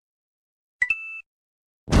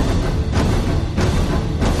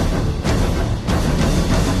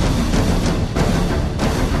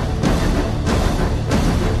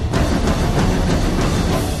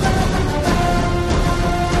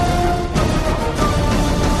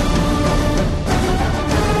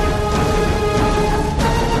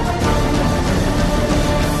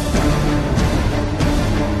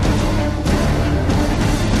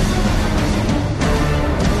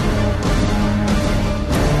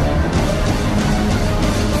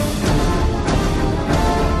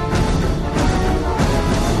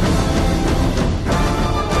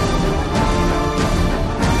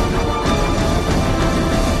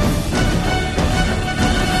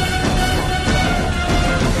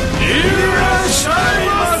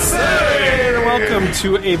welcome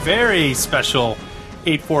to a very special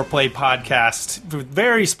 8-4 Play podcast with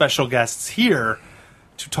very special guests here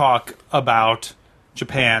to talk about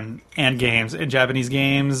Japan and games and Japanese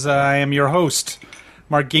games. I am your host,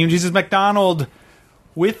 Mark Game Jesus McDonald.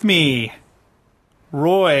 With me,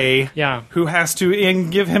 Roy, who has to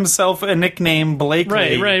give himself a nickname,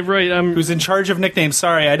 Blakely. Right. Who's in charge of nicknames.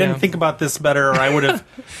 Sorry, I didn't think about this better, or I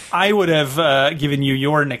would have given you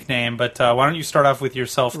your nickname. But why don't you start off with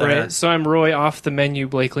yourself there? Right. So I'm Roy off the menu,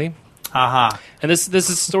 Blakely. Aha. And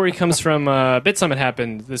this story comes from Bit Summit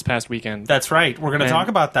happened this past weekend. That's right. We're going to talk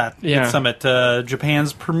about that. Yeah. Bit Summit,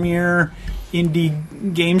 Japan's premier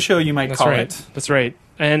indie game show, you might call it. That's right.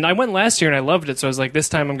 And I went last year and I loved it, so I was like, this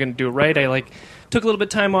time I'm going to do it right. I took a little bit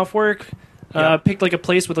of time off work, picked a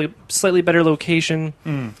place with a slightly better location.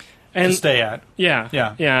 And to stay at. Yeah.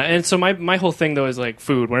 And so my whole thing, though, is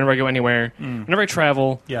food. Whenever I go anywhere, whenever I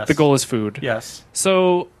travel, the goal is food. Yes.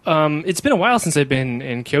 So it's been a while since I've been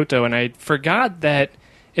in Kyoto, and I forgot that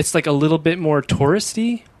it's a little bit more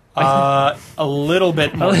touristy. A little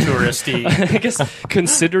bit more touristy. I guess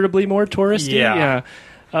considerably more touristy. Yeah.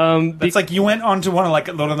 It's like you went onto one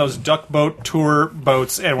of those duck boat tour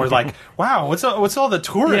boats and were like, wow, what's all the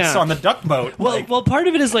tourists on the duck boat? Well, part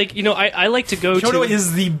of it is I like to go Kyoto to...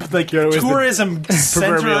 is the tourism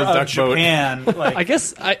center of Japan. I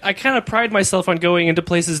guess I kind of pride myself on going into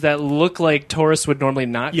places that look like tourists would normally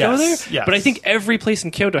not go there. Yes. But I think every place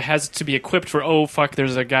in Kyoto has to be equipped for, oh, fuck,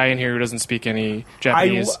 there's a guy in here who doesn't speak any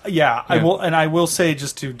Japanese. I will say,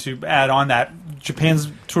 just to add on that, Japan's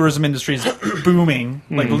tourism industry is booming,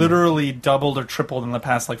 literally doubled or tripled in the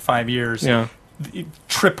past 5 years. Yeah,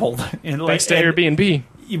 tripled in thanks to Airbnb.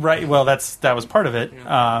 Right. Well, that was part of it.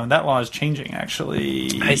 That law is changing actually.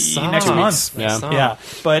 I saw next month. Yeah.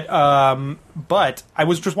 But I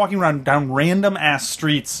was just walking around down random ass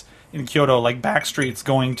streets in Kyoto, back streets,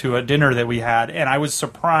 going to a dinner that we had, and I was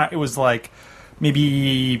surprised. It was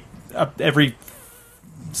maybe every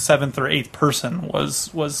seventh or eighth person was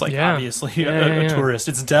obviously a tourist.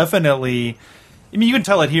 It's definitely. I mean, you can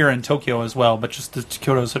tell it here in Tokyo as well, but just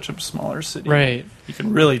Kyoto is such a smaller city. Right. You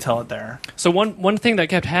can really tell it there. So one thing that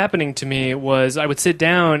kept happening to me was I would sit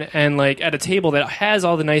down and at a table that has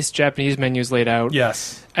all the nice Japanese menus laid out.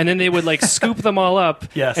 Yes. And then they would scoop them all up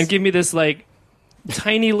and give me this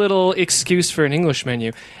tiny little excuse for an English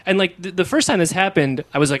menu. And the first time this happened,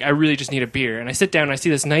 I was I really just need a beer. And I sit down and I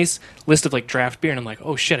see this nice list of draft beer, and I'm like,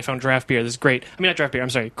 oh shit, I found draft beer. This is great. I mean, not draft beer,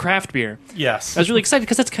 I'm sorry, craft beer. Yes. I was really excited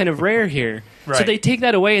because that's kind of rare here. Right. So they take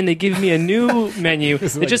that away and they give me a new menu.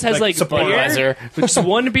 It just has beer, just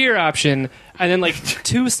one beer option, and then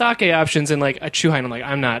 2 sake options and a chuhai. And I'm like,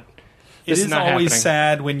 I'm not. It is always happening.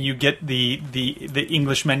 sad when you get the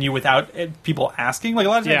English menu without people asking. A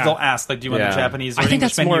lot of times they'll ask, do you want the Japanese or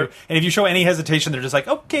English menu? And if you show any hesitation, they're just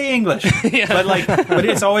okay, English. But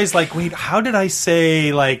it's always wait, how did I say?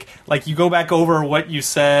 You go back over what you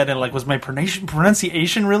said, and was my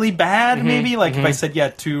pronunciation really bad? Mm-hmm. Maybe if I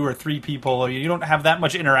said 2 or 3 people, or you don't have that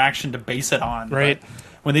much interaction to base it on, right? But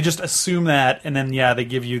when they just assume that, and then they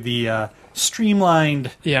give you the streamlined,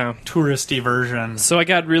 touristy version. So I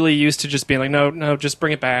got really used to just being no, just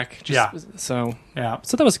bring it back. So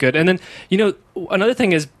that was good. And then another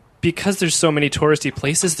thing is, because there's so many touristy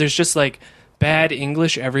places, there's just bad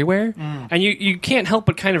English everywhere, and you can't help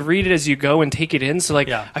but kind of read it as you go and take it in. So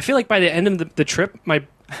I feel by the end of the trip, my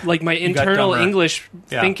internal English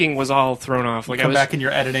thinking was all thrown off. I was back in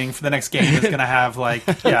your editing for the next game is going to have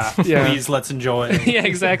please let's enjoy. Yeah,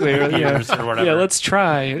 exactly. Or whatever. Let's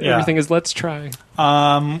try. Everything is let's try.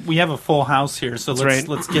 We have a full house here, so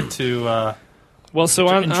let's get to.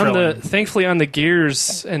 Thankfully on the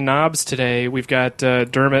gears and knobs today, we've got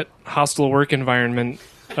Dermot, hostile work environment.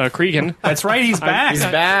 Cregan. That's right, he's back. He's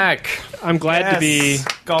back. I'm glad to be...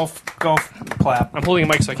 Golf clap. I'm holding a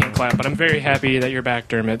mic so I can't clap, but I'm very happy that you're back,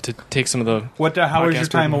 Dermot, to take some of the... How was your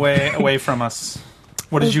time away from us?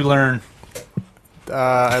 What did you learn?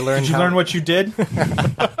 I learned... Did you learn what you did?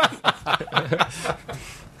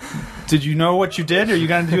 Did you know what you did? Are you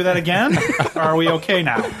going to do that again? Or are we okay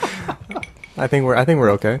now? I think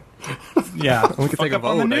we're okay. Yeah, we can take a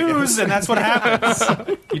vote on the news, and that's what happens.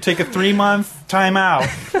 You take a 3-month time out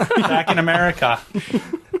back in America.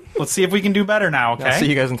 Let's see if we can do better now, okay? I'll see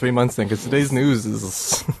you guys in 3 months then, because today's news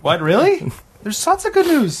is... What, really? There's lots of good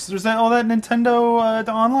news. There's all that Nintendo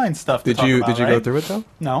online stuff to talk about, Did you go through it, though?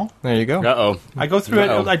 No. There you go. Uh-oh. I go through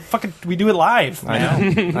it. We do it live.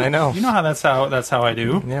 Man. I know. You know how that's how I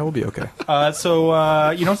do. Yeah, we'll be okay.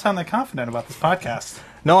 So you don't sound that confident about this podcast.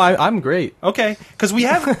 No, I'm great. Okay, because we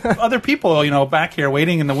have other people, back here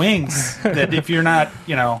waiting in the wings. That if you're not,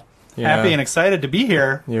 happy and excited to be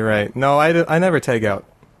here, you're right. No, I never tag out.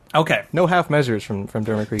 Okay. No half measures from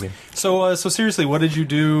Dermot Cregan. So seriously, what did you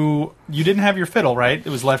do? You didn't have your fiddle, right? It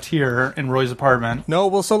was left here in Roy's apartment. No,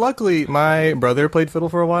 well, so luckily my brother played fiddle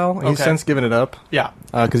for a while. He's since given it up. Yeah.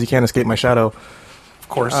 Because he can't escape my shadow. Of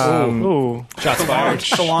course. Ooh. Shots fired.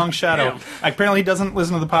 It's a long shadow. Yeah. Apparently he doesn't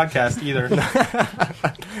listen to the podcast either.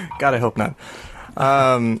 God, I hope not.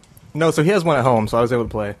 No, so he has one at home, so I was able to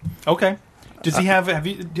play. Okay. Does he have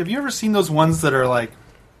you ever seen those ones that are like,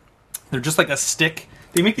 they're just like a stick?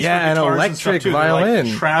 They make these an electric violin.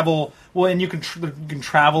 Like travel well, and you can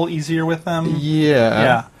travel easier with them.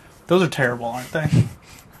 Yeah. Those are terrible, aren't they?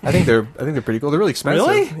 I think they're pretty cool. They're really expensive.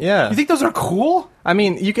 Really? Yeah. You think those are cool? I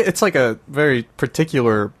mean, it's like a very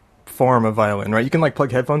particular form of violin, right? You can like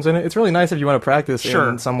plug headphones in it. It's really nice if you want to practice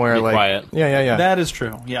in somewhere Be like quiet. Yeah. That is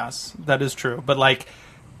true. Yes, that is true. But like,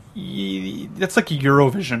 that's like a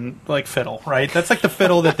Eurovision like fiddle, right? That's like the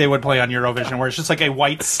fiddle that they would play on Eurovision, where it's just like a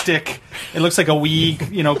white stick. It looks like a Wii,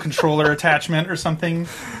 controller attachment or something.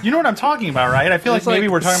 You know what I'm talking about, right? I feel like maybe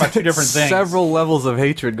we're talking about two different things. Several levels of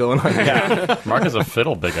hatred going on. Yeah. Mark is a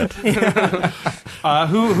fiddle bigot.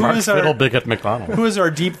 Who Mark's is our fiddle bigot McDonald? Who is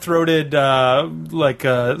our deep-throated,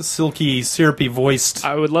 silky, syrupy voiced?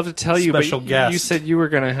 I would love to tell you, special but guest. You said you were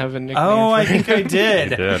going to have a nickname. Oh, I think I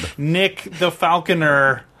did. You did. Nick the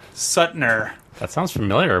Falconer Sutner. That sounds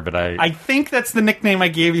familiar, but I think that's the nickname I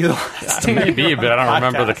gave you the last time. Maybe, but I don't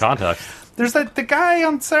remember the context. There's the guy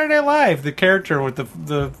on Saturday Night Live, the character with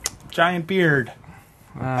the giant beard.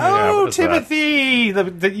 Timothy!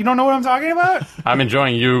 You don't know what I'm talking about? I'm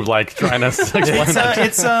enjoying you trying to explain that.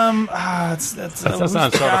 That sounds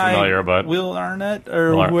sort of familiar, but Will Arnett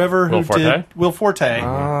or whoever Will who Forte? did Will Forte.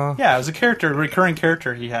 Yeah, it was a recurring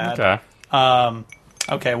character he had. Okay.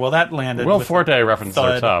 Okay, well that landed. Will Forte references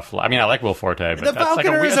are tough. I mean, I like Will Forte, but the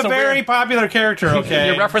Falconer is a very popular character. Okay,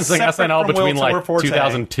 you're referencing SNL between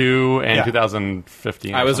 2002 and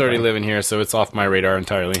 2015. I was already living here, so it's off my radar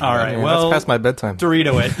entirely. All right, well, that's past my bedtime.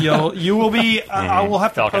 Dorito it. You will be. I will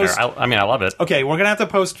have to Falconer. post. I love it. Okay, we're gonna have to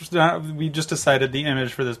post. We just decided the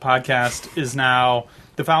image for this podcast is now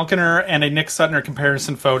the Falconer and a Nick Sutner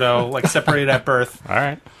comparison photo, separated at birth. All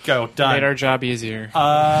right, go done. Made our job easier.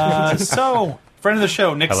 So. Friend of the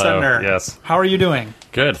show, Nick Hello. Sutner. Yes. How are you doing?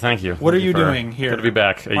 Good, thank you. What are you doing here? Good to be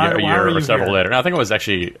back a year or several later. No, I think it was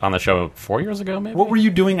actually on the show 4 years ago, maybe? What were you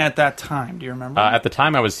doing at that time? Do you remember? At the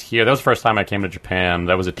time I was here, that was the first time I came to Japan.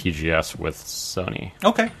 That was at TGS with Sony.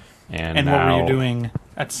 Okay. And what were you doing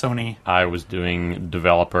at Sony? I was doing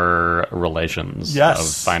developer relations. Yes.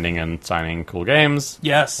 Of finding and signing cool games.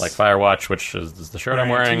 Yes. Like Firewatch, which is the shirt I'm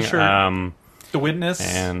wearing. T-shirt. The Witness.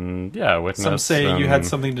 And, Witness. Some say you had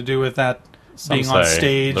something to do with that. Being on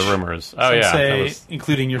stage, the rumors. Some say,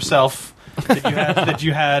 including yourself, that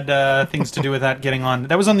you had things to do with that getting on.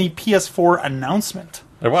 That was on the PS4 announcement.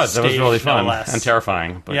 It was. It was really fun no and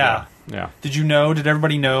terrifying. But yeah. Did you know? Did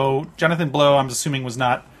everybody know? Jonathan Blow, I'm assuming, was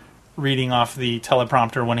not reading off the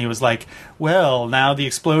teleprompter when he was like, "Well, now the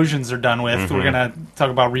explosions are done with. Mm-hmm. We're gonna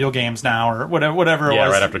talk about real games now," or whatever it was.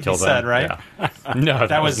 Yeah, right after Killzone. Said, right? Yeah. No,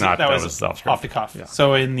 that was not. That was off the cuff. Yeah.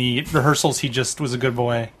 So in the rehearsals, he just was a good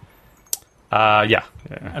boy. Yeah.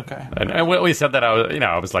 Okay. And when we said that,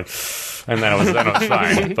 I was like, and then it was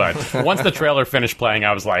fine. But once the trailer finished playing,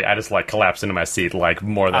 I just collapsed into my seat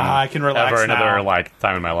more than I can relax ever now. Another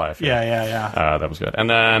time in my life. Yeah. That was good. And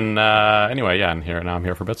then anyway, I'm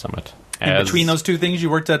here for Bit Summit. In between those two things,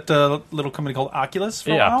 you worked at a little company called Oculus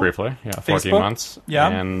for a while? Briefly. Yeah, 14 months. Yeah.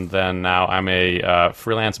 And then now I'm a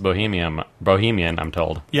freelance bohemian, I'm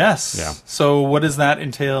told. Yes. Yeah. So what does that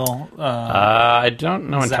entail? I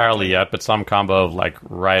don't know entirely yet, but some combo of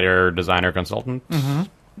writer, designer, consultant. Mm-hmm.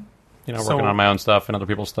 Working on my own stuff and other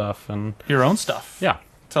people's stuff. And your own stuff? Yeah.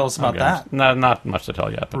 Tell us about that. Not much to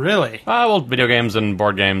tell yet. Really? Video games and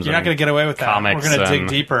board games. You're not going to get away with that. Comics. We're going to dig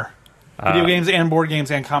deeper. Video games and board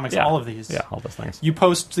games and comics, all of these. Yeah, all those things. You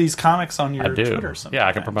post these comics on your Twitter sometimes. Yeah,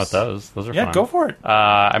 I can promote those. Those are fun. Yeah, go for it.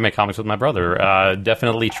 I make comics with my brother.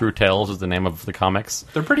 Definitely True Tales is the name of the comics.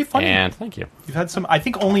 They're pretty funny. And thank you. You've had some, I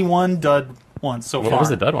think only one dud once so far. What was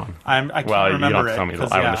the dud one? I can't remember you don't tell me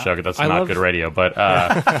live on the show because that's not good radio. But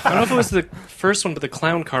I don't know if it was the first one, but the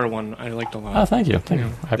clown car one I liked a lot. Oh, thank you.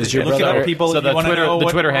 Is your brother, people, so the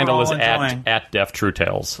Twitter handle is enjoying. at Def True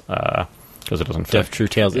Tales. Because it doesn't fit. Def True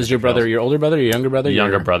Tales. Is your brother your older brother, your younger brother?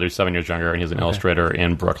 Younger brother, 7 years younger, and he's an illustrator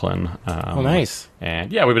in Brooklyn. Nice.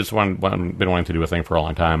 And we've just been wanting to do a thing for a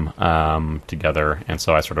long time together, and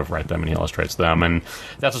so I sort of write them and he illustrates them. And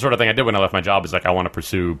that's the sort of thing I did when I left my job, is I want to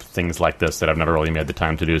pursue things like this that I've never really made the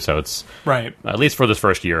time to do. So it's, right, at least for this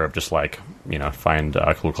first year, of just find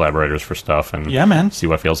cool collaborators for stuff and man, see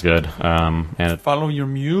what feels good. And follow your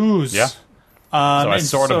muse. Yeah. So I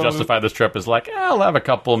sort of justify this trip as like, I'll have a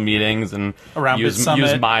couple meetings and use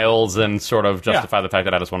miles and sort of justify the fact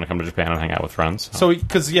that I just want to come to Japan and hang out with friends. So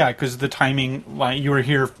because the timing, like, you were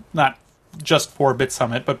here not just for Bit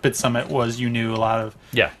Summit, but Bit Summit was, you knew a lot of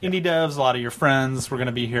indie devs, a lot of your friends were going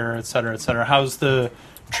to be here, et cetera, et cetera. How's the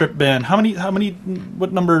trip been?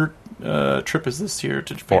 What number trip is this year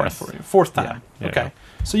to Japan? Fourth time. Yeah. Okay. Yeah.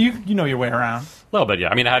 So you know your way around. A little bit, yeah.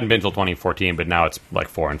 I mean, I hadn't been until 2014, but now it's like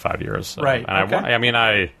 4 and 5 years. So. Right. And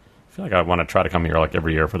I feel like I want to try to come here like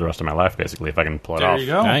every year for the rest of my life, basically, if I can pull it off. There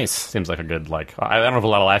you go. Nice. Seems like a good, I don't have a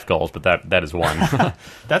lot of life goals, but that is one.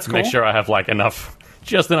 That's cool. Make sure I have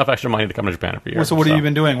just enough extra money to come to Japan every year. So what have you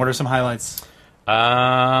been doing? What are some highlights?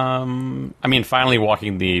 I mean, finally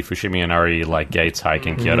walking the Fushimi Inari gates hike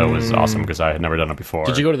in Kyoto was awesome because I had never done it before.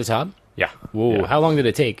 Did you go to the top? Yeah. Whoa. Yeah. How long did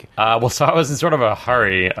it take? So I was in sort of a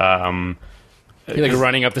hurry. You're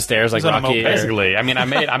running up the stairs like Rocky. Basically, I mean, I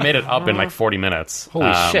made it up in 40 minutes.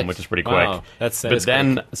 Holy shit, which is pretty quick. Wow. That's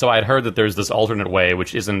then, quick. So I had heard that there's this alternate way,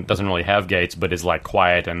 which doesn't really have gates, but is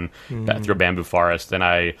quiet and through a bamboo forest. And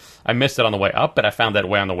I missed it on the way up, but I found that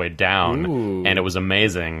way on the way down, and it was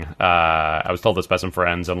amazing. I was told this by some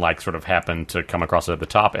friends, and sort of happened to come across it at the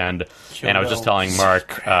top end. And I was just telling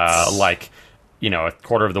Mark, a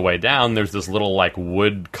quarter of the way down, there's this little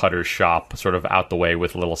wood cutter shop sort of out the way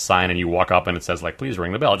with a little sign, and you walk up and it says please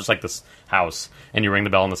ring the bell, just like this house. And you ring the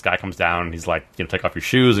bell and this guy comes down and he's take off your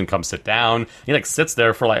shoes and come sit down. He sits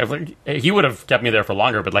there for he would have kept me there for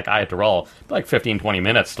longer, but I had to roll 15, 20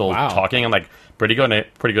 minutes still talking and pretty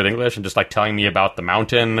good English and just telling me about the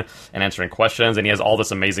mountain and answering questions. And he has all this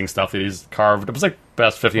amazing stuff that he's carved. It was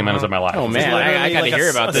best 15 minutes of my life. Oh man, I got to hear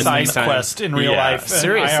about this. Side quest in real life.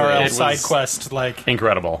 Seriously, IRL side quest,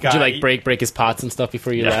 incredible. Did you break his pots and stuff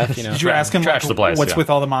before you left? Did you ask him the place, what's with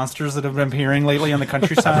all the monsters that have been appearing lately on the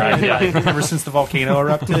countryside? Ever since the volcano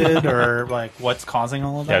erupted, or what's causing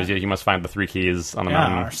all of that? Yeah, you must find the 3 keys on the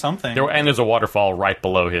mountain or something. And there's a waterfall right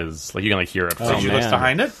below his. You can hear it. Did you look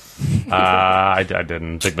behind it? I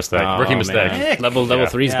didn't. Big mistake. Rookie mistake. Level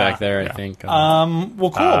 3's back there, I think. Well,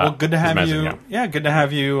 cool. Well, good to have you. Yeah, good to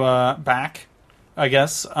have you back. I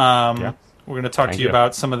guess. We're going to talk to you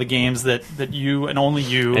about some of the games that you and only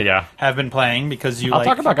you have been playing because you. I'll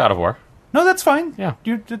talk about God of War. No, that's fine. Yeah,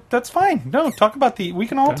 that's fine. No, talk about we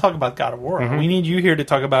can all talk about God of War. Mm-hmm. We need you here to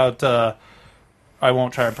talk about. I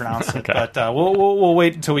won't try to pronounce it, but we'll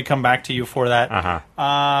wait until we come back to you for that.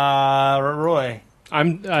 Roy,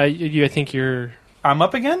 I think you're. I'm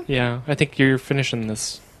up again. Yeah, I think you're finishing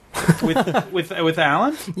this. with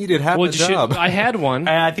Alan. You did half the job. I had one.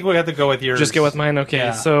 I think we have to go with yours. Just go with mine.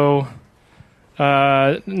 Okay, so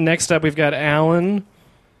next up we've got Alan,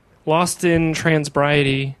 Lost in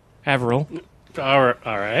Transbriety, Averill. All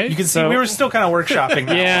right. You can see we were still kind of workshopping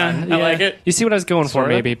that one. I like it. You see what I was going for,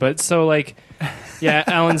 maybe, but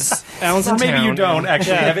Alan's or maybe town, you don't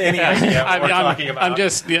actually have any idea what we're talking about.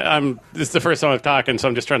 This is the first time I'm talking, so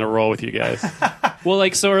I'm just trying to roll with you guys. Well,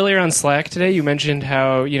 so earlier on Slack today, you mentioned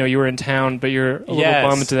how you were in town, but you're a little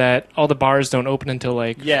bummed that all the bars don't open until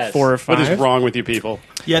 4 or 5. What is wrong with you people?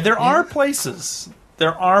 Yeah, there are places.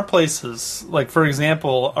 There are places, for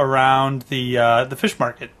example, around the fish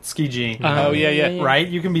market, Tsukiji. Right?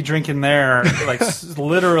 You can be drinking there,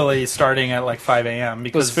 literally starting at 5 a.m.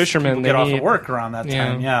 because those fishermen people get off of work around that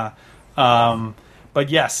time. Yeah. But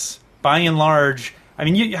yes, by and large, I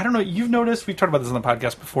mean, I don't know. You've noticed we've talked about this on the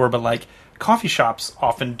podcast before, but coffee shops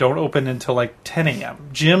often don't open until 10 a.m.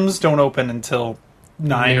 Gyms don't open until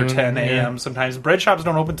 9 or 10 a.m. Sometimes bread shops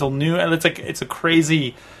don't open until noon. And it's a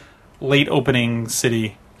crazy late opening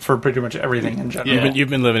city for pretty much everything in general. Yeah. You've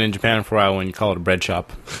been living in Japan for a while when you call it a bread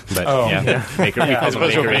shop. But bakery.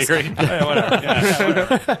 Bakery.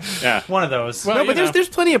 One of those. Well, but there's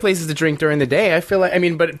plenty of places to drink during the day. I feel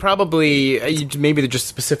but probably maybe they're just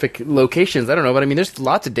specific locations. I don't know, but there's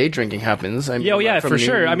lots of day drinking happens. For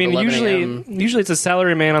sure. Usually it's a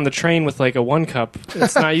salary man on the train with a 1 cup.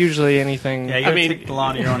 It's not usually anything. Yeah, you gotta take the law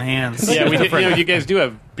in your own hands. Yeah, you guys do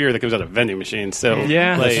have beer that comes out of vending machines. So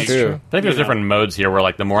that's true. I think there's different modes here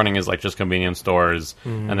where the morning is just convenience stores,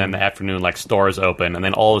 and then the afternoon stores open, and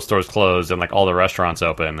then all the stores close and all the restaurants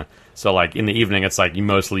open. So in the evening it's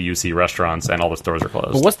mostly you see restaurants and all the stores are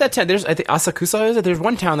closed. But what's that town? I think Asakusa is it? There's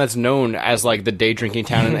one town that's known as the day drinking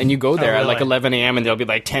town, and you go there at 11 a.m. and there'll be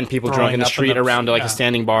 10 people drunk in the street around a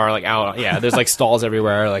standing bar out. Yeah, there's stalls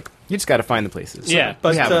everywhere. You just got to find the places.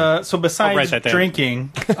 But so besides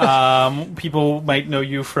drinking, people might know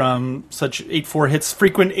you from such 8-4 hits,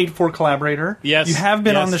 frequent 8-4 collaborator. Yes, you have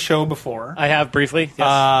been on the show before. I have briefly.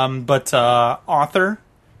 Yes. But author.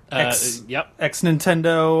 Yep.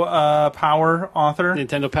 Ex-Nintendo Power author.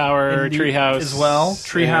 Nintendo Power, Treehouse. As well.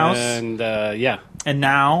 Treehouse. And, And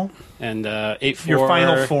now... And 8.4. Your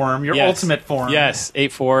final form. Your ultimate form. Yes,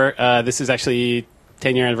 8.4. This is actually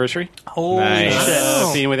 10-year anniversary. Holy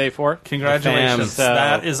shit. Being with 8.4. Congratulations.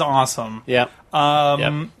 That is awesome. Yeah.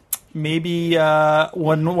 Maybe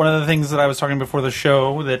one of the things that I was talking before the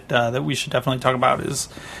show that we should definitely talk about is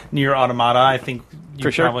Nier Automata. I think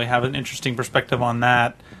you probably have an interesting perspective on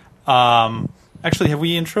that. Actually, have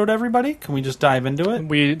we introed everybody? Can we just dive into it?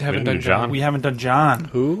 We haven't done John. We haven't done John.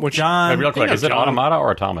 Who? John. Real quick, is it Automata or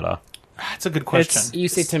Automata? That's a good question. You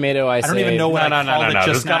say tomato, I say... I don't even know what I called it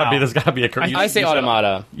just now. There's got to be a... I say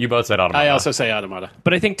Automata. You both said Automata. I also say Automata.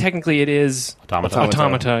 But I think technically it is...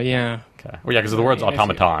 Automata, yeah. Okay. Well, yeah, because the word's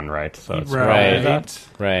automaton, right? So it's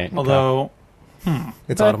Right. Although...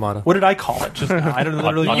 It's Automata. What did I call it just now? I don't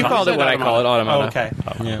literally. You called it what I call it, Automata. Oh, okay.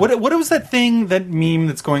 Yeah. What was that thing, that meme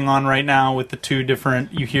that's going on right now with the two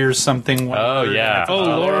different? You hear something. Oh yeah.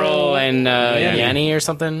 Laurel and Yanni or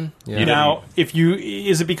something. Yeah. Now,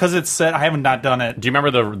 is it because it's said? I haven't not done it. Do you remember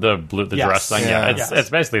the dress thing? Yeah. It's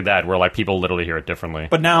basically that where like people literally hear it differently.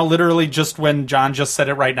 But now, literally, just when John just said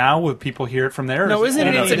it right now, would people hear it from there? No, isn't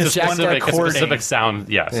it? It's a specific sound.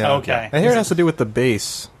 Yes. Yeah. Okay. I hear it has to do with the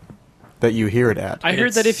bass that you hear it at. I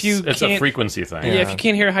heard that if you it's a frequency thing. Yeah, if you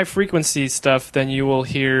can't hear high frequency stuff, then you will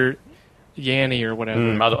hear Yanni or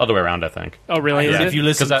whatever. Other way around, I think. Oh, really? Yeah. If you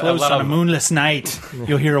listen close on a moonless night,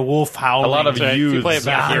 you'll hear a wolf howling. A lot of you play it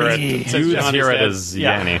back, hear it as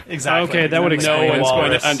Yanni. Exactly. Okay, that would explain. No one's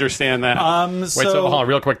going to understand that. Wait, so hold on,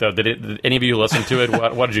 real quick though. Did any of you listen to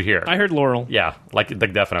it? What did you hear? I heard Laurel. Yeah, like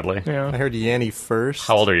definitely. Yeah. I heard Yanni first.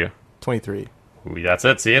 How old are you? 23. That's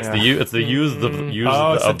it. See, it's the use of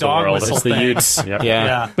the dog world. It's the Utes.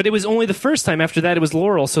 Yeah. But it was only the first time. After that, it was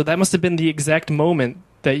Laurel. So that must have been the exact moment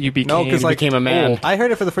that you became. No, because became a man. I heard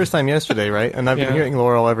it for the first time yesterday, right? And I've been hearing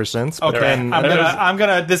Laurel ever since. Okay, I'm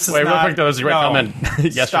gonna. This is wait, not. Real quick, there was a great comment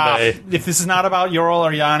yesterday. Stop. If this is not about Laurel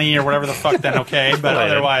or Yanni or whatever the fuck, then okay. But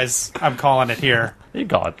otherwise, I'm calling it here. You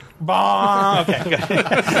got it. Okay.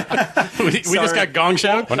 we just got gong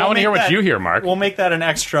shout. Well, now I want to hear what you hear, Mark. We'll make that an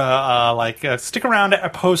extra, stick around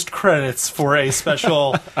at post credits for a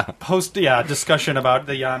special discussion about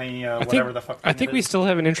the Yanni, whatever the fuck. I think we still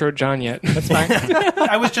haven't introed John yet. That's fine.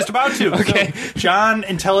 I was just about to. Okay. So, John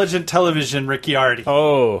Intelligent Television Ricciardi.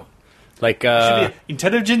 Oh. Like,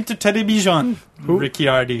 Intelligent Television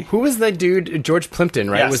Ricciardi. Who was that dude? George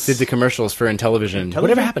Plimpton, right? Yes. Did the commercials for Intellivision.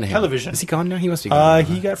 Whatever happened to him? Television. Is he gone now? He must be gone.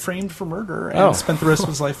 He got framed for murder and spent the rest of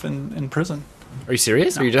his life in prison. Are you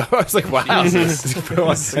serious? No. Are you just, I was like, wow.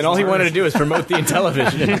 And all he wanted to do is promote the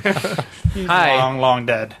Intellivision. He's Hi. long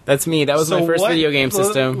dead. That's me. That was my first video game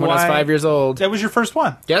system when I was 5 years old. That was your first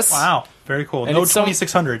one? Yes. Wow. Very cool. And no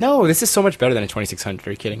 2600. No, this is so much better than a 2600.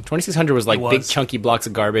 Are you kidding? 2600 was like big chunky blocks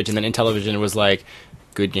of garbage, and then Intellivision was like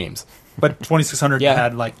good games. But 2600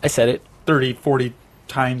 had like I said it 30, 40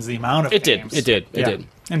 times the amount of games. It did.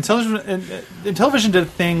 And Intellivision did a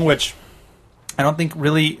thing which I don't think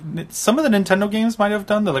really some of the Nintendo games might have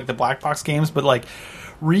done, the black box games, but like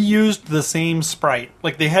reused the same sprite.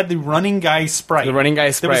 Like they had the running guy sprite. The running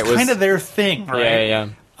guy sprite was kind of their thing, right? Yeah.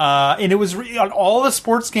 And it was on all the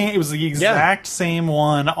sports games. It was the exact same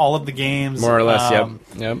one. All of the games, more or less.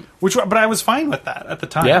 Yep. But I was fine with that at the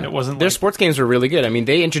time. Yeah, it wasn't. Their sports games were really good. I mean,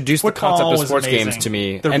 they introduced the concept of sports games to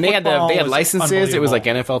me, and they had licenses. It was like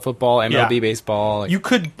NFL football, MLB baseball. You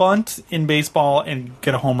could bunt in baseball and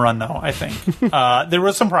get a home run, though. I think there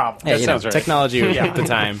was some problems. Technology at the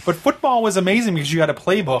time. But football was amazing because you had a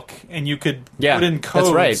playbook and you could put in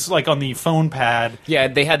codes like on the phone pad. Yeah,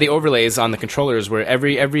 they had the overlays on the controllers where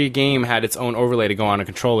every game had its own overlay to go on a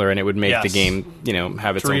controller, and it would make the game,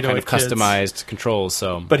 have its own kind of customized controls.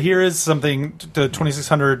 So, but here is something: the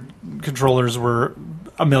 2600 controllers were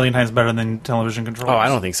a million times better than television controllers. Oh, I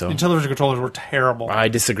don't think so. The television controllers were terrible. I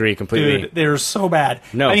disagree completely. Dude, they're so bad.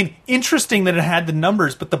 No, I mean, interesting that it had the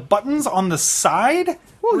numbers, but the buttons on the side.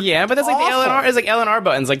 Well, yeah, but that's like the LNR. It's like LNR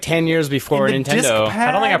buttons, like 10 years before Nintendo.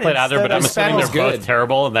 I don't think I played either, but I'm assuming they're both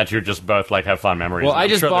terrible, and that you just both like have fun memories. Well, I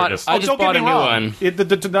just bought a new one. Not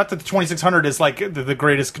that the 2600 is like the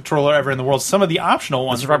greatest controller ever in the world. Some of the optional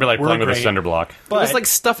ones are probably like playing with a cinder block. But it was like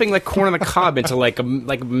stuffing like corn on the cob into like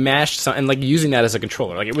mashed and like using that as a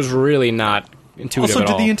controller. Like it was really not intuitive at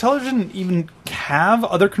all. Did the Intellivision even have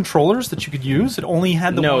other controllers that you could use? It only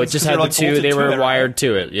had the it just had the two. They were wired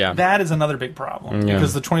to it. Yeah, that is another big problem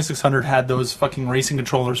because the 2600 had those fucking racing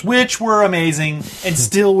controllers, which were amazing and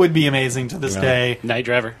still would be amazing to this day. Night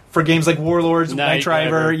Driver. for games like Warlords, Night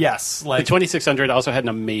Driver. Yes, like the 2600 also had an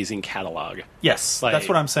amazing catalog. Yes, like, that's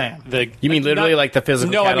what I'm saying. You mean literally like the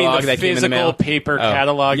physical catalog? No, I mean the that physical came in the mail? paper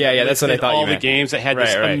catalog. Yeah, that's what I thought you meant. All the games that had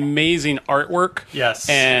this amazing artwork. Yes,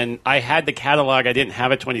 and I had the catalog. I didn't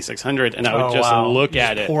have a 2600, and I would just look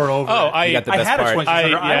at it. Pour over. I had a 2600.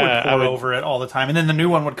 I would pour over it all the time, and then the new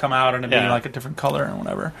one would come out and it'd be like a different color and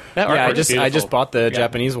whatever. I just bought the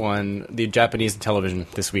Japanese one, the Japanese television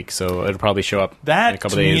this week, so it'll probably show up in a couple days. That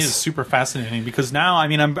to me is super fascinating because now, I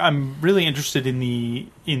mean, I'm really interested in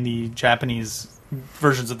the Japanese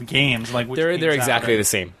versions of the games. Like they're exactly the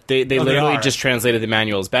same. They literally just translated the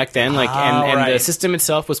manuals back then. Like and the system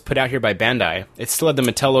itself was put out here by Bandai. It still had the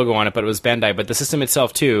Mattel logo on it, but it was Bandai. But the system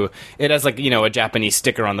itself too, it has like a Japanese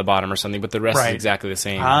sticker on the bottom or something. But the rest is exactly the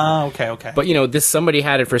same. Okay. But somebody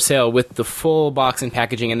had it for sale with the full box and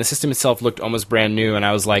packaging, and the system itself looked almost brand new. And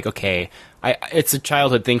I was like, okay. It's a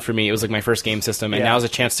childhood thing for me. It was like my first game system, and now's a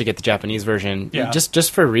chance to get the Japanese version,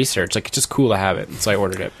 just for research. Like, it's just cool to have it, so I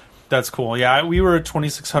ordered it. That's cool. Yeah, we were a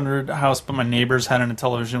 2600 house, but my neighbors had a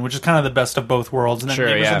television, which is kind of the best of both worlds. And then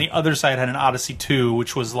neighbors on the other side had an Odyssey 2,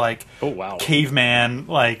 which was like caveman,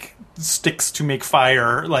 like sticks to make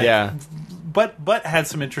fire, like but had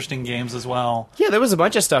some interesting games as well. Yeah, there was a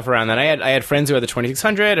bunch of stuff around that. I had friends who had the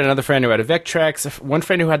 2600, another friend who had a Vectrex, one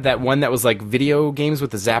friend who had that one that was like video games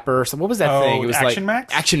with the zapper. So what was that thing? It was Action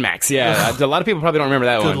Max? Action Max, yeah. A lot of people probably don't remember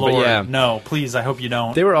that Good one. Lord. But yeah. No, please, I hope you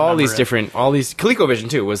don't. There were all these ColecoVision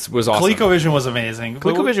too was awesome. ColecoVision was amazing.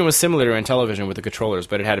 ColecoVision was similar to Intellivision with the controllers,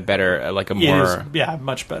 but it had a better,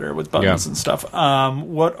 much better with buttons and stuff.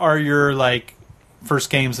 What are your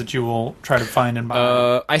first games that you will try to find and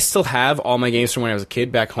buy? I still have all my games from when I was a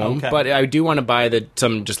kid back home, but I do want to buy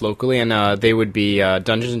some just locally, and they would be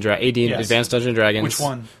Dungeons and Dragons, Advanced Dungeons and Dragons. Which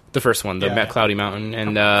one? The first one, the Cloudy Mountain,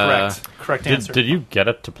 and correct answer. Did you get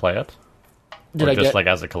it to play it? Did I just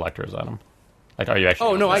as a collector's item? Like, are you actually?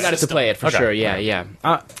 Oh no, I got it to play it for sure. Yeah.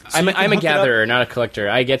 I'm a gatherer, not a collector.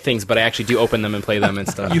 I get things, but I actually do open them and play them and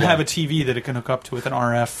stuff. You have a TV that it can hook up to with an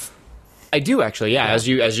RF. I do actually, yeah. As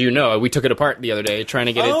you know, we took it apart the other day trying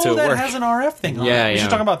to get it to work. Oh, that has an RF thing on it. We should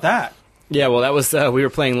talk about that. Yeah, well, that was we were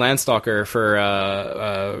playing Landstalker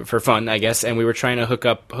for fun, I guess, and we were trying to hook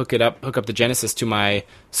up the Genesis to my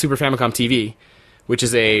Super Famicom TV, which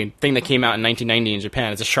is a thing that came out in 1990 in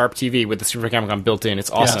Japan. It's a Sharp TV with the Super Famicom built in.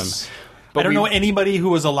 It's awesome. Yes. But I don't know anybody who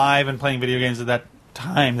was alive and playing video games at that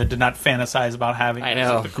time that did not fantasize about having it. I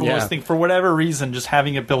know. The coolest thing, for whatever reason, just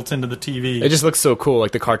having it built into the TV. It just looks so cool.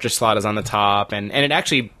 Like the cartridge slot is on the top, and it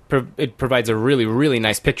actually it provides a really, really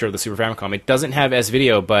nice picture of the Super Famicom. It doesn't have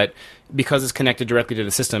S-Video, but because it's connected directly to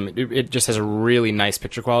the system, it just has a really nice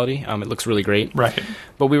picture quality. It looks really great. Right.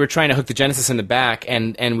 But we were trying to hook the Genesis in the back,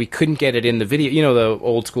 and we couldn't get it in the video. You know, the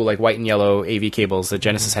old school white and yellow AV cables that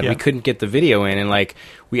Genesis had. Yeah. We couldn't get the video in, and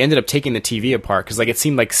we ended up taking the TV apart because it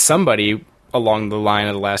seemed like somebody along the line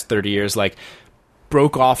of the last 30 years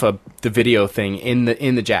broke off the video thing in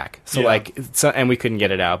the jack. So and we couldn't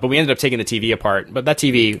get it out. But we ended up taking the TV apart. But that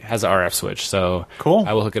TV has an RF switch, so cool.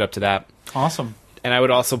 I will hook it up to that. Awesome. And I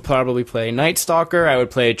would also probably play Night Stalker. I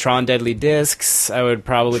would play Tron Deadly Discs. I would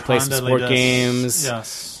probably play some sport games.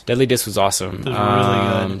 Yes. Deadly Discs was awesome. It was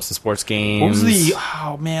really good. Some sports games. What was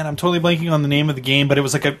oh man, I'm totally blanking on the name of the game, but it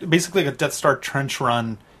was basically a Death Star trench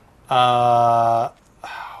run. I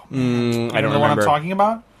don't remember what I'm talking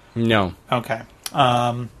about. No. Okay.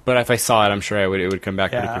 But if I saw it, I'm sure it would come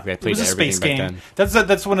back pretty quickly. I played it was a space game. Back then.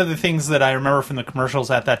 That's one of the things that I remember from the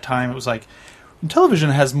commercials at that time. It was like, television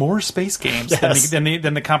has more space games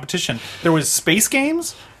than the competition. There was space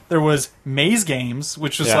games. There was maze games,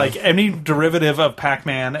 which was any derivative of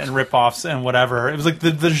Pac-Man and ripoffs and whatever. It was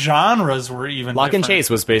the genres were even Lock different. and Chase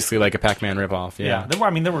was basically like a Pac-Man ripoff. Yeah.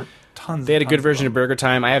 There were tons. They had a good version of Burger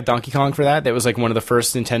Time. I have Donkey Kong for that. That was one of the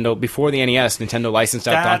first Nintendo, before the NES, Nintendo licensed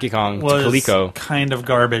out Donkey Kong to Coleco. Kind of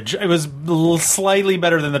garbage. It was slightly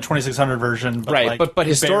better than the 2600 version. But right, but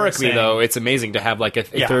historically, though, it's amazing to have a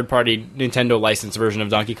third-party Nintendo licensed version of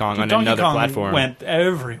Donkey Kong on another platform. Donkey Kong went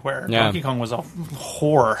everywhere. Yeah. Donkey Kong was a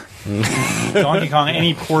whore. Donkey Kong,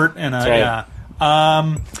 any port and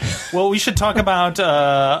well, we should talk about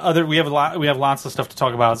other. We have lots of stuff to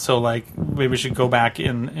talk about. So, maybe we should go back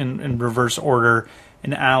in reverse order.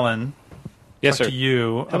 And Alan, yes, sir. To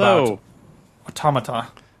you Hello. About Automata.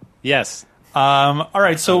 Yes. All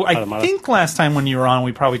right. So I think last time when you were on,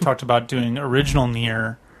 we probably talked about doing original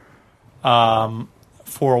Nier.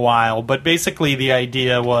 For a while, but basically the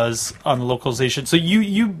idea was on the localization. So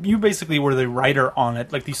you basically were the writer on it,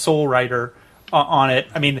 the sole writer on it.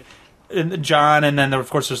 I mean, John, and then of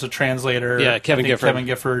course there's a translator. Yeah, Kevin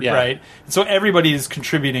Gifford. Right? So everybody is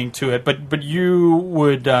contributing to it, but you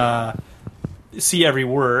would see every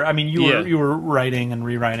word. I mean, you were writing and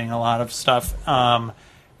rewriting a lot of stuff. And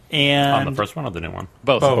on the first one or the new one?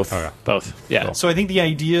 Both. Okay. Both. Yeah. Cool. So I think the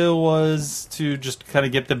idea was to just kind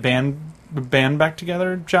of get the band back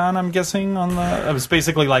together, John, I'm guessing. It was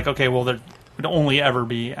basically like, okay, well, there would only ever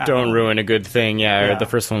be... Don't ruin a good thing. Yeah, the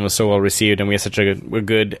first one was so well received, and we had such a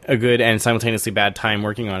good and simultaneoly bad time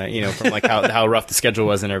working on it, from like how rough the schedule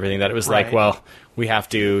was and everything, that it was like, well, we have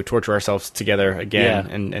to torture ourselves together again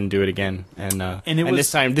and do it again. And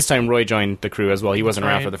this time Roy joined the crew as well. He wasn't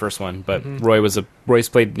around for the first one, but Roy's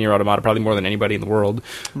played Nier Automata probably more than anybody in the world.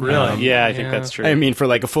 Really? I think that's true. I mean, for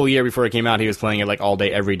like a full year before it came out, he was playing it like all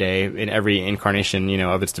day, every day, in every incarnation,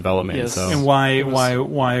 of its development. Yes. So. And why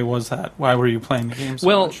was that? Why were you playing the game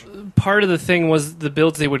so much? Part of the thing was the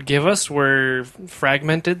builds they would give us were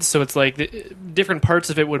fragmented, so it's like different parts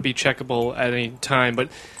of it would be checkable at any time, but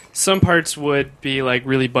some parts would be like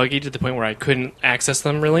really buggy to the point where I couldn't access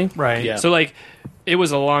them really. Right. Yeah. So like it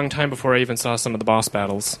was a long time before I even saw some of the boss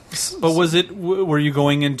battles. But were you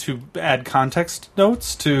going in to add context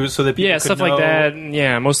notes so that people could stuff know? like that.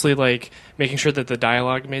 Yeah, mostly like making sure that the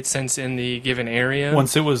dialogue made sense in the given area.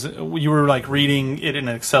 Once you were like reading it in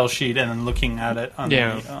an Excel sheet and then looking at it on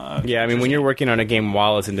I mean, when you're working on a game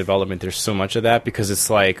while it's in development, there's so much of that because it's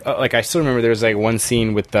like I still remember there was like one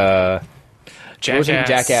scene with the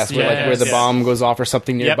Jackass where the bomb goes off or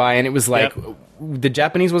something nearby, and it was like the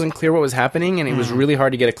Japanese wasn't clear what was happening, and it was really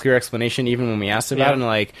hard to get a clear explanation even when we asked about it, and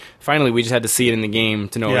like finally we just had to see it in the game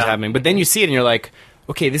to know what was happening. But then you see it and you're like,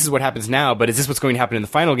 okay, this is what happens now, but is this what's going to happen in the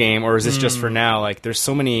final game, or is this just for now? Like there's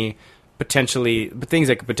so many things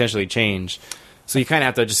that could potentially change. So you kind of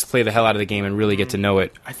have to just play the hell out of the game and really get to know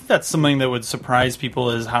it. I think that's something that would surprise people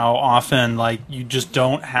is how often like you just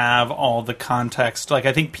don't have all the context. Like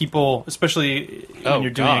I think people, especially when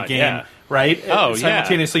you're doing a game, right?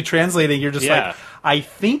 Simultaneously translating, you're just like, I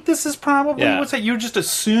think this is probably what's that. You just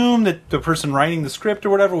assume that the person writing the script or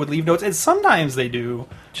whatever would leave notes, and sometimes they do.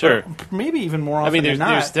 Sure, maybe even more often. I mean,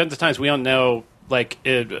 there's times we don't know. Like,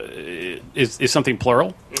 is something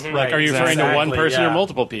plural? Mm-hmm. Like, are you referring to one person or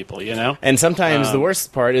multiple people? And sometimes the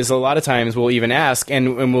worst part is a lot of times we'll even ask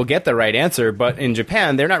and we'll get the right answer, but in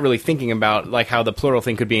Japan they're not really thinking about like how the plural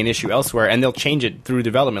thing could be an issue elsewhere, and they'll change it through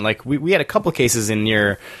development. Like we had a couple cases in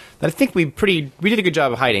Nier that I think we did a good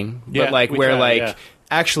job of hiding, but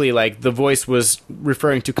actually, like, the voice was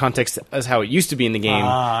referring to context as how it used to be in the game,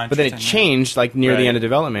 but then it changed, like, near the end of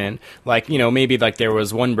development. Like, maybe, like, there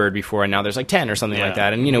was one bird before, and now there's, like, 10 or something like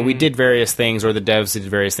that. And, we did various things, or the devs did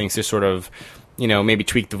various things to sort of, maybe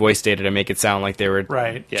tweak the voice data to make it sound like they were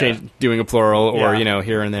doing a plural or,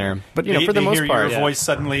 here and there. But, for the most part. Your voice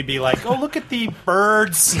suddenly be like, oh, look at the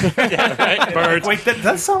birds. Birds. Wait,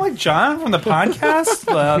 that sound like John from the podcast?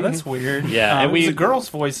 That's weird. Yeah. It was a girl's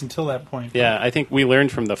voice until that point. Yeah, I think we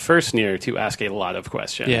learned from the first Nier to ask a lot of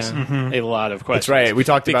questions. Yeah. Mm-hmm. A lot of questions. That's right. We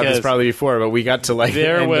talked about this probably before, but we got to, like...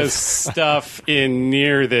 There was stuff in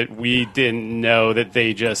Nier that we didn't know that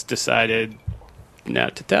they just decided...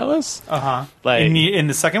 not to tell us. Like in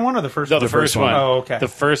the second one or the first one? No, the first one. Oh, okay. The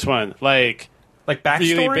first one. Like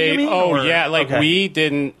backstory, you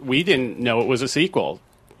mean? We didn't know it was a sequel.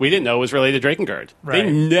 We didn't know it was related to Drakengard. Right.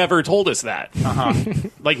 They never told us that.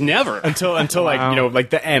 Like never. Until like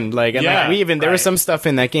the end. Like, and like we even there was some stuff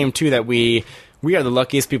in that game too that we are the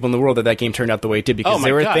luckiest people in the world that game turned out the way it did, because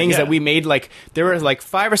there were things that we made, like there were like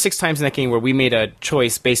 5 or 6 times in that game where we made a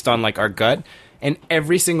choice based on like our gut. And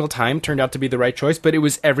every single time turned out to be the right choice, but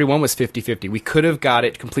everyone was 50-50. We could have got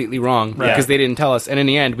it completely wrong because they didn't tell us. And in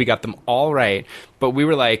the end, we got them all right. But we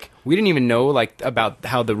were like, we didn't even know like about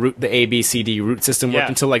how the A, B, C, D root system worked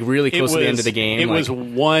until like really close to the end of the game. It was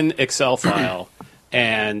one Excel file,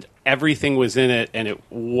 and everything was in it, and it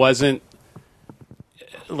wasn't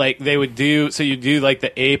like they would do. So you do like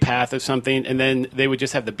the A path of something, and then they would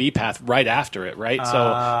just have the B path right after it, right? So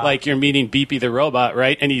like you're meeting Beepy the robot,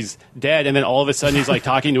 right? And he's dead, and then all of a sudden he's like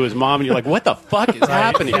talking to his mom, and you're like, what the fuck is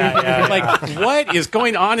happening? Like what is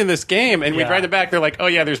going on in this game? And we'd write it back. They're like, oh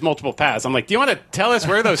yeah, there's multiple paths. I'm like, do you want to tell us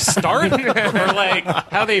where those start, or like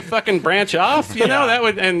how they fucking branch off? You know, that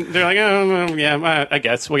would. And they're like, oh yeah, I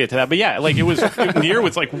guess we'll get to that. But yeah, like Nier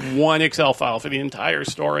was like one Excel file for the entire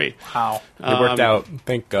story. Wow, it worked out.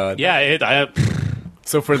 Thank God. Yeah,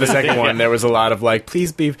 so for the second one, there was a lot of like,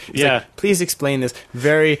 please explain this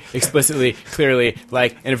very explicitly, clearly,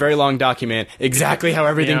 like in a very long document, exactly how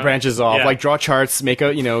everything branches off. Like draw charts, make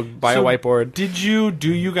a buy a whiteboard.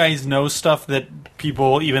 Do you guys know stuff that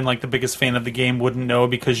people, even like the biggest fan of the game, wouldn't know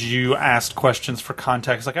because you asked questions for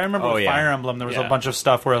context? Like I remember with Fire Emblem, there was a bunch of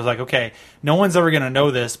stuff where I was like, okay, no one's ever going to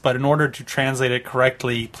know this, but in order to translate it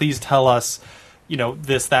correctly, please tell us.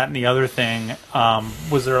 This, that, and the other thing.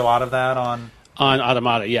 Was there a lot of that on? On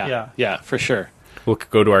Automata, yeah, for sure. We'll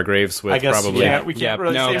go to our graves with, I guess, probably. Yeah, we can't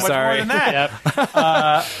really say much more than that.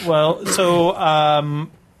 Well, so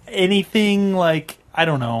anything like, I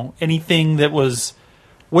don't know, anything that was,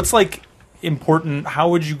 what's like important,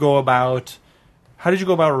 how did you go about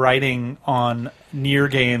writing on Nier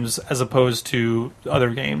games as opposed to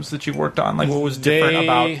other games that you've worked on? Like, what was different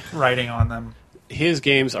about writing on them? His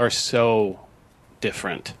games are so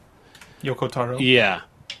different. Yoko Taro? Yeah.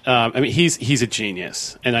 I mean, he's a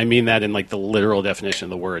genius, and I mean that in like the literal definition of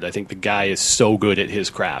the word. I think the guy is so good at his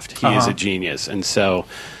craft. He is a genius, and so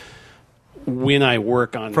when I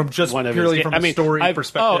work on from just one of purely his, from a story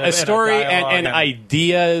perspective, a story and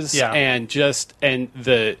ideas, and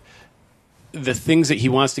the things that he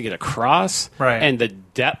wants to get across, and the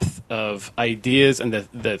depth of ideas and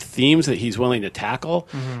the themes that he's willing to tackle.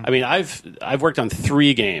 I mean, I've worked on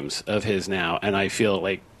 3 games of his now, and I feel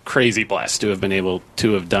like crazy blessed to have been able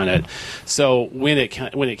to have done it. So when it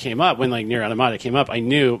came up, when like Nier Automata came up, I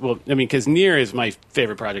knew. Well, I mean, because Nier is my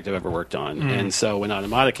favorite project I've ever worked on, and so when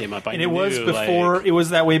Automata came up, I knew. And it was before. Like, it was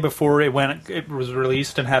that way before it was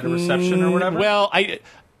released and had a reception or whatever. Well,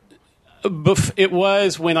 it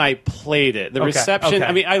was when I played it. The reception.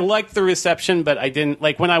 I mean, I liked the reception, but I didn't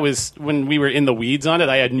like when we were in the weeds on it.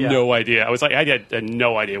 I had no idea. I was like, I had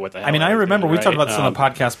no idea what the hell. I mean, I remember we talked about this on the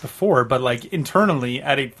podcast before, but like internally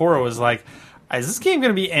at 8.4, it was like, is this game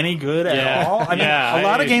going to be any good at all? I mean, a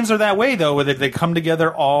lot of games are that way though, where they come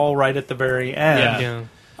together all right at the very end.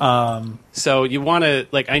 So you want to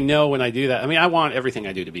like. I know when I do that. I mean, I want everything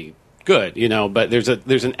I do to be good, but there's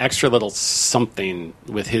an extra little something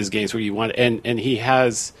with his games where you want, and he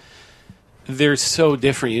has, they're so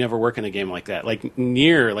different. You never work in a game like that. Like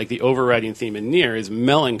Nier, like the overriding theme in Nier is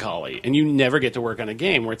melancholy, and you never get to work on a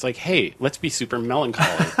game where it's like, hey, let's be super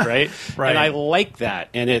melancholy, right? Right. And I like that,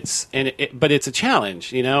 but it's a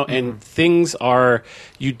challenge, and things are,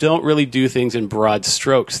 you don't really do things in broad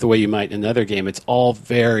strokes the way you might in another game. It's all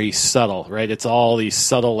very subtle, right? It's all these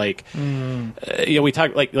subtle, like, we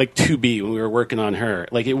talked like 2B when we were working on her.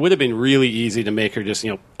 Like, it would have been really easy to make her just,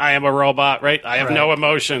 I am a robot, right? I have no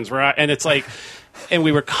emotions, right? And it's like, and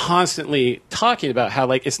we were constantly talking about how,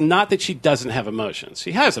 like, it's not that she doesn't have emotions.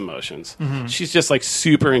 She has emotions. She's just, like,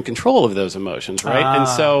 super in control of those emotions, right? And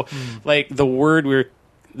so, like, the word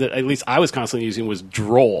that at least I was constantly using was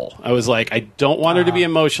droll. I was like, I don't want her to be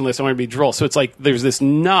emotionless. I want her to be droll. So it's like there's this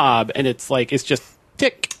knob, and it's like it's just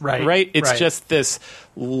tick, right? It's just this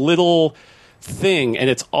little thing, and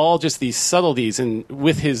it's all just these subtleties. And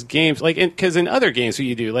with his games, like, because in other games where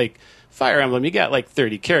you do like Fire Emblem, you got like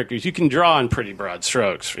 30 characters. You can draw in pretty broad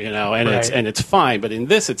strokes, and it's fine. But in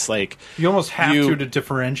this, it's like you almost have to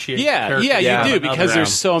differentiate. Yeah, you do, because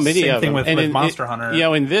there's so many of them. Same thing with Monster Hunter.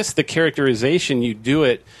 In this, the characterization, you do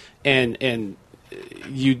it, and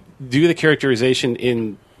you do the characterization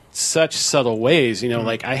in such subtle ways.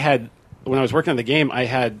 Like I had, when I was working on the game,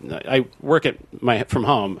 I work from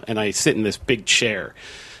home, and I sit in this big chair.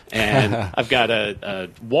 And I've got a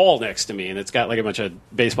wall next to me, and it's got like a bunch of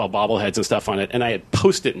baseball bobbleheads and stuff on it. And I had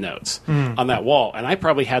Post-it notes on that wall, and I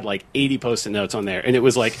probably had like 80 Post-it notes on there. And it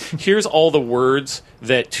was like, here's all the words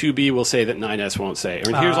that 2B will say that 9S won't say,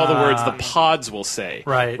 or here's all the words the pods will say.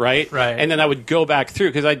 Right. And then I would go back through,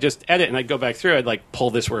 because I'd just edit, and I'd go back through. I'd like pull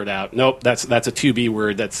this word out. Nope, that's a 2B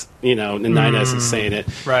word. That's and 9S is saying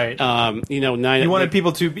it. Right. 9. You wanted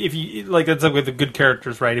people to, if you like, that's like with the good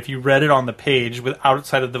characters, right? If you read it on the page with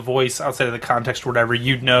outside of the voice, outside of the context or whatever,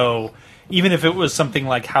 even if it was something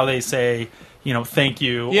like how they say, thank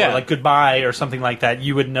you, or like goodbye or something like that,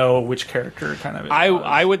 you would know which character kind of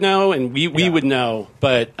I would know, and we would know,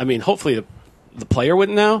 but I mean, hopefully the player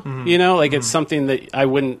wouldn't know. It's something that I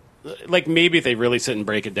wouldn't, like, maybe if they really sit and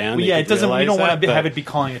break it down. Well, it doesn't. You don't want to have it be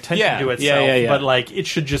calling attention to itself. But like, it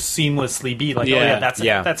should just seamlessly be like,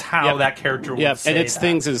 that's how that character would say and it's that.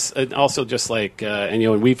 Things is also just like,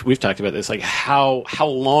 and we've talked about this, like how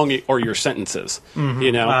long are your sentences?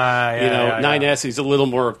 9S, he's a little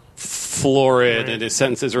more florid, and his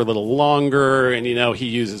sentences are a little longer, and he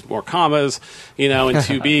uses more commas. In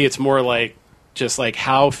 2B, it's more like, just like,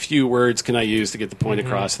 how few words can I use to get the point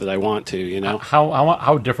across that I want to?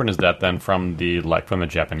 How different is that then from the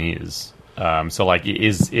Japanese? So like,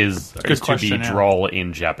 is 2B droll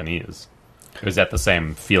in Japanese? Or is that the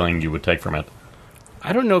same feeling you would take from it?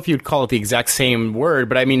 I don't know if you'd call it the exact same word,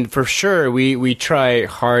 but I mean, for sure, we try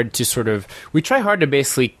hard to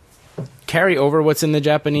basically carry over what's in the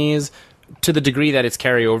Japanese to the degree that it's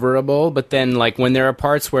carry-overable, but then, like, when there are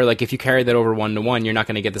parts where, like, if you carry that over 1-to-1, you're not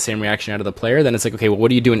going to get the same reaction out of the player, then it's like, okay, well, what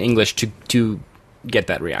do you do in English to get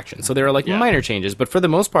that reaction? So there are, like, minor changes, but for the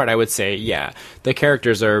most part, I would say, the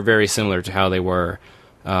characters are very similar to how they were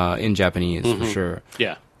in Japanese for sure.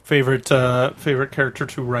 Yeah. Favorite character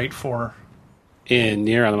to write for in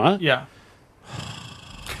Nier Automata? Yeah.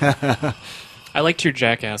 I liked your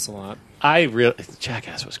Jackass a lot.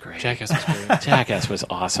 Jackass was great. Jackass was great. Jackass was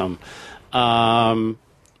awesome.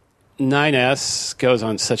 9S goes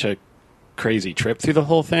on such a crazy trip through the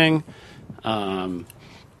whole thing.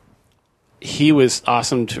 He was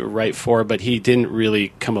awesome to write for, but he didn't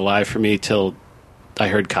really come alive for me till I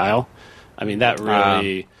heard Kyle. I mean, that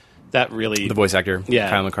really the voice actor,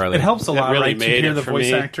 Kyle McCarley. It helps a lot, really right, to hear the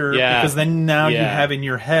voice actor, because then now you have in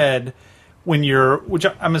your head which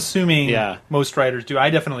I'm assuming most writers do. I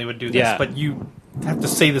definitely would do this, but you have to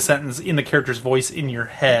say the sentence in the character's voice in your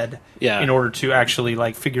head in order to actually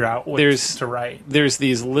like figure out what to write. There's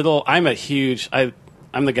these little.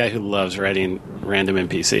 I'm the guy who loves writing random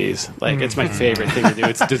NPCs. Like, it's my favorite thing to do.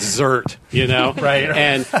 It's dessert, right?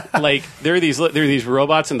 And like, there are these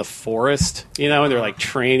robots in the forest, and they're like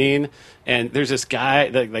training. And there's this guy,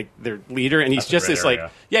 like their leader, and he's just this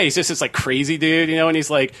he's just this like crazy dude, and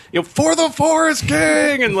he's like, for the Forest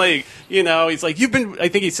King, and like, he's like, I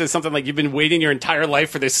think he says something like, you've been waiting your entire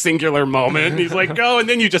life for this singular moment. And he's like, go, and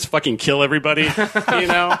then you just fucking kill everybody,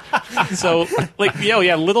 So like,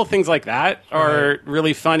 little things like that are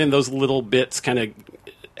really fun, and those little bits kind of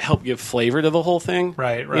help give flavor to the whole thing,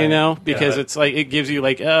 right? Because it's like, it gives you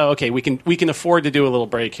like, oh, okay, we can afford to do a little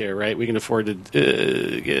break here, right? We can afford to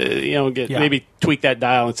maybe tweak that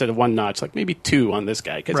dial instead of one notch, like maybe 2 on this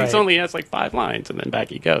guy, because he only has like 5 lines, and then back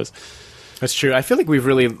he goes. That's true. I feel like we've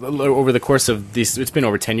really, over the course of these, it's been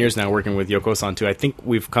over 10 years now working with Yoko-san too, I think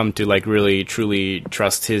we've come to like really, truly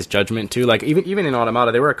trust his judgment too. Like even in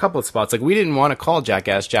Automata, there were a couple of spots, like we didn't want to call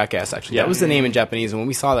Jackass actually. That was the name in Japanese, and when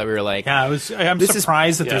we saw that we were like... Yeah, I'm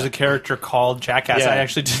surprised that there's a character called Jackass. I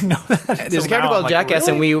actually didn't know that. There's a character called Jackass,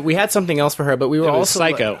 really? And we had something else for her, but we were also...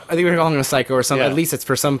 Psycho. I think we were calling him Psycho or something. At least it's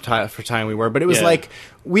for some time we were. But it was like,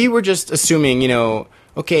 we were just assuming,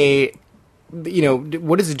 okay...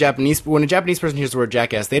 what is when a Japanese person hears the word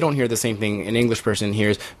Jackass, they don't hear the same thing an English person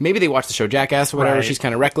hears. Maybe they watch the show Jackass or whatever. Right. She's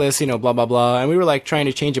kind of reckless, blah, blah, blah. And we were like trying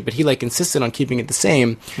to change it, but he like insisted on keeping it the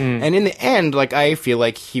same. And in the end, like, I feel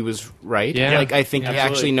like he was right. Yeah. Like, I think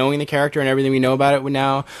actually knowing the character and everything we know about it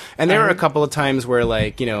now. And there were a couple of times where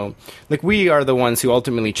like, like we are the ones who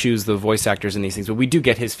ultimately choose the voice actors in these things, but we do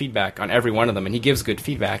get his feedback on every one of them, and he gives good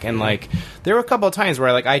feedback. And like, there were a couple of times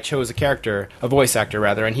where like I chose a voice actor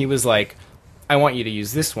rather, and he was like, I want you to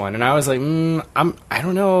use this one. And I was like, I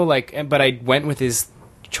don't know, like, but I went with his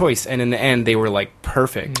choice, and in the end, they were, like,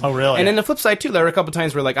 perfect. Oh, really? And then the flip side, too, there were a couple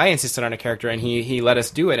times where, like, I insisted on a character, and he let us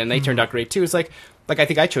do it, and they turned out great, too. It's like I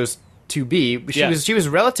think I chose 2B. She was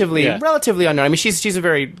relatively unknown. I mean, she's a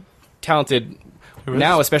very talented...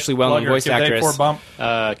 Now, especially well-known voice actress,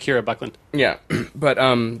 Kira Buckland. Yeah, but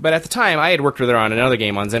at the time, I had worked with her on another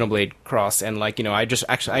game, on Xenoblade Cross, and like,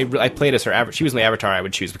 I played as her. She was the avatar I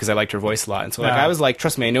would choose because I liked her voice a lot, and so like I was like,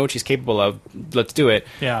 trust me, I know what she's capable of. Let's do it.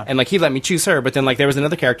 Yeah, and like he let me choose her, but then like there was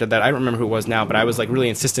another character that I don't remember who it was now, but I was like really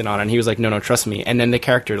insistent on, and he was like, no, trust me, and then the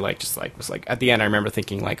character was like at the end, I remember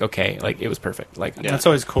thinking like, okay, like it was perfect. Like that's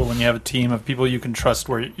always cool when you have a team of people you can trust,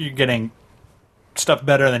 where you're getting stuff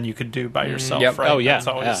better than you could do by yourself. Yep. Right? Oh yeah, that's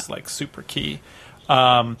always like super key.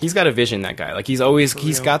 He's got a vision, that guy. Like he's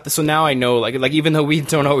got the. So now I know, like even though we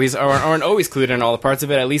don't always aren't always clued in all the parts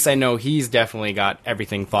of it, at least I know he's definitely got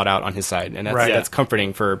everything thought out on his side, and that's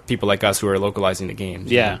comforting for people like us who are localizing the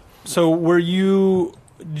games. Yeah. So did you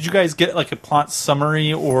guys get like a plot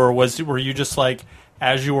summary, or were you just like,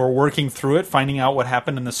 as you were working through it, finding out what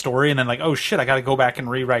happened in the story, and then like, oh shit, I got to go back and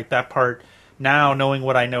rewrite that part now, knowing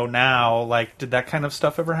what I know now? Like, did that kind of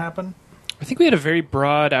stuff ever happen? I think we had a very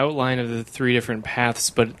broad outline of the 3 different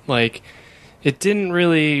paths, but like, it didn't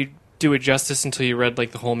really do it justice until you read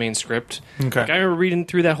like the whole main script. Okay. Like, I remember reading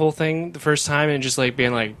through that whole thing the first time and just like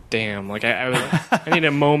being like, damn, like I need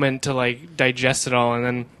a moment to like digest it all,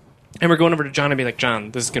 and we're going over to John and be like,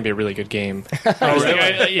 John, this is going to be a really good game.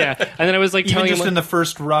 Yeah. And then I was like, even telling just him, in the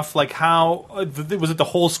first rough, like how was it the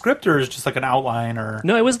whole script, or is it just like an outline? Or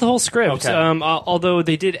no, it was the whole script. Okay. Although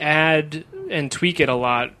they did add and tweak it a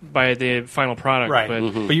lot by the final product, right?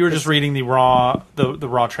 But you were just reading the raw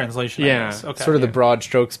translation. Yeah, I guess. Okay. Sort of the broad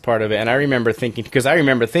strokes part of it. And I remember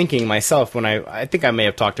thinking myself when I think I may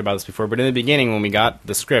have talked about this before, but in the beginning when we got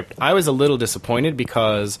the script, I was a little disappointed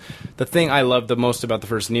because the thing I loved the most about the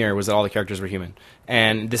first Nier was that all the characters were human.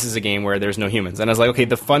 And this is a game where there's no humans. And I was like, okay,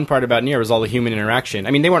 the fun part about Nier was all the human interaction.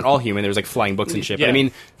 I mean, they weren't all human. There was like flying books and shit. But I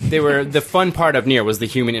mean, the fun part of Nier was the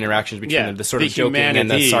human interactions between the sort of joking and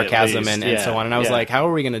the sarcasm and so on. And I was like, how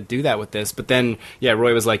are we going to do that with this? But then,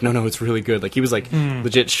 Roy was like, no, it's really good. Like, he was like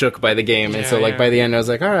legit shook by the game. And so like by the end, I was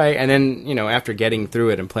like, all right. And then, after getting through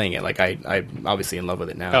it and playing it, like I'm obviously in love with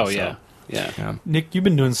it now. Oh, so. Yeah. Nick, you've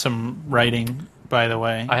been doing some writing, by the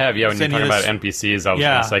way. I have, when you're talking about NPCs, I was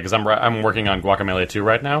going to say, because I'm working on Guacamelee 2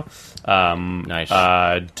 right now. Nice.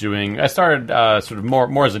 I started sort of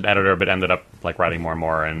more as an editor, but ended up like writing more and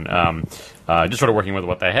more, and just sort of working with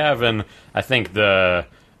what they have. And I think I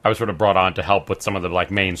was sort of brought on to help with some of the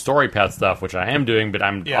like main story path stuff, which I am doing, but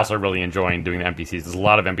I'm also really enjoying doing the NPCs. There's a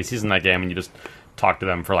lot of NPCs in that game, and you just talk to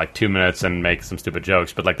them for like 2 minutes and make some stupid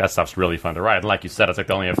jokes, but like that stuff's really fun to write. And like you said, it's like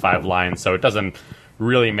they only have 5 lines, so it doesn't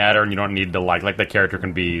really matter, and you don't need to like the character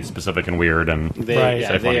can be specific and weird and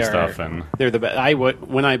say funny stuff. And they're the best.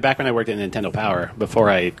 When I worked at Nintendo Power before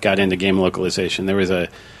I got into game localization, there was a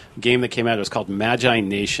game that came out. It was called Magi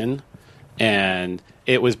Nation, and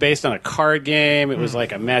it was based on a card game. It was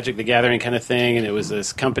like a Magic the Gathering kind of thing, and it was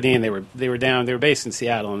this company, and they were based in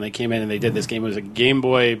Seattle, and they came in and they did this game. It was a Game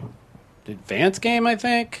Boy Advance game, I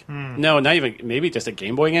think. No, not even, maybe just a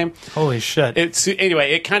Game Boy game. Holy shit!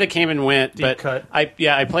 Anyway, it kind of came and went. Deep cut. I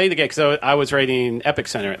played the game because I was writing Epic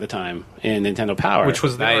Center at the time in Nintendo Power, which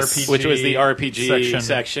was the RPG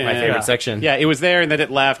section. My favorite section. Yeah, it was there, and then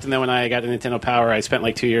it left. And then when I got to Nintendo Power, I spent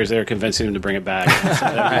like 2 years there convincing them to bring it back. So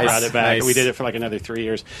we brought it back. Nice. We did it for like another 3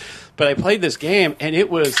 years. But I played this game, and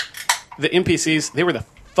it was the NPCs. They were the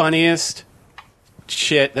funniest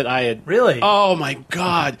shit that I had. Really? Oh my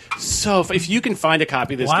god! So if you can find a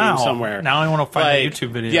copy of this game somewhere, now I want to find a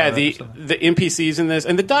YouTube video. Yeah, the NPCs in this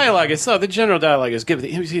and the dialogue is the general dialogue is good. But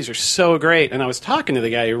the NPCs are so great. And I was talking to the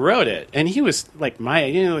guy who wrote it, and he was like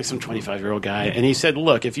like some 25-year-old guy, and he said,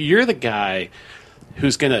 "Look, if you're the guy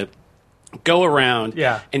who's gonna go around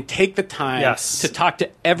and take the time to talk to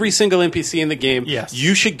every single NPC in the game,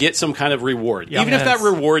 you should get some kind of reward. Even if that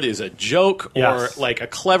reward is a joke or like a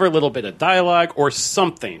clever little bit of dialogue or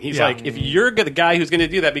something." He's like, if you're the guy who's going to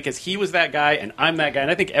do that because he was that guy and I'm that guy, and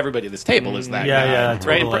I think everybody at this table is that guy. Yeah,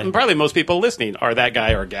 right? Totally. And probably most people listening are that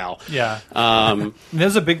guy or gal. Yeah.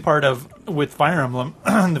 There's a big part with Fire Emblem,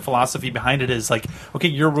 the philosophy behind it is like, okay,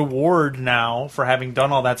 your reward now for having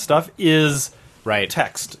done all that stuff is...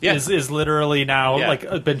 text is literally now like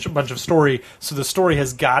a bunch of story. So the story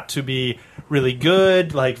has got to be really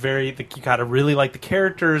good. Like you got to really like the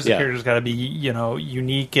characters. The characters got to be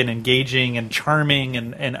unique and engaging and charming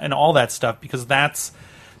and all that stuff, because that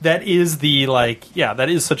is that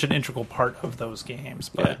is such an integral part of those games.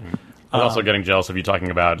 But I'm also getting jealous of you talking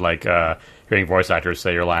about like hearing voice actors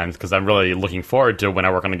say your lines, because I'm really looking forward to when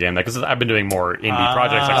I work on a game because I've been doing more indie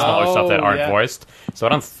projects, like smaller stuff that aren't voiced. So I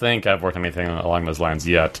don't think I've worked on anything along those lines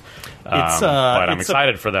yet. But I'm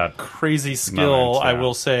excited for that. Crazy skill, I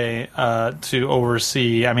will say, to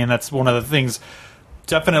oversee. I mean, that's one of the things.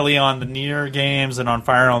 Definitely on the Nier games and on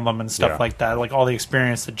Fire Emblem and stuff like that. Like all the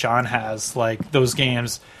experience that John has, like those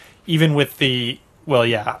games, even with the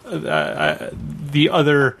other.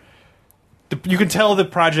 You can tell the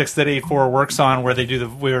projects that A4 works on where they do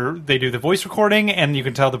the voice recording, and you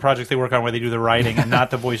can tell the projects they work on where they do the writing and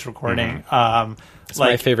not the voice recording. It's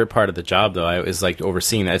my favorite part of the job, though. Is like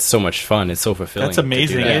overseeing that. It's so much fun. It's so fulfilling. That's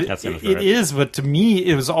amazing. It is, but to me,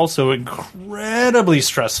 it was also incredibly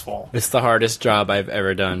stressful. It's the hardest job I've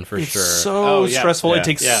ever done, for sure. It's so stressful. It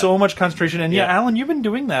takes so much concentration. And Alan, you've been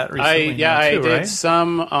doing that recently. I did right?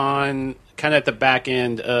 some on kind of at the back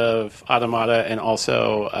end of Automata and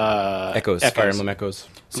also Echoes. Fire Emblem Echoes.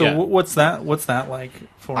 So what's that like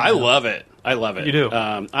for you? I love it. You do?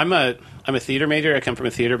 I'm a theater major. I come from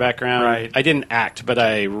a theater background. Right. I didn't act, but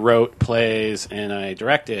I wrote plays and I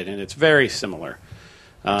directed, and it's very similar.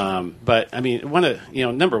 But I mean,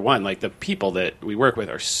 number one, like the people that we work with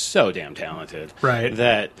are so damn talented, right?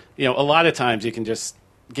 That a lot of times you can just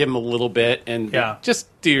give them a little bit and just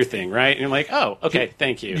do your thing, right? And you're like, oh, okay,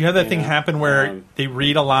 thank you. You have that thing happen where they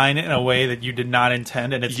read a line in a way that you did not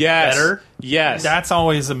intend, and it's better? Yes. That's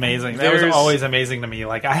always amazing. That was always amazing to me.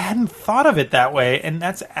 Like, I hadn't thought of it that way, and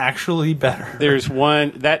that's actually better. There's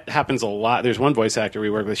one, that happens a lot. There's one voice actor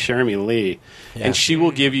we work with, Sheremy Lee, and she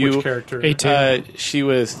will give you... Which character? A2. She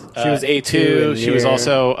was A2. She was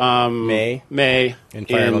also... May. In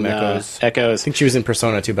Fire Emblem Echoes. I think she was in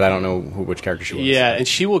Persona, too, but I don't know which character she was. Yeah, and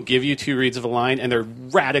she will give you 2 reads of a line, and they're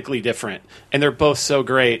radically different, and they're both so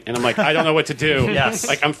great, and I'm like, I don't know what to do. Yes.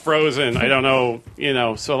 Like, I'm frozen. I don't know,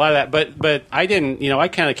 so a lot of that. But I didn't, I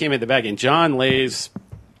kind of came in the back, and John lays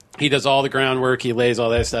he does all the groundwork. He lays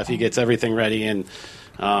all that stuff. He gets everything ready and.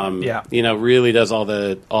 Really does all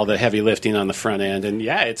the heavy lifting on the front end, and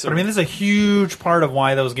it's. But I mean, this is a huge part of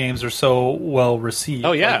why those games are so well received.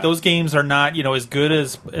 Oh yeah, like, those games are not as good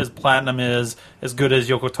as Platinum is, as good as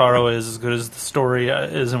Yoko Taro is, as good as the story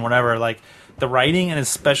is, and whatever. Like the writing and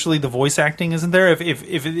especially the voice acting isn't there.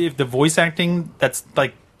 If the voice acting that's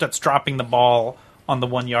dropping the ball on the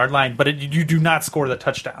 1 yard line, but you do not score the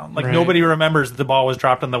touchdown. Like nobody remembers that the ball was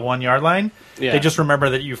dropped on the 1 yard line. Yeah. They just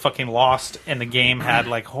remember that you fucking lost and the game had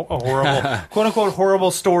like a horrible, quote unquote,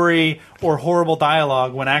 horrible story or horrible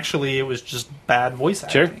dialogue when actually it was just bad voice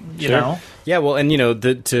acting. You know? Yeah. Well, and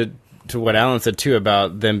to what Alan said too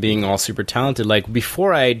about them being all super talented, like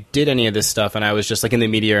before I did any of this stuff and I was just like in the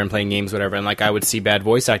media and playing games, whatever, and like I would see bad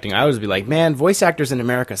voice acting, I would be like, man, voice actors in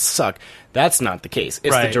America suck. That's not the case.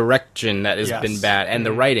 It's the direction that has been bad and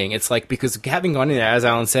the writing. It's like, because having gone in there, as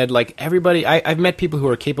Alan said, like everybody, I've met people who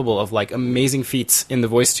are capable of like amazing feats in the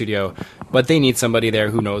voice studio, but they need somebody there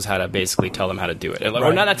who knows how to basically tell them how to do it.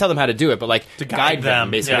 Or not tell them how to do it, but like to guide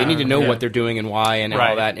them basically. Yeah. They need to know what they're doing and why and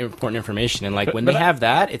all that important information. And like when they have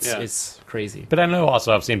that, it's crazy. But I know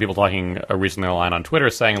also I've seen people talking recently online on Twitter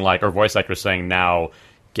saying like, or voice actors saying now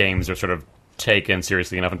games are sort of taken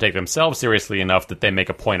seriously enough and take themselves seriously enough that they make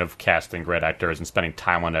a point of casting great actors and spending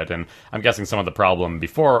time on it. And I'm guessing some of the problem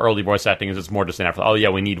before early voice acting is it's more just an after,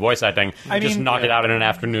 we need voice acting. Knock it out in an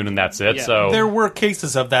afternoon and that's it. Yeah. So there were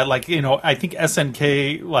cases of that, like, I think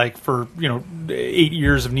SNK, like for 8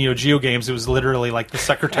 years of Neo Geo games, it was literally like the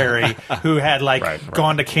secretary who had like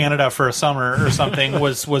gone to Canada for a summer or something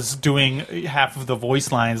was doing half of the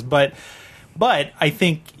voice lines. But I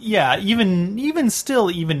think, even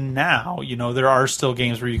now, there are still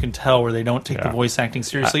games where you can tell where they don't take the voice acting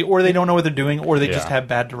seriously, or they don't know what they're doing, or they just have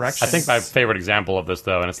bad direction. I think my favorite example of this,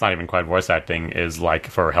 though, and it's not even quite voice acting, is like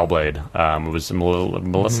for Hellblade. It was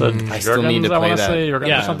Melissa. I still need to play that.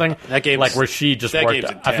 Or something. That game, like where she just worked.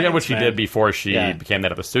 I forget what she did before she became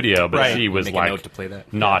that at the studio, but she was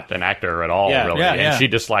like not an actor at all, really, and she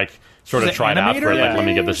just like. Sort of tried out for it, like, let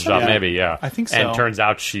me get this job, maybe, I think so. And turns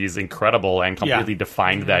out she's incredible and completely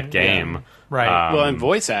defined that game. Yeah. Right. Well, and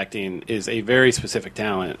voice acting is a very specific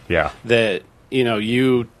talent. Yeah. That, there's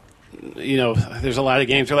a lot of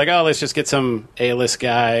games where like, let's just get some A-list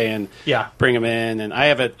guy and bring him in. And I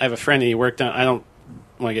have a friend, and he worked on, I don't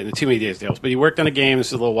want to get into too many details, but he worked on a game,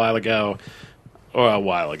 this was a little while ago,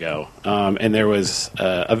 and there was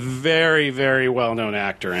a very, very well-known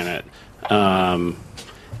actor in it.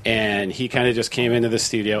 And he kind of just came into the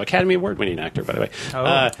studio, Academy Award-winning actor, by the way.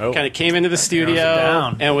 Kind of came into the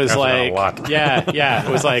studio and was like, it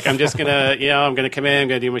was like, I'm just gonna, I'm gonna come in, I'm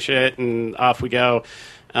gonna do my shit, and off we go.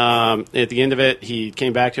 At the end of it, he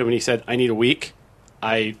came back to him and he said, I need a week.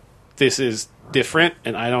 This is different,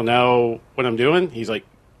 and I don't know what I'm doing. He's like,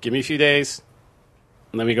 give me a few days,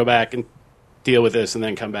 and let me go back and deal with this and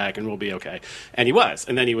then come back and we'll be okay. And he was.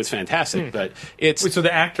 And then he was fantastic. But it's... Wait, so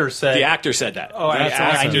the actor said... The actor said that. Oh,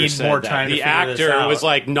 I need more time to figure this out. The actor was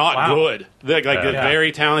like not good. The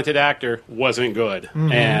very talented actor wasn't good.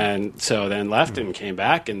 Mm-hmm. And so then left and came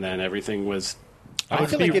back and then everything was... I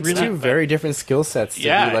feel like it's really two very different skill sets to be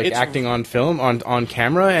like acting on film, on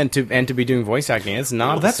camera, and to be doing voice acting. It's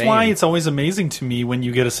not that's why it's always amazing to me when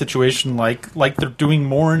you get a situation like they're doing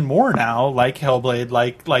more and more now, like Hellblade,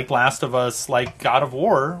 like Last of Us, like God of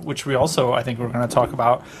War, which we also, I think we're going to talk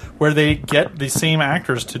about, where they get the same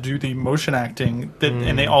actors to do the motion acting,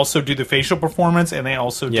 and they also do the facial performance, and they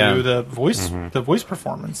also do the voice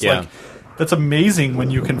performance. Yeah. Like, that's amazing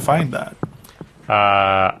when you can find that.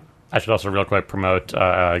 I should also real quick promote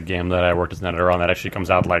a game that I worked as an editor on that actually comes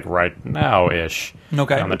out like right now-ish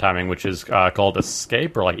on the timing, which is called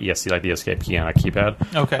Escape, or like ESC, like the escape key on a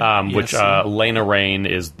keypad. Okay. Which Lena Raine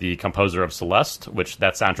is the composer of Celeste, which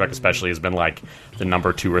that soundtrack especially has been like the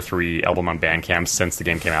number 2 or 3 album on Bandcamp since the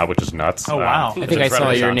game came out, which is nuts. Oh, wow. I think I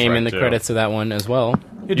saw your name in the credits of that one as well.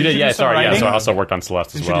 You did, yeah, sorry. Yeah, so I also worked on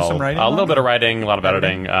Celeste as well. Did you do some writing? A little bit of writing, a lot of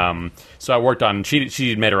editing. So I worked on...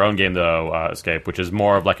 She made her own game, though, Escape, which is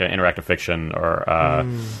more of like an interactive fiction or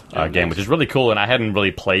game, which is really cool, and I hadn't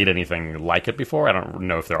really played anything like it before. I don't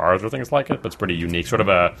know if there are other things like it, but it's pretty unique. Sort of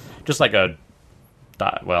I don't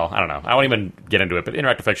know. I won't even get into it, but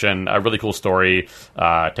interactive fiction, a really cool story.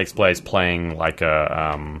 Takes place playing like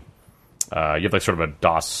a... you have like sort of a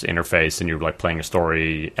DOS interface, and you're like playing a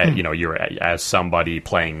story. You're as somebody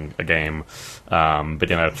playing a game, but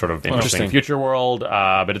in a sort of interesting future world.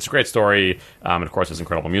 But it's a great story, and of course, it's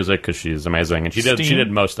incredible music because she's amazing, and she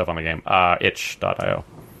did most stuff on the game. Itch.io.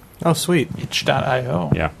 Oh, sweet.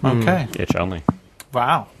 Itch.io. Yeah. Okay. Itch only.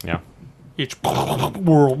 Wow. Yeah. each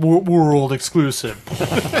world exclusive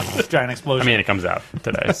giant explosion. I mean, it comes out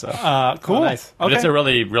today, so cool. Oh, nice. But it's a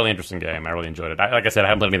really, really interesting game. I really enjoyed it. Like I said, I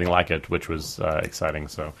haven't played anything like it, which was exciting.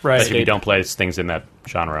 So, right. If you don't play things in that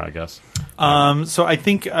genre, I guess. So I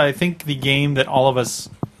think the game that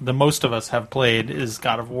the most of us have played is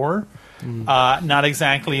God of War. Not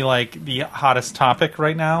exactly like the hottest topic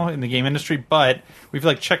right now in the game industry, but we've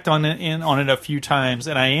like checked on it a few times,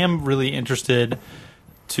 and I am really interested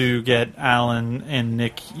to get Alan and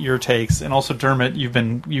Nick your takes, and also Dermot, you've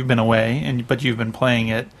been away, but you've been playing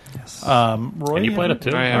it. Yes. Roy, and you played it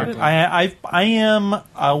too. I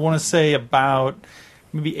want to say about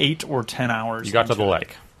maybe 8 or 10 hours. You got to the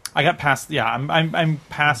lake. I got past. Yeah, I'm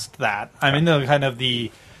past that. I'm in the kind of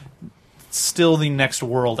still the next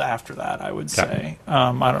world after that, I would say,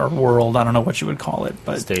 or world. I don't know what you would call it,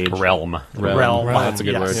 but stage realm. That's a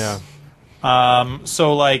good word. Yeah.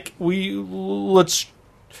 So like let's.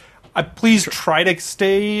 Please try to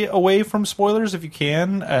stay away from spoilers if you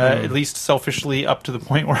can, at least selfishly up to the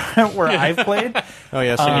point where I've played. Oh,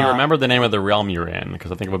 yes. Can you remember the name of the realm you're in?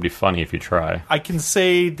 Because I think it would be funny if you try. I can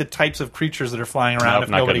say the types of creatures that are flying around if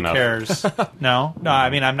nobody cares. No, I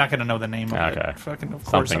mean, I'm not going to know the name of it. Fucking, of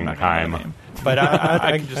course I'm not going to know the name. But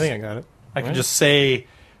I think I got it. I can just say,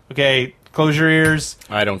 okay, close your ears.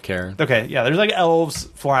 I don't care. Okay, yeah, there's like elves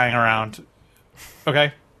flying around.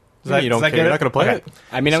 Okay? You don't care. You're not going to play it?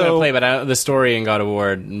 I mean, I'm going to play, but the story in God of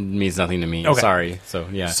War means nothing to me. Okay. Sorry. So,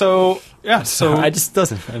 yeah. So I just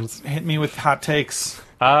doesn't. Hit me with hot takes.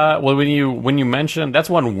 Well, when you mentioned,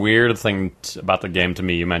 that's one weird thing about the game to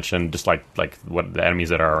me. You mentioned just like what the enemies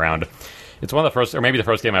that are around. It's one of the first, or maybe the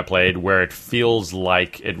first game I played where it feels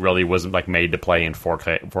like it really wasn't like made to play in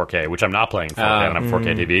 4K, which I'm not playing 4K on a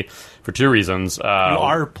 4K TV for two reasons. You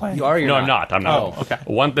are playing. You are. No, I'm not. Oh, okay.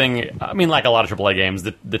 One thing, I mean, like a lot of AAA games,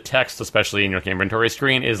 the text, especially in your inventory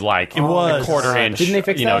screen, is like a quarter-inch. Didn't they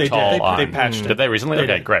fix that? They did. Patched it. Did they recently? They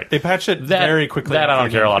okay, did. great. They patched it very quickly. That I don't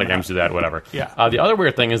care. A lot of games do that. Whatever. Yeah. The other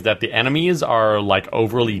weird thing is that the enemies are like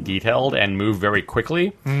overly detailed and move very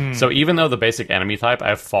quickly. So even though the basic enemy type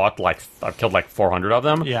I've killed like 400 of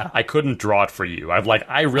them. Yeah. I couldn't draw it for you.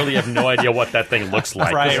 I really have no idea what that thing looks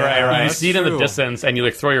like. Right. You see it in the distance, and you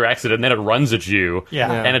like throw your exit, and then it runs at you. Yeah.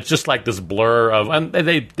 And it's just like this blur of, and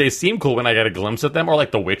they seem cool when I get a glimpse at them, or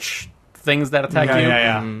like the witch things that attack you.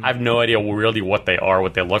 Yeah. I have no idea really what they are,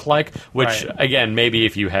 what they look like. Which again, maybe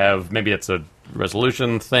if you have, maybe it's a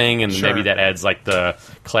resolution thing, and maybe that adds like the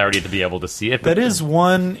clarity to be able to see it. That is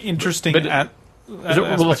one interesting.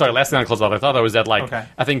 Sorry, last thing on close off, I thought that was that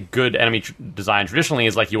I think good enemy design traditionally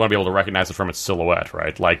is like you want to be able to recognize it from its silhouette,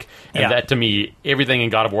 right? Like, and that to me, everything in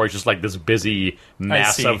God of War is just like this busy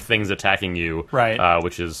mass of things attacking you, right?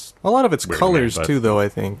 Which is a lot of its colors too, though. I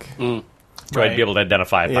think try to be able to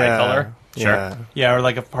identify it by color. Sure. Yeah, or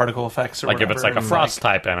like a particle effects or like whatever. If it's like a frost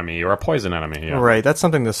type enemy or a poison enemy. Yeah. Right, that's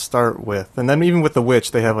something to start with. And then even with the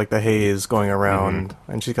witch, they have like the haze going around,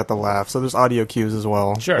 and she's got the laugh. So there's audio cues as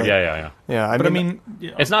well. Sure, but, yeah. I mean,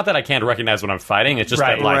 it's not that I can't recognize when I'm fighting. It's just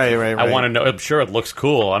that I want to know. I'm sure it looks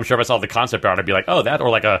cool. I'm sure if I saw the concept art, I'd be like, oh, that, or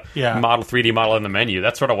like a model 3D model in the menu.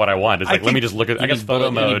 That's sort of what I want. It's like, let me just look at. I guess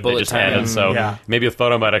photo mode they just added. So maybe with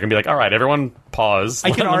photo mode, I can be like, all right, everyone pause.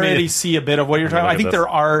 I can already see a bit of what you're talking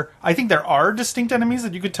about. I think there are distinct enemies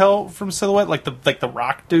that you could tell from silhouette, like the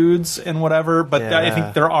rock dudes and whatever. But I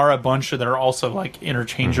think there are a bunch that are also like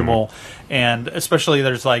interchangeable, and especially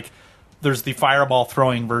there's the fireball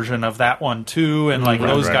throwing version of that one too, and like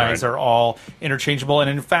those guys are all interchangeable. And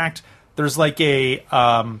in fact, there's like a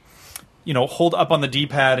hold up on the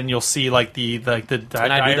D-pad and you'll see like the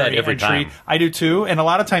diary I do that every entry. time. I do too, and a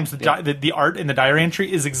lot of times the art in the diary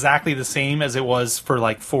entry is exactly the same as it was for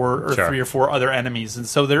like 3 or 4 other enemies, and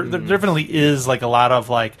so there definitely is like a lot of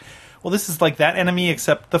like, well, this is like that enemy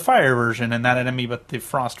except the fire version, and that enemy but the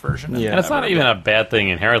frost version. And it's not even a bad thing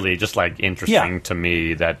inherently, just like interesting to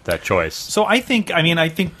me that choice. So I think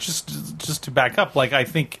just to back up, like I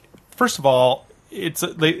think first of all,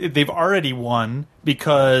 they've already won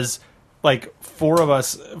because like 5 of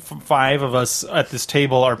us at this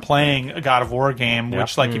table are playing a God of War game,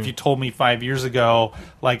 which like if you told me 5 years ago,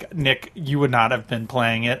 like Nick, you would not have been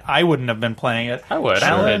playing it. I wouldn't have been playing it. I would.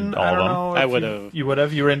 Alan, I don't know. I would have. You would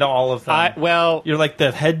have. You were into all of them. You're like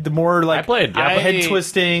the more like I played head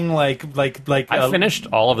twisting, like. I finished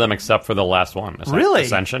all of them except for the last one. Really?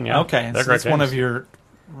 Ascension. Yeah. Okay, they're so great that's games. one of your.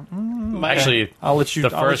 Actually, I'll let you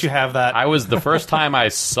have that. I was the first time I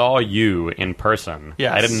saw you in person.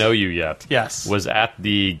 Yes. I didn't know you yet. Yes. Was at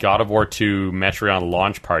the God of War 2 Metreon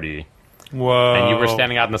launch party Whoa. And you were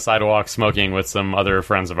standing out on the sidewalk smoking with some other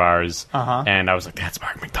friends of ours. And I was like, that's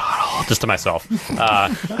Mark McDonald, just to myself.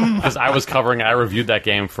 Because I reviewed that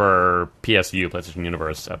game for PSU, PlayStation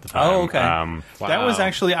Universe, at the time. Oh, okay. That was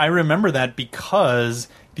actually, I remember that because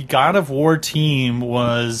the God of War team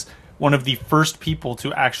was one of the first people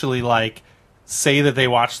to actually, like, say that they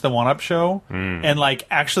watched the One Up show and like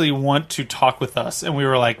actually want to talk with us, and we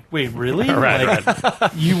were like, wait, really? Right.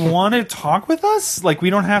 You want to talk with us? Like, we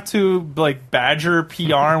don't have to like badger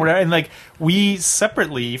PR and whatever. And like, we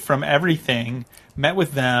separately from everything met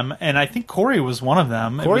with them, and I think Corey was one of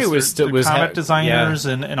them. Corey was comic designers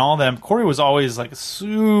and all them. Corey was always like a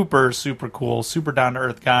super cool, super down to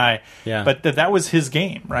earth guy. Yeah. But that was his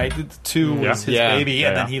game, right? 2 was his baby,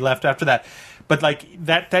 and then he left after that. But like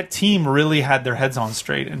that team really had their heads on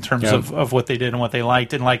straight in terms of what they did and what they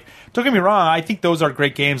liked. And like, don't get me wrong, I think those are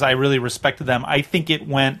great games. I really respected them. I think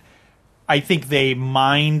they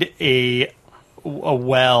mined a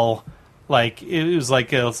well. Like it was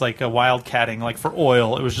like a wildcatting, like for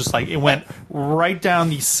oil. It was just like it went right down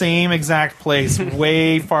the same exact place,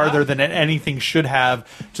 way farther than anything should have,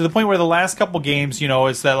 to the point where the last couple games,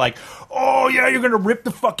 is that like, oh yeah, you're gonna rip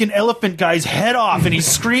the fucking elephant guy's head off, and he's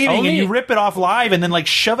screaming, and you rip it off live, and then like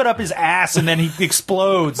shove it up his ass, and then he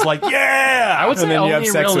explodes. Like, yeah, I would say only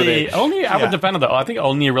I would defend it though. I think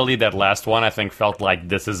only really that last one I think felt like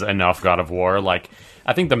this is enough God of War. Like,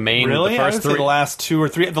 I think the first 3, the last 2 or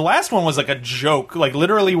 3. The last one was like a joke, like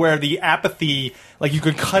literally where the apathy, like you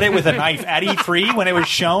could cut it with a knife at E3 when it was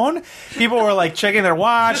shown. People were like checking their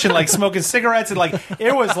watch and like smoking cigarettes, and like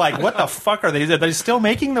it was like, what the fuck are they? Are they still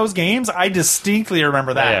making those games? I distinctly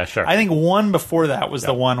remember that. Yeah, sure. I think one before that was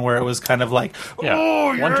the one where it was kind of like,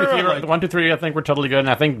 oh, yeah. 1, 2, 3, I think were totally good, and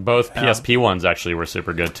I think both PSP ones actually were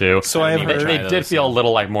super good too. So I have heard they did feel a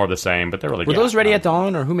little like more of the same, but they're really good. Were those Ready at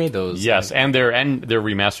Dawn, or who made those? Yes, and they're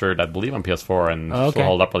remastered, I believe, on PS4, and still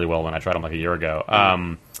hold up really well when I tried them like a year ago.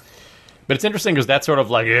 But it's interesting because that sort of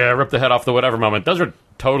like, rip the head off the whatever moment, those are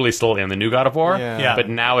totally still in the new God of War. Yeah. But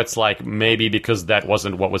now it's like, maybe because that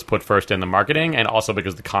wasn't what was put first in the marketing, and also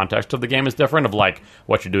because the context of the game is different, of like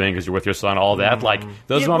what you're doing because you're with your son, all that. Like,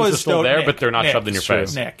 those moments are still there, but they're not shoved in your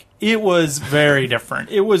face. Nick, it was very different.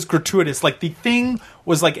 It was gratuitous. Like, the thing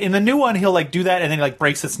was like, in the new one, he'll like do that and then he like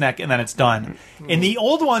breaks its neck and then it's done. In the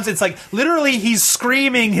old ones, it's like literally he's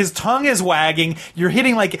screaming, his tongue is wagging, you're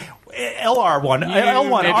hitting like L1,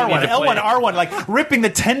 R1, like ripping the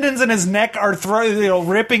tendons in his neck are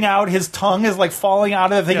ripping out. His tongue is like falling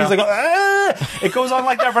out of the thing. He's like, ah! It goes on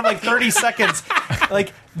like that for like 30 seconds.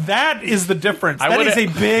 Like, that is the difference. That is a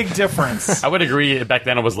big difference. I would agree. Back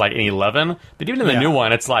then it was like an 11, but even in the new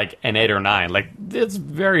one, it's like an 8 or 9. Like, it's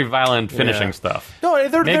very violent finishing stuff. No,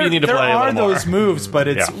 maybe you need to play a little more. There are those moves, but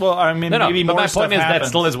it's well, I mean, maybe more. But my point is happens. that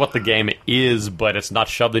still is what the game is, but it's not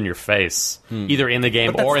shoved in your face either in the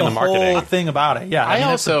game or in the marketing. Whole thing about it, yeah. I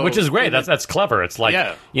also, which is great. That's clever. It's like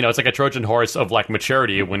it's like a Trojan horse of like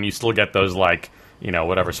maturity when you still get those like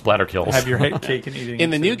whatever splatter kills. Have your head cake and eating.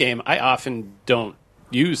 In the new game, I often don't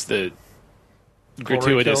use the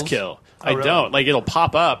gratuitous kill. I don't. Like, it'll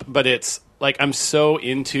pop up, but it's like I'm so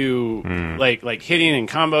into like hitting and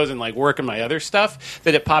combos and like working my other stuff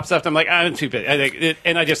that it pops up. And I'm like, I'm too big,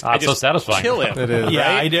 and I just so satisfying. Kill him. It is.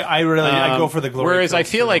 Yeah, right? I go for the glory. Whereas I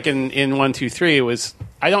feel too. like in 1, 2, 3, it was.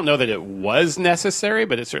 I don't know that it was necessary,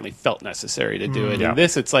 but it certainly felt necessary to do it. Yeah. In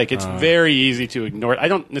this, it's like it's very easy to ignore it. I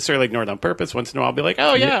don't necessarily ignore it on purpose. Once in a while, I'll be like,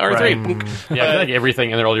 oh yeah, R3. Yeah, like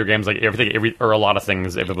everything in the earlier games, like or a lot of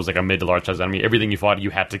things, if it was like a mid to large size enemy, everything you fought,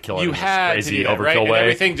 you had to kill it. You in had this crazy to do that, overkill right? way. And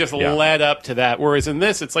everything just led up to that. Whereas in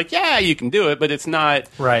this, it's like, yeah, you can do it, but it's not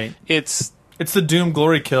right. It's the Doom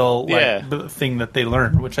glory kill thing that they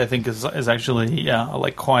learned, which I think is actually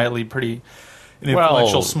like quietly pretty. An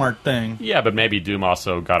influential, smart thing. Yeah, but maybe Doom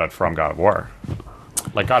also got it from God of War.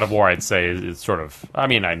 Like, God of War, I'd say, is sort of... I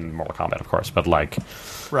mean, in Mortal Kombat, of course, but, like...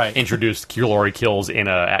 Right. Introduced glory kills in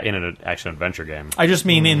an action-adventure game. I just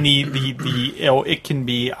mean in the it can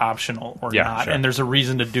be optional or not, and there's a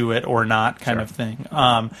reason to do it or not kind of thing.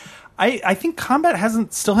 I think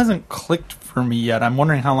combat still hasn't clicked for me yet. I'm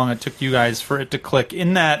wondering how long it took you guys for it to click.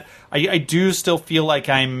 In that, I do still feel like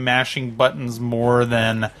I'm mashing buttons more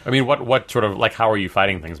than... I mean, what sort of... Like, how are you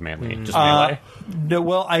fighting things mainly? Just melee? No,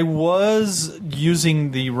 well, I was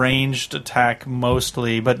using the ranged attack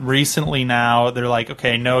mostly, but recently now they're like,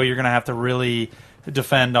 okay, no, you're going to have to really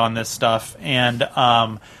defend on this stuff. And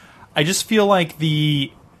I just feel like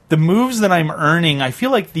the moves that I'm earning, I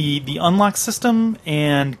feel like the unlock system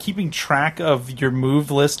and keeping track of your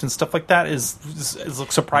move list and stuff like that is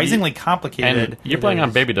surprisingly complicated. And you're playing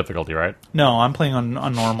on baby difficulty, right? No, I'm playing on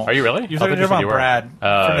normal. Are you really? You're talking about Brad,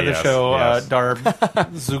 friend of the show, yes. Darb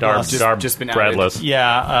Zuglas. Darb just been Bradless.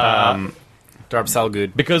 Yeah. Darb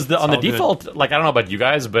Salgood. Because on the default, like, I don't know about you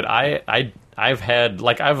guys, but I've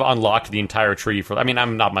unlocked the entire tree for. I mean,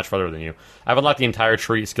 I'm not much further than you. I've unlocked the entire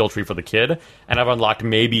skill tree for the kid, and I've unlocked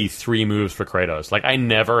maybe 3 moves for Kratos. Like, I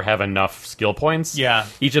never have enough skill points. Yeah.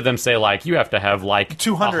 Each of them say, like, you have to have, like,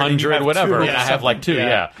 200, 100, whatever. 200. And I have, like, 2,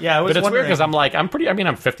 yeah. Yeah, but it's weird because I'm like, I'm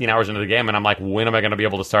 15 hours into the game, and I'm like, when am I going to be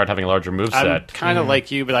able to start having a larger move set? I'm kind of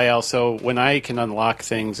like you, but I also, when I can unlock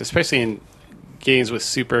things, especially in games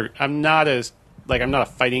with I'm not a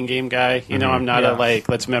fighting game guy, you know. I'm not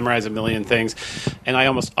let's memorize a million things, and I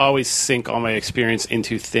almost always sink all my experience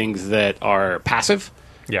into things that are passive.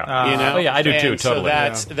 Yeah, you know. I do too.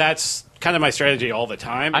 Totally. So that's kind of my strategy all the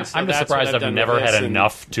time. I'm just surprised I've never had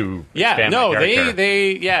enough to. Expand no, my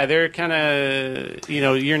character. they're kind of, you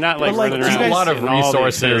know, you're not like running there's around. a lot of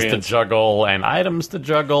resources to juggle and items to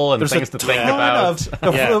juggle and things to think about.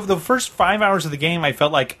 The first 5 hours of the game, I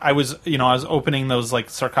felt like I was opening those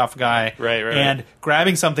like sarcophagi, right, and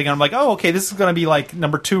grabbing something, and I'm like, oh, okay, this is going to be like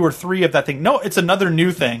number 2 or 3 of that thing. No, it's another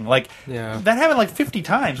new thing. Like that happened like 50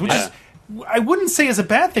 times, which is. I wouldn't say is a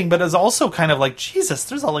bad thing, but it's also kind of like, Jesus,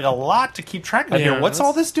 there's a lot to keep track of here. What's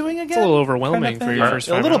all this doing again? It's a little overwhelming for your first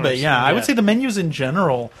 5 hours. A little bit, yeah. I would say the menus in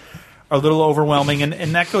general are a little overwhelming,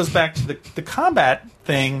 and that goes back to the combat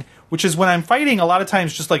thing, which is when I'm fighting, a lot of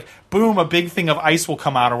times just like, boom, a big thing of ice will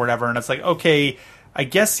come out or whatever, and it's like, okay, I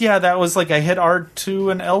guess, that was like I hit R2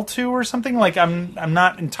 and L2 or something. Like, I'm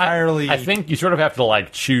not entirely... I think you sort of have to,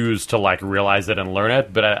 like, choose to, like, realize it and learn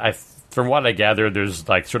it, but I from what I gather, there's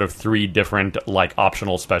like sort of 3 different like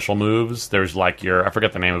optional special moves. There's like I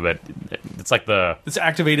forget the name of it. It's like it's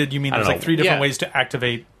activated. You mean there's like 3 different ways to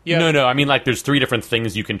activate? Yeah. No. I mean like there's 3 different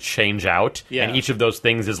things you can change out, and each of those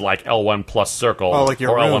things is like L1 plus circle, like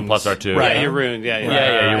your runes. L1 plus R2. Right, your rune.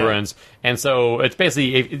 Yeah, your runes. And so it's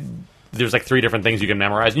basically. There's like 3 different things you can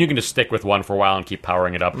memorize, and you can just stick with one for a while and keep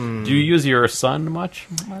powering it up. Do you use your son much?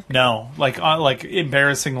 No, like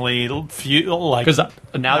embarrassingly few. Like because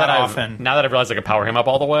now that often. I've realized I can power him up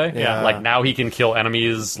all the way. Yeah. Like now he can kill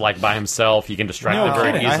enemies like by himself. He can distract them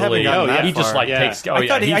very easily. He just like takes.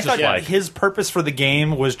 I thought his purpose for the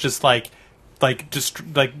game was just like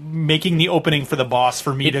making the opening for the boss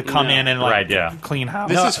for me to come in and clean house.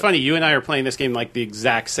 This is funny. You and I are playing this game like the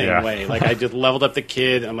exact same way. Like I just leveled up the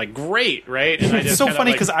kid. I'm like, great, right? And I just it's so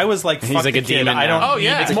funny because I was like, he's like a demon. I don't. Oh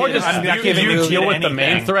yeah, it's more just you deal with the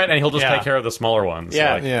main threat, and he'll just take care of the smaller ones.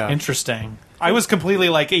 Yeah, interesting. I was completely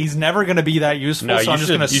like, he's never going to be that useful, so I'm just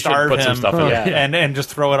going to starve him and just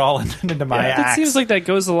throw it all into my axe. It seems like that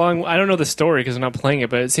goes along. I don't know the story because I'm not playing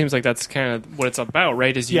it, but it seems like that's kind of what it's about,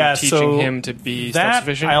 right? Is you teaching him to be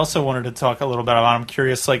self-sufficient? I also wanted to talk a little bit about. I'm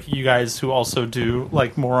curious, like you guys who also do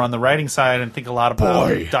like more on the writing side and think a lot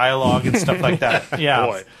about dialogue and stuff like that.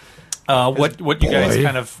 Yeah. What you guys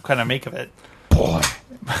kind of make of it? Boy.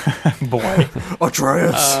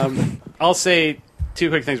 Atreus. I'll say 2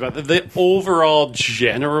 quick things about the overall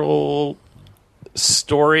general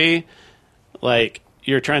story. Like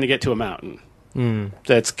you're trying to get to a mountain.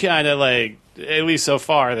 That's kind of like, at least so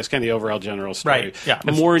far, that's kind of the overall general story. Right. Yeah.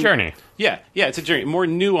 It's a journey. Yeah, it's a journey. More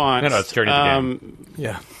nuanced. No, it's a journey of the game.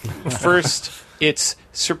 Yeah. First, it's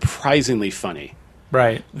surprisingly funny.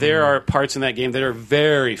 Right. There are parts in that game that are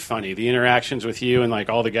very funny. The interactions with you and like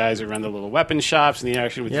all the guys who run the little weapon shops, and the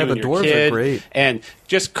interaction with you and your dwarves kid, are great. and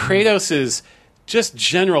just Kratos's just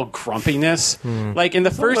general grumpiness. Like in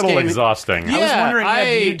the first game, exhausting. I was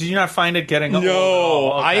wondering, do you not find it getting?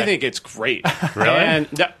 No, I think it's great. Really? And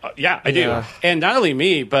I do. And not only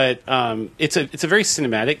me, but it's a very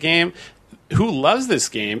cinematic game. Who loves this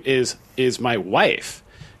game is my wife,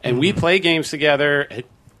 and we play games together.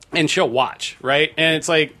 And she'll watch, right? And it's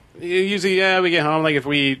like, usually, we get home, like, if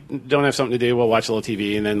we don't have something to do, we'll watch a little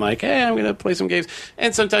TV, and then, like, hey, I'm going to play some games.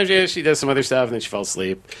 And sometimes, she does some other stuff, and then she falls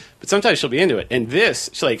asleep. But sometimes she'll be into it. And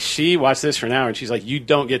she watched this for an hour, and she's like, you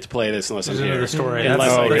don't get to play this unless I'm here. The story.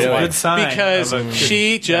 Unless That's a good sign. Because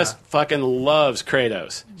she just fucking loves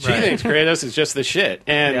Kratos. She thinks Kratos is just the shit.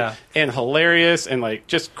 And hilarious, and, like,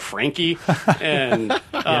 just cranky. And now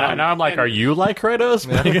I'm like, are you like Kratos?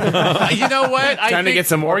 You know what? Trying to get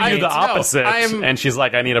some more. Or are you the opposite? And she's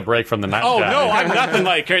like, I need a break from the night. Oh, no, I'm nothing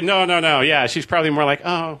like her. No. Yeah, she's probably more like,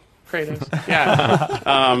 Kratos.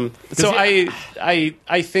 Yeah. So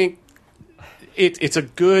I think it's a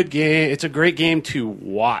good game. It's a great game to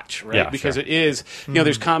watch, right? Because it is,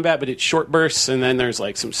 there's combat, but it's short bursts, and then there's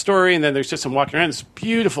like some story, and then there's just some walking around. It's a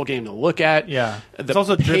beautiful game to look at. Yeah, it's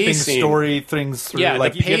also dripping story things through. Yeah,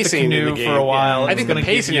 like the pacing you get the canoe for a while. I think the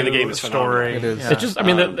pacing in the game is story. It is. It's just, I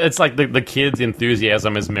mean, it's like the kid's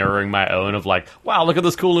enthusiasm is mirroring my own of like, wow, look at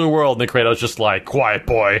this cool new world, and the Kratos just like, quiet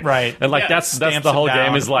boy, right? And like that's the whole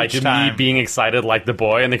game is like me being excited like the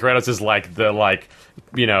boy, and the Kratos is like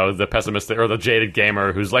the pessimistic or the jaded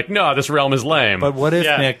gamer who's like, no, this realm is lame. But what if,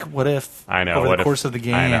 Nick? What if over the course of the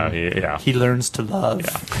game, he learns to love?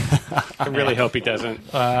 Yeah. I really hope he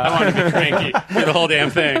doesn't. I want to be cranky for the whole damn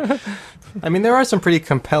thing. I mean, there are some pretty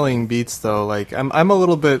compelling beats, though. Like, I'm a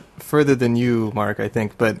little bit further than you, Mark. I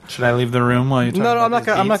think, but should I leave the room while you talk? No,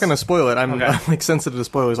 I'm not going to spoil it. I'm like sensitive to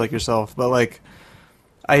spoilers, like yourself. But like,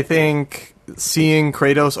 I think seeing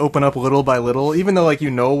Kratos open up little by little, even though like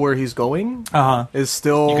where he's going, is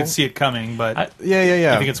still you can see it coming. But I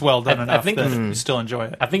think it's well done enough that you still enjoy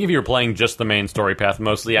it. I think if you're playing just the main story path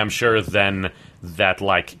mostly, I'm sure then that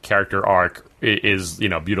like character arc is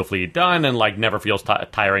beautifully done and like never feels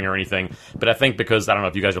tiring or anything. But I think because I don't know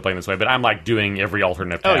if you guys are playing this way, but I'm like doing every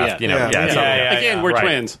alternate path. Again, we're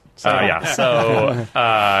twins. So.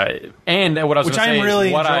 And what I was going to say I'm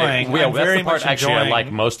really is enjoying. That's the part actually I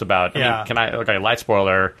like most about. I mean, light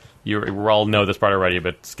spoiler. We all know this part already,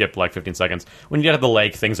 but skip like 15 seconds. When you get to the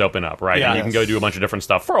lake, things open up, right? And you can go do a bunch of different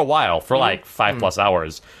stuff for a while, for like 5+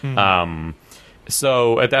 hours.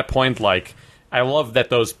 So at that point, like, I love that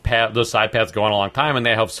those side paths go on a long time, and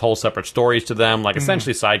they have whole separate stories to them, like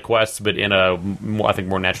essentially side quests, but in a I think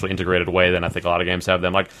more naturally integrated way than I think a lot of games have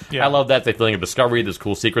them. Like, I love that the feeling of discovery. There's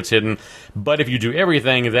cool secrets hidden, but if you do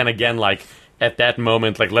everything, then again, like at that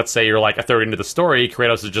moment, like let's say you're like a third into the story,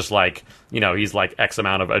 Kratos is just like he's like X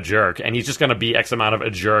amount of a jerk, and he's just going to be X amount of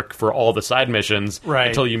a jerk for all the side missions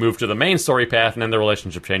until you move to the main story path, and then the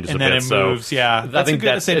relationship changes and a then bit. It moves, I think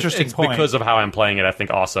that's an interesting it's point. Because of how I'm playing it, I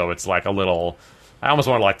think also it's like a little. I almost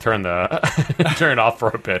want to like turn it off for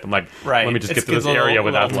a bit. I'm like, let me just get to this area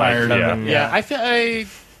without like, I feel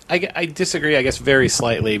I disagree, I guess, very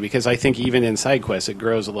slightly, because I think even in side quests it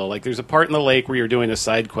grows a little. Like there's a part in the lake where you're doing a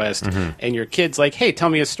side quest and your kid's like, hey, tell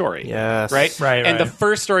me a story. Yes. Right. And the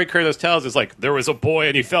first story Kratos tells is like, there was a boy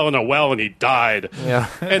and he fell in a well and he died. Yeah.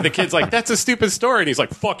 And the kid's like, that's a stupid story. And he's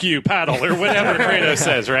like, fuck you, paddle, or whatever Kratos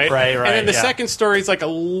says, right? Right. And then the second story is like a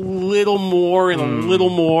little more and a little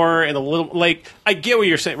more and a little, like, I get what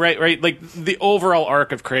you're saying, right? Like the overall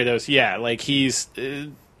arc of Kratos, like he's...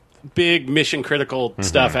 big mission critical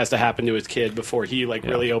stuff has to happen to his kid before he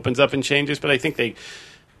really opens up and changes, but I think they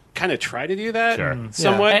kind of try to do that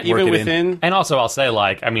somewhat, even within. And also, I'll say,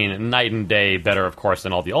 like, I mean, night and day better, of course,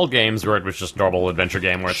 than all the old games where it was just normal adventure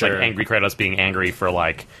game where it's like angry Kratos being angry for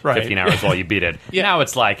like 15 hours while you beat it. Now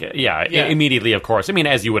it's like, immediately, of course. I mean,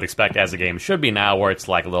 as you would expect, as a game should be now, where it's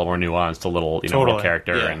like a little more nuanced, a little more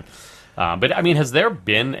character. And but I mean, has there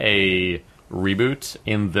been a reboot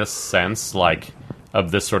in this sense, like? Of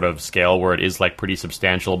this sort of scale where it is like pretty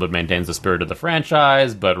substantial but maintains the spirit of the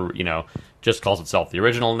franchise, but just calls itself the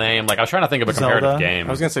original name. Like I was trying to think of a comparative game. I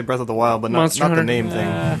was going to say Breath of the Wild, but not the name thing.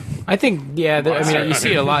 I think I mean you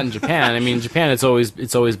see it a lot in Japan. I mean Japan it's always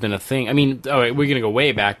been a thing. I mean we're going to go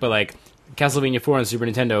way back, but like Castlevania 4 on Super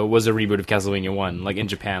Nintendo was a reboot of Castlevania 1, like in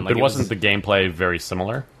Japan. Like but wasn't the gameplay very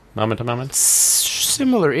similar? Moment to moment?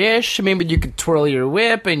 Similar-ish. I mean, but you could twirl your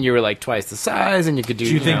whip, and you were like twice the size, and you could do...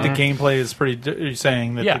 Do you think the gameplay is pretty... Are you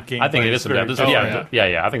saying that the gameplay I think it is very different.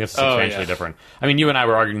 I think it's substantially different. I mean, you and I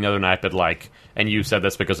were arguing the other night, but like... And you said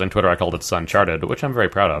this because on Twitter I called it Suncharted, which I'm very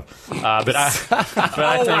proud of. But I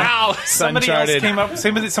think somebody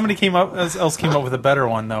else came up with a better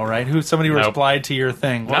one though, right? Somebody replied to your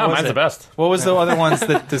thing. What was mine's the best. What was the other ones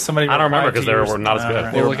that somebody? I don't remember because they were not as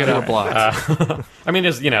good. We'll look it up. I mean,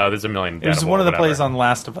 there's a million. It was one of the plays on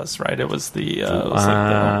Last of Us, right? It was the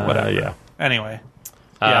whatever. Yeah. Anyway.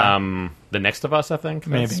 The Next of Us, I think.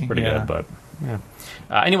 That's maybe pretty good, but yeah.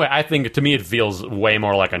 Anyway, I think to me it feels way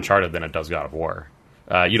more like Uncharted than it does God of War.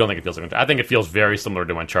 You don't think it feels like Uncharted? I think it feels very similar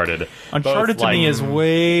to Uncharted. Uncharted to me is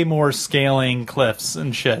way more scaling cliffs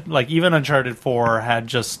and shit. Like even Uncharted 4 had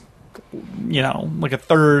just like a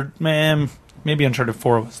third, maybe Uncharted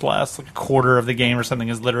 4 was less, like a quarter of the game or something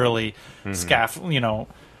is literally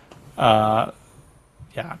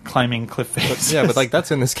climbing cliff face. Yeah, but like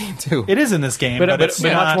that's in this game too. It is in this game, but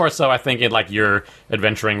much more so. I think like you're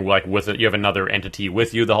adventuring like with it. You have another entity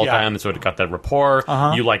with you the whole time, so it got that rapport.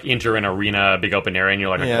 You like enter an arena, big open area, and you're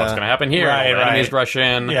like, okay, what's going to happen here? Enemies rush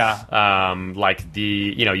in. Like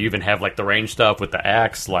you even have like the range stuff with the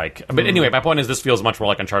axe. Like, but anyway, my point is this feels much more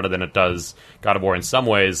like Uncharted than it does God of War in some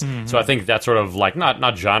ways. So I think that's sort of like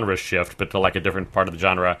not genre shift, but to like a different part of the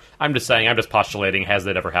genre. I'm just postulating, has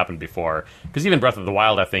that ever happened before? Because even Breath of the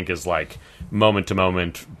Wild, I think, is like moment to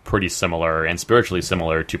moment pretty similar and spiritually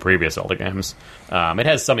similar to previous Zelda games. It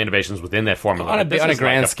has some innovations within that formula on a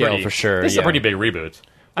grand scale for sure. This is a pretty big reboot.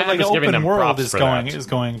 But like the open world is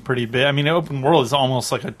going pretty big. I mean, open world is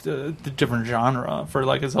almost like a different genre for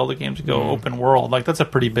like a Zelda game to go open world. Like that's a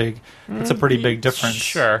pretty big difference.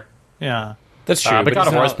 Sure, yeah. That's true, but God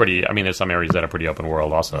of War is pretty. I mean, there's some areas that are pretty open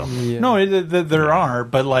world, also. Yeah. No, there are,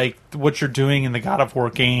 but like what you're doing in the God of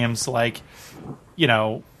War games, like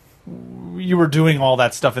you were doing all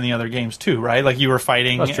that stuff in the other games too, right? Like you were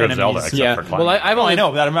fighting enemies. That's true of Zelda, well, I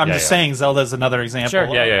know that. I'm just saying Zelda is another example.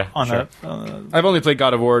 Sure, I've only played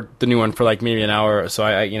God of War, the new one, for like maybe an hour, so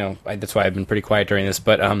I that's why I've been pretty quiet during this.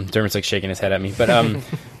 But Dermot's like shaking his head at me.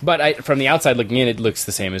 But from the outside looking in, it looks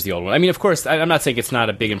the same as the old one. I mean, of course, I'm not saying it's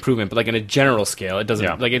not a big improvement, but like in a general scale, it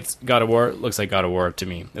doesn't like it's God of War. It looks like God of War to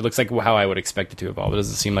me. It looks like how I would expect it to evolve. It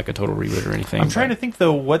doesn't seem like a total reboot or anything. I'm trying to think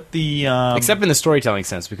though what the except in the storytelling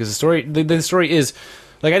sense, because the story is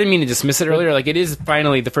like, I didn't mean to dismiss it earlier. Like, it is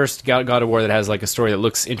finally the first God of War that has like a story that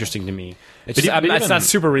looks interesting to me. It's not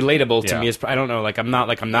super relatable to me. I don't know. Like, I'm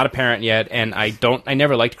not a parent yet, and I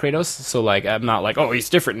never liked Kratos, so like I'm not like, oh, he's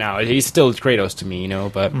different now. He's still Kratos to me,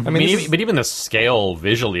 But I mean, but even the scale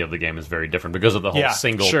visually of the game is very different because of the whole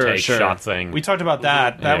single take shot thing. We talked about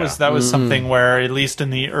that. That was something where, at least in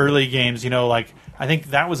the early games, like. I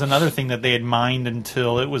think that was another thing that they had mined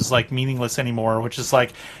until it was like meaningless anymore, which is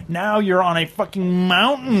like, now you're on a fucking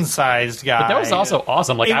mountain-sized guy. But that was also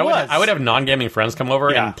awesome. Like I would have non-gaming friends come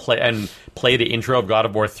over and play the intro of God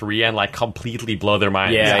of War 3 and like completely blow their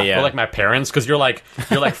minds. Yeah. Or like my parents, because you're like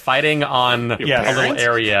fighting on a little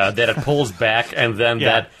area that it pulls back, and then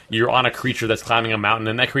that you're on a creature that's climbing a mountain,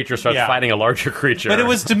 and that creature starts fighting a larger creature. But it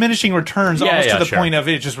was diminishing returns almost to the point of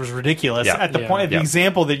it just was ridiculous. At the point of the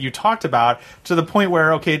example that you talked about, to the point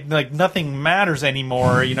where like nothing matters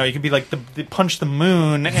anymore. You could be like the punch the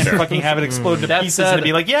moon and fucking have it explode to pieces, and it'd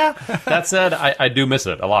be like, That said, I do miss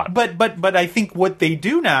it a lot. But I think what they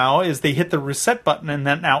do now is they hit the reset button, and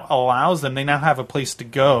that now allows them. They now have a place to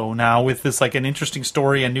go now with this like an interesting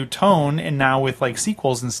story, a new tone, and now with like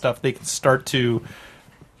sequels and stuff, they can start to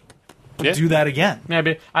do that again.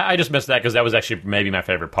 Maybe I just missed that because that was actually maybe my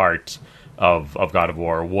favorite part of God of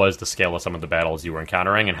War was the scale of some of the battles you were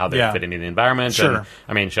encountering and how they fit into the environment. Sure. And,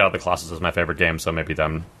 I mean, Shadow of the Colossus is my favorite game, so maybe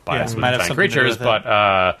them biased with giant creatures, but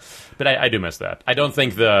I do miss that. I don't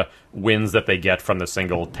think the wins that they get from the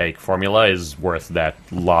single take formula is worth that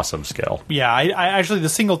loss of scale. Yeah, I actually, the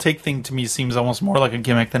single take thing to me seems almost more like a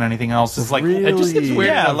gimmick than anything else. It's like, really? It just seems weird.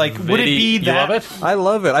 Yeah, like, would it be that? You love it? I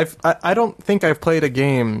love it. I don't think I've played a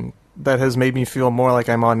game that has made me feel more like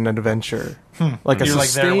I'm on an adventure. Like a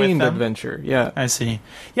sustained adventure. Yeah. I see.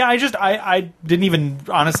 Yeah, I didn't even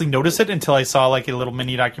honestly notice it until I saw like a little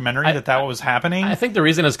mini documentary that was happening. I think the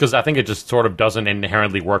reason is because I think it just sort of doesn't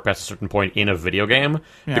inherently work past a certain point in a video game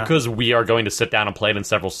because we are going to sit down and play it in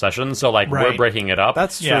several sessions. So like we're breaking it up.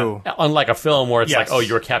 That's true. Unlike a film where it's like, oh,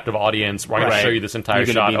 you're a captive audience. We're going to show you this entire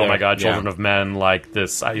shot. Oh my God, Children of Men, like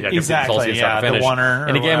this. Exactly. The Oner.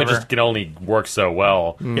 In a game, it just can only work so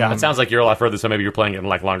well. It sounds like you're a lot further, so maybe you're playing it in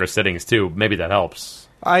like longer sittings too. Maybe that helps.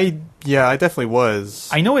 I definitely was.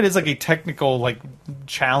 I know it is like a technical like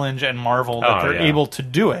challenge and marvel that they're able to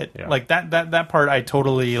do it. Yeah. Like that part I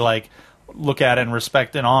totally like look at and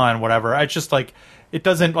respect and awe and whatever. I just like it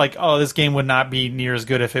doesn't like, oh, this game would not be near as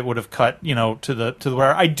good if it would have cut, to the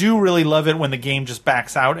where. I do really love it when the game just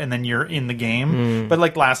backs out and then you're in the game. But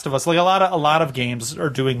like Last of Us, like a lot of games are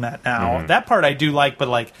doing that now. That part I do like, but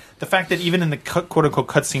like the fact that even in the quote unquote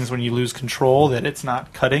cutscenes when you lose control that it's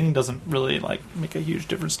not cutting doesn't really like make a huge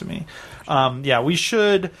difference to me. We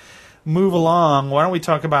should move along. Why don't we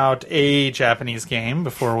talk about a Japanese game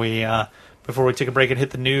before we take a break and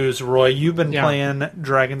hit the news? Roy, you've been playing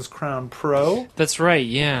Dragon's Crown Pro. That's right,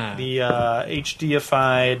 yeah. The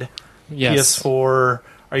HDified PS4.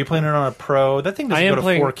 Are you playing it on a Pro? That thing doesn't go to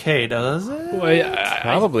 4K, does it? Well,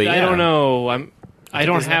 probably, I don't know. I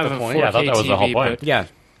don't have a 4K I thought that was the whole point. Yeah.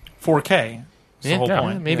 4K. The whole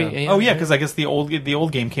point. Maybe. Yeah. Because I guess the old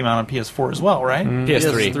game came out on PS4 as well, right?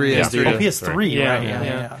 PS3. PS3, right.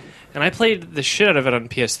 Yeah. And I played the shit out of it on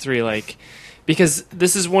PS3, like, because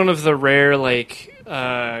this is one of the rare, like,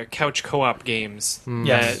 couch co-op games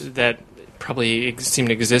that probably seem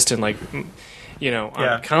to exist in like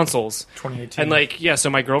on consoles. 2018. And like so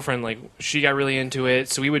my girlfriend she got really into it.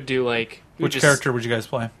 So we would do which character would you guys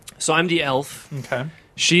play? So I'm the elf. Okay.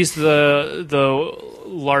 She's the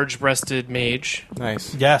large-breasted mage.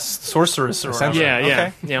 Nice. Yes, sorceress. Or yeah.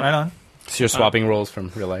 Okay. Yeah. Right on. So you're swapping roles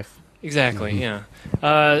from real life. Exactly. Yeah.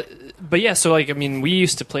 But yeah. So we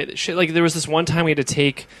used to play this shit. Like there was this one time we had to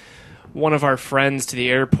take one of our friends to the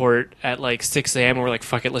airport at 6 a.m. and we're like,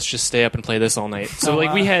 fuck it, let's just stay up and play this all night. So we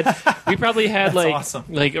probably had awesome.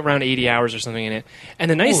 Around 80 hours or something in it.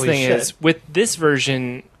 And the nice thing is with this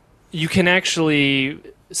version, you can actually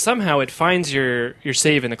somehow it finds your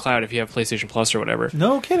save in the cloud if you have PlayStation Plus or whatever.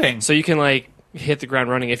 No kidding. So you can hit the ground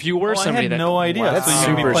running. If you were somebody I had no idea. Wow, so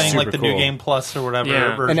you'd be playing the New Game Plus or whatever.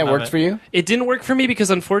 Yeah. And it worked for you? It didn't work for me because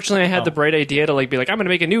unfortunately I had the bright idea to be like, I'm going to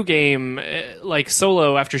make a new game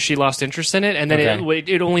solo after she lost interest in it, and then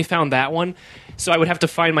it only found that one. So I would have to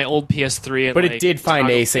find my old PS3. But it did find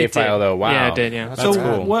a save file though. Wow. Yeah, it did. Yeah. That's so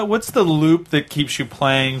cool. What's the loop that keeps you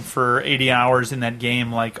playing for 80 hours in that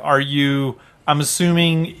game? Are you? I'm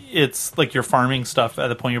assuming it's you're farming stuff at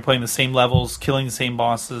the point you're playing the same levels, killing the same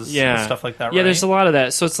bosses, stuff like that, right? Yeah, there's a lot of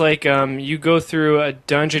that. So it's you go through a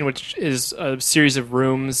dungeon, which is a series of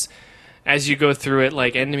rooms. As you go through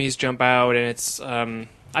it, enemies jump out, and it's...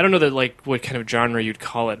 I don't know what kind of genre you'd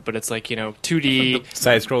call it, but it's 2D...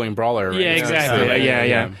 Side-scrolling brawler, right? Yeah, exactly.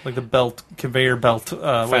 Yeah. Like the conveyor belt...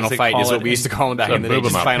 Final Fight is what we used to call them back in the day.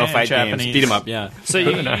 Just Final Fight games. Beat 'em up, yeah. So,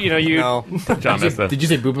 you No. John missed it. Did you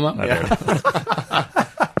say boob 'em up? Yeah.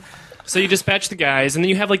 So you dispatch the guys, and then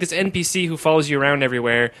you have this NPC who follows you around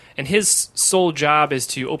everywhere, and his sole job is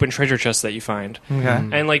to open treasure chests that you find. Okay.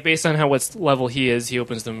 And based on what level he is, he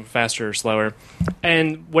opens them faster or slower.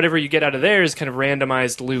 And whatever you get out of there is kind of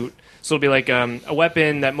randomized loot. So it'll be a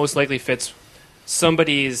weapon that most likely fits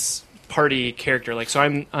somebody's party character.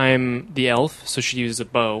 So I'm the elf, so she uses a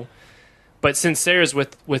bow. But since Sarah's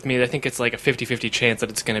with me, I think it's a 50-50 chance that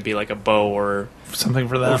it's going to be a bow or something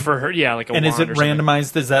for them. Or for her, yeah, a And is it wand or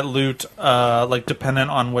randomized? Is that loot dependent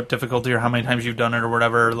on what difficulty or how many times you've done it or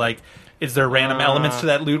whatever? Is there random elements to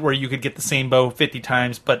that loot where you could get the same bow 50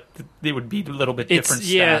 times, but it would be a little bit different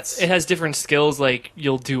stats? Yeah, it has different skills.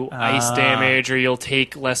 You'll do ice damage, or you'll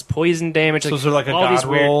take less poison damage. So is there a god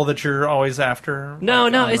roll that you're always after? No,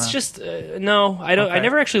 it's just no. I don't. Okay. I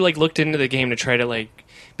never actually looked into the game to try to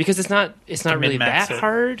because it's not really that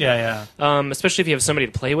hard. Yeah. Especially if you have somebody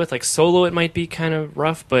to play with. Solo, it might be kind of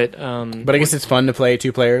rough, but I guess it's fun to play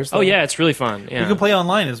 2 players. Though. Oh yeah, it's really fun. Yeah. You can play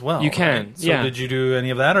online as well. You can. Right? So did you do any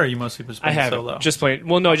of that, or are you mostly just playing solo? Just playing.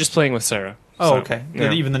 Well, no, just playing with Sarah. Oh, okay.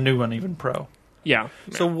 Yeah. Even the new one, even pro. Yeah.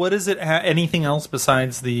 So what is it? Anything else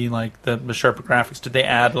besides the sharper graphics? Did they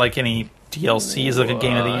add any DLC? Is it a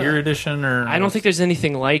Game of the Year edition? Or I don't think there's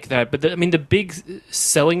anything like that. But the big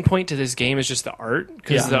selling point to this game is just the art,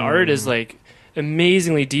 because the art is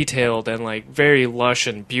amazingly detailed and very lush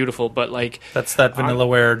and beautiful. But that's that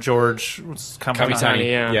Vanillaware George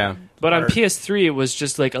Kamitani. Yeah. But on PS3, it was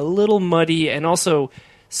just a little muddy, and also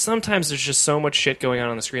sometimes there's just so much shit going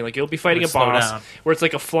on the screen. You'll be fighting a boss where it's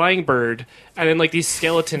a flying bird, and then these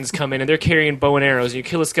skeletons come in and they're carrying bow and arrows, and you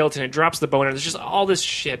kill a skeleton, it drops the bow and arrows. There's just all this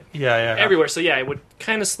shit everywhere. So it would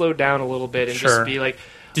kind of slow down a little bit and just be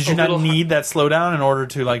Did you not need that slowdown in order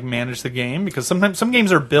to manage the game? Because sometimes some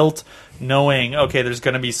games are built knowing, okay, there's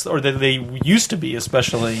going to be, or they used to be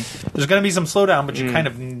especially, there's going to be some slowdown, but you kind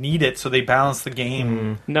of need it so they balance the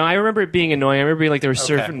game. No, I remember it being annoying. I remember being there were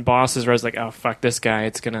certain bosses where I was oh fuck this guy,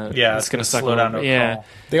 it's gonna suck slow down. Yeah.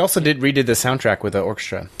 They also redid the soundtrack with the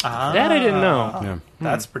orchestra. That I didn't know. Yeah.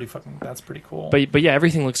 That's pretty cool. But yeah,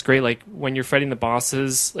 everything looks great. When you're fighting the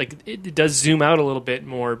bosses, it does zoom out a little bit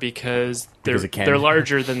more because they're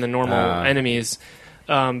larger than the normal enemies.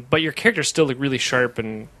 But your character's still really sharp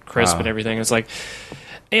and crisp and everything. It's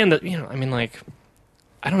and I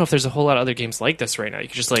don't know if there's a whole lot of other games like this right now. You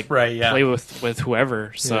can just play with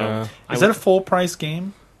whoever. So is that a full price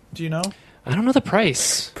game? Do you know? I don't know the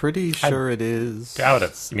price. Pretty sure it is. Doubt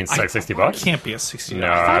it. You mean $60? It can't be a $60. No,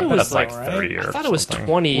 I thought it was 30 or I thought it was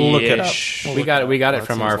 20. We'll look it up. We got it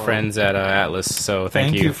from our friends at Atlas. So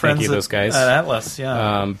thank you, those guys at Atlas.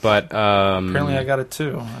 Yeah. Apparently I got it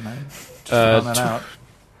too. And I just found that out.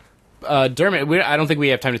 Dermot, I don't think we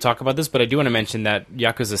have time to talk about this, but I do want to mention that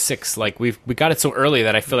Yakuza 6, we got it so early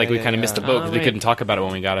that I feel we kind of missed the boat because we couldn't talk about it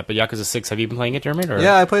when we got it. But Yakuza 6, have you been playing it, Dermot? Or?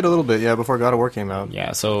 Yeah, I played a little bit, before God of War came out.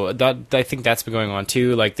 Yeah, so I think that's been going on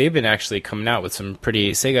too. They've been actually coming out with some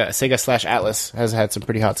pretty... Sega/Atlas has had some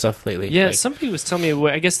pretty hot stuff lately. Yeah, somebody was telling me,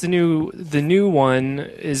 I guess the new one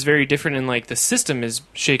is very different, and the system is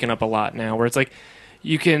shaken up a lot now, where it's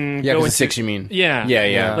you can go into 6. You mean?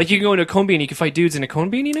 Yeah. Like you can go into a cone bean, you can fight dudes in a cone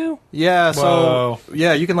bean. Yeah. So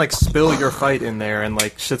you can like spill your fight in there, and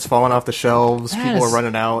like shit's falling off the shelves. People are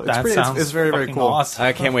running out. It's very very cool. Awesome.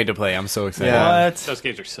 I can't wait to play. I'm so excited. Yeah. What? Those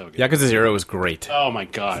games are so good. Yakuza 0 is great. Oh my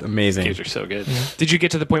god, it's amazing. Those games are so good. Did you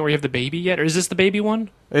get to the point where you have the baby yet, or is this the baby one?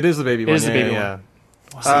 It is the baby one. It is the baby one.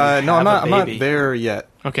 So I'm not there yet.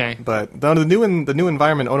 Okay, but the new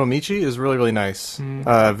environment Onomichi is really really nice.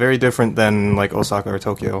 Very different than like Osaka or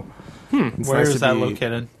Tokyo. Where is that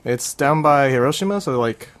located? It's down by Hiroshima, so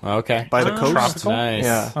like by the coast. Tropical? Nice.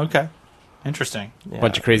 Yeah. Okay. Interesting.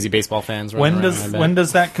 Bunch of crazy baseball fans. When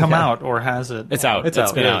does that come out, or has it? It's out.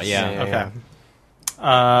 It's been out. Yeah. Okay.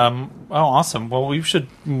 Awesome. Well,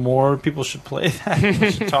 more people should play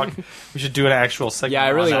that. We should do an actual segment. Yeah, I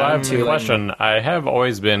really want to. Question. I have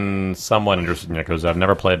always been somewhat interested in Yakuza. I've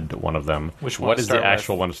never played one of them. Which one? What is the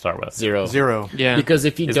actual one to start with? Zero. Yeah. Because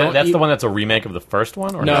if you don't... That's the one that's a remake of the first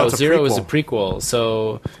one? Or no, Zero is a prequel.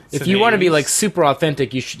 So if you want to be like super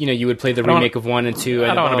authentic, you would play the remake of 1 and 2.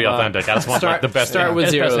 I don't want to be authentic. I just want the best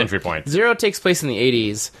entry point. Zero takes place in the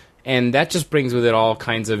 80s. And that just brings with it all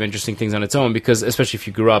kinds of interesting things on its own, because especially if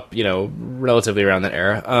you grew up, relatively around that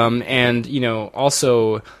era. And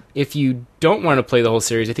also, if you don't want to play the whole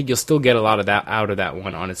series, I think you'll still get a lot of that out of that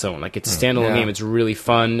one on its own. Like, it's a standalone game. It's really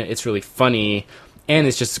fun. It's really funny. And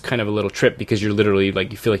it's just kind of a little trip, because you're literally,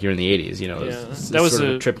 like, you feel like you're in the 80s, that was sort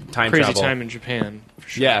a of trip, time crazy travel. Time in Japan. For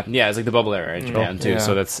sure. Yeah, it's like the bubble era in Japan, too.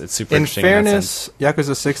 So it's super in interesting. Fairness,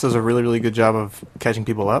 Yakuza 6 does a really, really good job of catching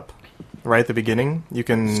people up. Right at the beginning, you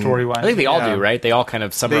can story-wise. I think they all do, right? They all kind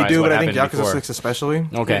of summarize. They do, what but I think happened Yakuza before. 6 especially.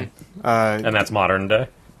 Okay, and that's modern day.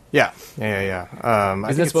 Yeah. Isn't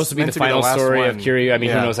that supposed to be the final story of Kiryu? I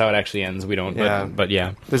mean, who knows how it actually ends? We don't. But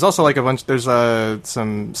yeah. There's also like a bunch. There's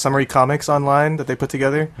some summary comics online that they put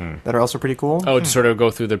together that are also pretty cool. Oh, to sort of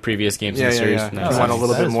go through the previous games in the series. If you want a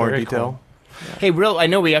little bit more detail. Cool. Hey, I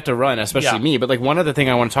know we have to run, especially me. But like one other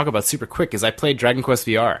thing I want to talk about super quick is I played Dragon Quest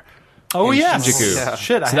VR. Oh yeah, Shinjuku.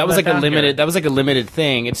 Shit! So that was like a limited. That was like a limited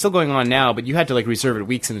thing. It's still going on now, but you had to like reserve it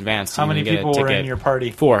weeks in advance. How many people were in your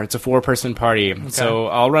party? 4. It's a 4-person party. Okay. So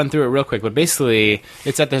I'll run through it real quick. But basically,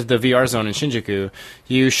 it's at the VR zone in Shinjuku.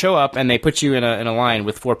 You show up and they put you in a line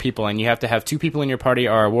with 4 people, and you have to have 2 people in your party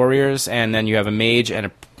are warriors, and then you have a mage and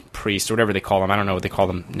a priest or whatever they call them. I don't know what they call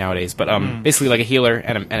them nowadays, but basically like a healer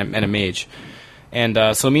and a mage.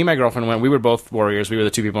 And so me and my girlfriend went. We were both warriors. We were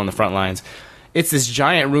the 2 people on the front lines. It's this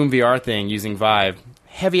giant room VR thing using Vive.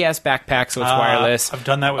 Heavy ass backpack, so it's wireless. I've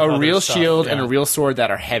done that with a real stuff. shield and a real sword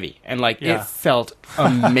that are heavy, and like it felt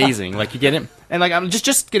amazing. Like you get it, and like I'm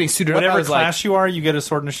just getting suited up. Whatever class you are, you get a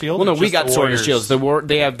sword and a shield. Well, no, we got sword and shields.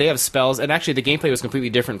 They have spells, and actually the gameplay was completely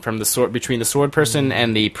different from between the sword person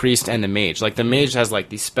and the priest and the mage. Like the mage has like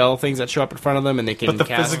these spell things that show up in front of them, and they can. But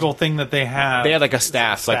the physical thing that they have, they had like a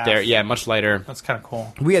staff, like there, much lighter. That's kind of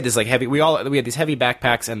cool. We had this like heavy. We had these heavy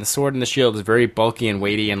backpacks, and the sword and the shield is very bulky and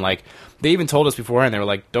weighty, and like. They even told us beforehand, they were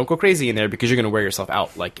like, "Don't go crazy in there because you're going to wear yourself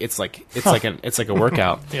out. Like it's like a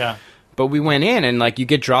workout." Yeah. But we went in and like you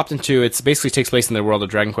get dropped into. It basically takes place in the world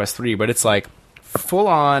of Dragon Quest III, but it's like full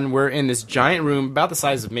on. We're in this giant room about the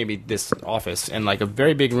size of maybe this office, and like a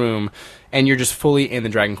very big room, and you're just fully in the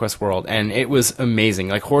Dragon Quest world, and it was amazing.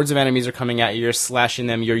 Like hordes of enemies are coming at you, you're slashing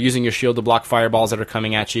them, you're using your shield to block fireballs that are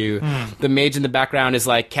coming at you. The mage in the background is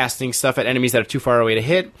like casting stuff at enemies that are too far away to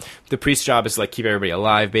hit. The priest's job is to like keep everybody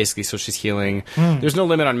alive, basically, so she's healing. There's no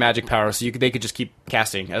limit on magic power, so they could just keep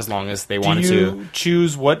casting as long as they wanted to. Do you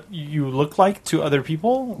choose what you look like to other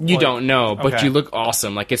people? You don't know, but you look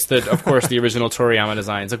awesome. Like it's of course the original Toriyama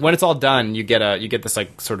designs. Like when it's all done, you get this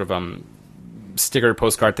like sort of sticker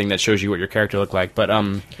postcard thing that shows you what your character looked like. But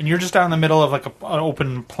and you're just out in the middle of like an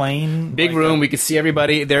open plain, big room. We could see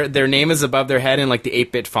everybody. Their name is above their head in like the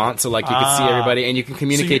 8-bit font, so like you could see everybody, and you can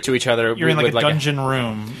communicate to each other. You're in like a dungeon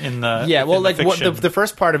room in the the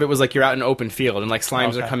first part of it was like you're out in an open field, and like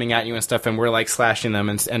slimes are coming at you and stuff, and we're like slashing them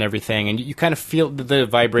and everything, and you kind of feel the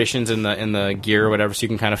vibrations in the gear or whatever, so you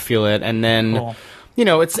can kind of feel it, and then. Cool.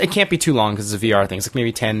 It can't be too long because it's a VR thing. It's like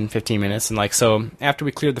maybe 10, 15 minutes. And like, so after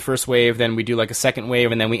we cleared the first wave, then we do like a second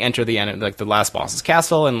wave, and then we enter the end, like the last boss's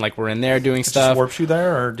castle, and like we're in there doing stuff. Just warps you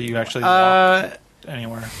there, or do you actually walk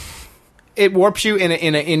anywhere? It warps you in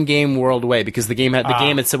an in-game world way because the game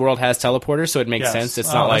its world has teleporters, so it makes sense.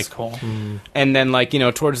 It's not like cool. And then like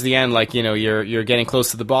towards the end, like you're getting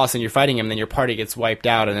close to the boss and you're fighting him, and then your party gets wiped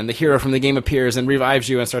out, and then the hero from the game appears and revives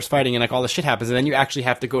you and starts fighting, and like all this shit happens, and then you actually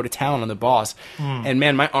have to go to town on the boss. And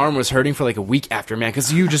man, my arm was hurting for like a week after, man,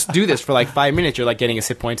 because you just do this for like 5 minutes. You're like getting his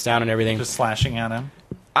hit points down and everything, just slashing at him.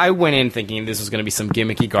 I went in thinking this was going to be some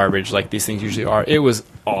gimmicky garbage like these things usually are. It was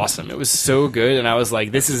awesome. It was so good, and I was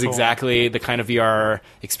like, this is exactly the kind of VR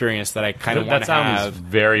experience that I kind of want to have. That sounds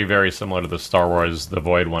very, very similar to the Star Wars The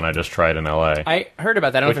Void one I just tried in LA. I heard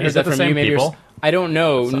about that. I don't know if I heard that from you. Maybe people? I don't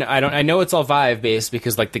know. I know it's all Vive based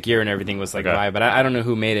because like the gear and everything was like Vive, but I don't know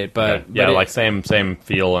who made it. But yeah, but like same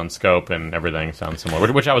feel and scope and everything sounds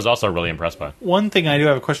similar, which I was also really impressed by. One thing I do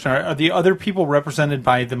have a question: are the other people represented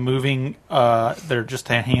by the moving? They're just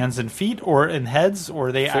hands and feet, or in heads, or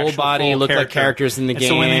are they full body look like characters in the game?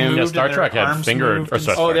 So when they moved, Star Trek had finger. Their arms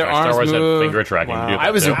Star Wars moved. had finger tracking. Wow. I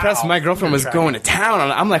was impressed. My girlfriend was going to town.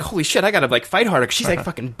 I'm like, holy shit! I gotta like fight harder. She's like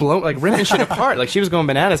fucking ripping shit apart. Like she was going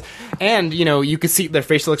bananas, and you could see their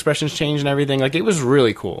facial expressions change and everything. Like it was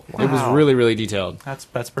really cool. Wow. It was really, really detailed. That's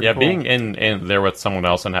pretty cool. Being in there with someone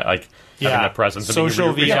else and like having that presence, social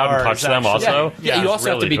and you reach out and touch them also. Yeah, you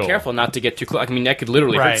also have to be careful not to get too close. I mean, I could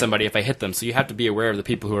literally hurt somebody if I hit them, so you have to be aware of the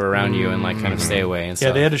people who are around you and like kind of stay away. And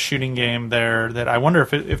stuff. They had a shooting game there that I wonder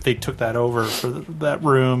if they took that over for that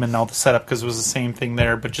room and all the setup because it was the same thing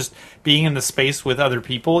there. But just being in the space with other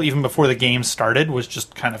people even before the game started was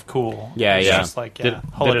just kind of cool. Just like did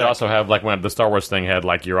it also have like when the Star Wars thing had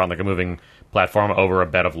like you're on like a moving platform over a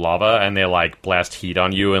bed of lava and they like blast heat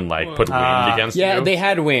on you and like put wind against you? Yeah, they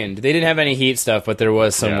had wind. They didn't have any heat stuff, but there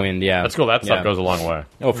was some wind. Yeah, that's cool. That stuff goes a long way.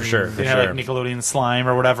 Oh, for sure. They had like Nickelodeon slime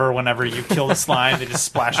or whatever. Whenever you kill the slime, they just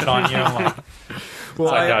splash it on you. Like, it's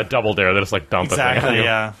like a double dare. They just like dump it. Exactly.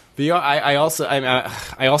 Yeah. I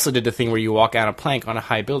also did the thing where you walk out a plank on a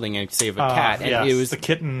high building and save a cat, and it was the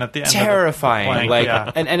kitten at the end. Terrifying. Of the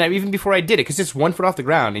plank, and even before I did it, because it's 1 foot off the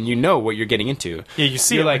ground, and you know what you're getting into. Yeah, you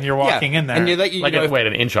see it when you're walking in there, and wait,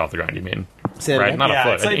 an inch off the ground. You mean? Right, not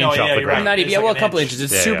a foot, an inch off the ground. Not even, a couple inches.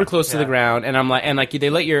 It's super close to the ground, and I'm like,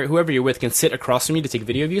 they let whoever you're with can sit across from you to take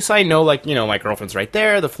video of you. So I know, my girlfriend's right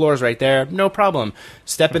there, the floor's right there, no problem.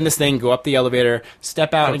 Step in this thing, go up the elevator,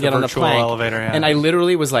 step out and get on the plank. Elevator, and I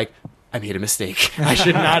literally was like, I made a mistake. I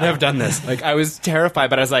should not have done this. Like I was terrified,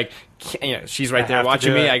 but I was like, she's right there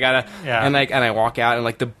watching me. I gotta, and I walk out, and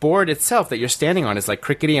like the board itself that you're standing on is like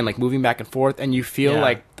crickety and like moving back and forth, and you feel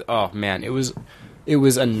like, oh man, it was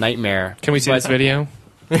a nightmare. Can we see this video?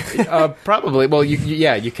 Probably. Well, you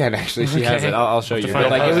can actually. She has it. I'll show you.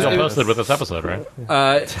 It was posted with this episode, right?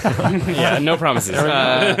 Yeah, no promises.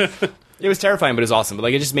 It was terrifying, but it was awesome.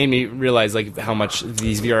 But it just made me realize how much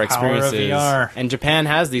these VR experiences. VR. And Japan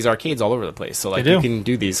has these arcades all over the place, so you can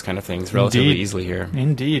do these kind of things relatively easily here.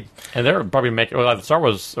 Indeed. And they're probably making the Star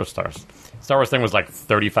Wars thing was like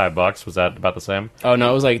 $35. Was that about the same? Oh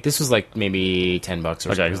no, it was this was maybe $10 or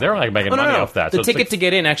something. Because they were making money off that. The ticket to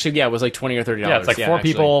get in actually, was like $20 or $30. Yeah, it's like four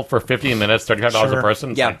people for 15 minutes, $35 a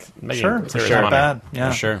person. It's sure, bad.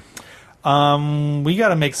 Yeah, for sure. We got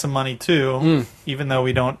to make some money too, even though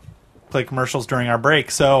we don't play commercials during our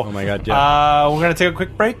break. So, oh my god, yeah. We're going to take a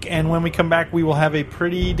quick break, and when we come back, we will have a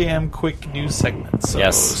pretty damn quick news segment.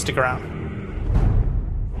 So stick around.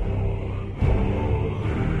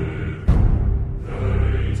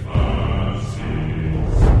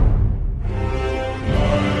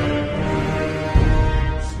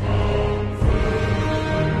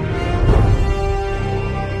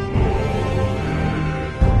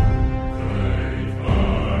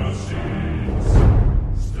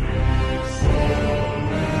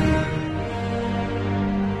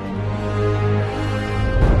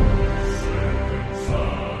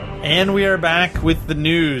 And we are back with the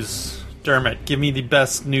news. Dermot, give me the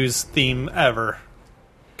best news theme ever.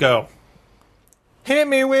 Go. Hit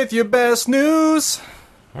me with your best news.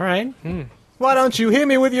 All right. Why don't you hit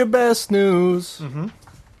me with your best news?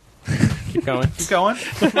 Mm-hmm. Keep going. Keep going.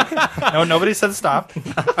 No, nobody said stop.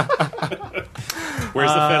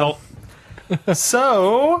 Where's the fiddle?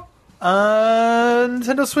 So,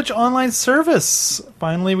 Nintendo Switch Online service.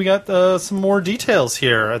 Finally, we got some more details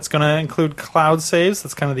here. It's going to include cloud saves.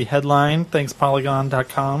 That's kind of the headline. Thanks,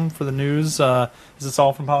 Polygon.com, for the news. Is this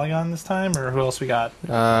all from Polygon this time, or who else we got?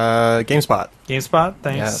 GameSpot. GameSpot,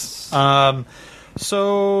 thanks. Yes.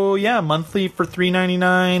 So, monthly for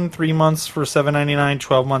 $3.99, 3 months for $7.99,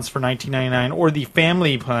 12 months for $19.99, or the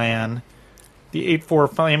family plan, the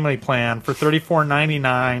 8-4 family plan for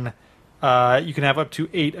 $34.99. You can have up to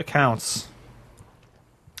 8 accounts,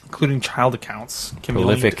 including child accounts. Can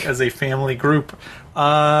Prolific. Be linked as a family group.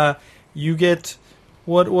 You get,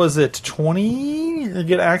 20? You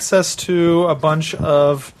get access to a bunch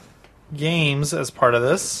of games as part of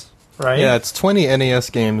this, right? Yeah, it's 20 NES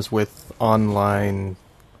games with online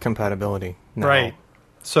compatibility now. Right.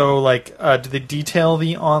 So, do they detail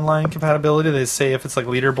the online compatibility? Do they say if it's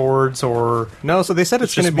leaderboards or... No, so they said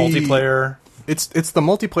it's going to be... multiplayer. It's the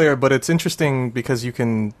multiplayer, but it's interesting because you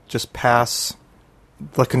can just pass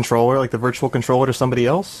the controller, like the virtual controller, to somebody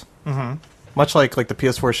else. Mm-hmm. Much like the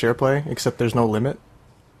PS4 SharePlay, except there's no limit.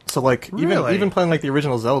 So like even playing like the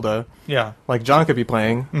original Zelda, like John could be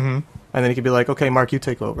playing, and then he could be like, okay, Mark, you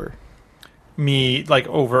take over. Me like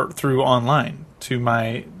over through online to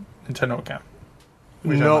my Nintendo account.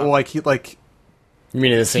 No, like you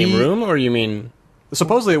mean in the same room, or you mean?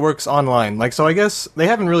 Supposedly it works online. Like, so I guess they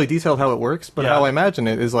haven't really detailed how it works, but how I imagine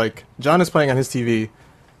it is like John is playing on his TV,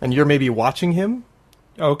 and you're maybe watching him.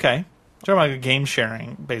 Okay. Talking about like game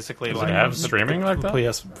sharing, basically. Does it have streaming like that?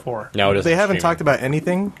 PS4. No, it doesn't. They haven't talked about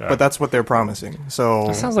anything, but that's what they're promising. So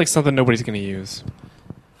that sounds like something nobody's going to use.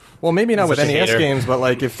 Well, maybe not with NES games, but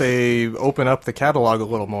like if they open up the catalog a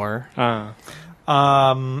little more.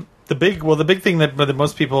 The big thing that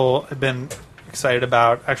most people have been excited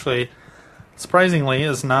about, actually, surprisingly,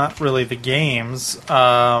 is not really the games,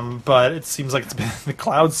 but it seems like it's been the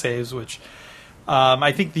cloud saves, which.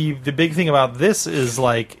 I think the big thing about this is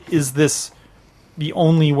like, is this the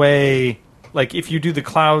only way? Like, if you do the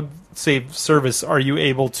cloud save service, are you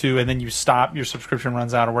able to, and then you stop, your subscription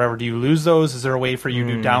runs out or whatever? Do you lose those? Is there a way for you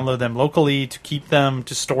to download them locally, to keep them,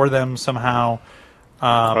 to store them somehow?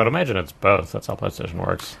 I would imagine it's both. That's how PlayStation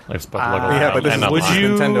works. Like, it's both local but this is would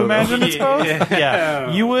you Nintendo, imagine it's both?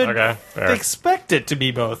 Yeah, you would expect it to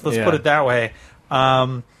be both. Let's put it that way.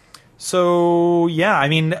 So yeah, I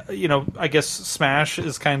mean, I guess Smash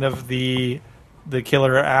is kind of the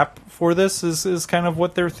killer app for this. Is kind of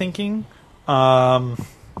what they're thinking.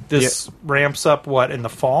 This ramps up in the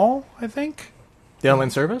fall, I think. The online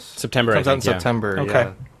service September. Comes out in September.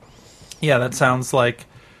 Okay. Yeah, that sounds like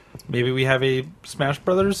maybe we have a Smash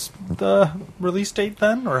Brothers release date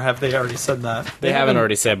then, or have they already said that? They haven't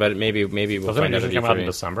already said, but maybe we'll find out. Doesn't it come out in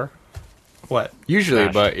December? What? Usually,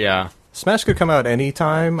 Smash. but yeah. Smash could come out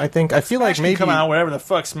anytime, I think. I feel Smash like maybe can come out wherever the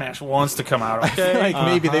fuck Smash wants to come out. Okay, I feel like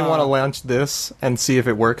maybe they want to launch this and see if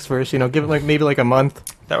it works first. Give it maybe a month.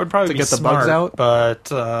 That would probably to be get the smart, bugs out.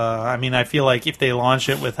 But I mean, I feel like if they launch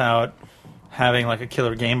it without having like a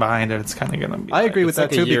killer game behind it, it's kind of going to be. I agree with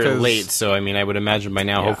that too. A year because late, so I mean, I would imagine by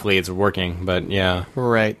now, hopefully, it's working. But yeah,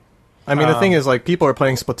 right. I mean, the thing is, like, people are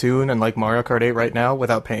playing Splatoon and like Mario Kart 8 right now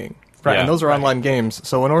without paying. Right, and those are online games.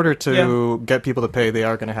 So in order to get people to pay, they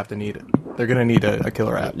are going to have to need it. They're going to need a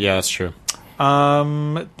killer app. Yeah, that's true.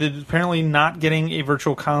 Apparently not getting a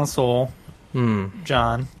virtual console,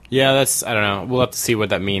 John. Yeah, I don't know. We'll have to see what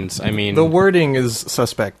that means. I mean, the wording is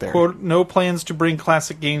suspect there. Quote, no plans to bring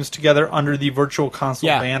classic games together under the virtual console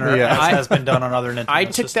banner, as has been done on other Nintendo I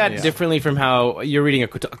took systems. that differently from how you're reading a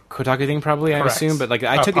Kotaku thing, probably, I assume, but like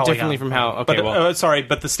I took it differently from how. Okay,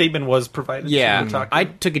 but the statement was provided. Yeah, I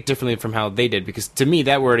took it differently from how they did, because to me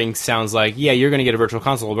that wording sounds like, you're going to get a virtual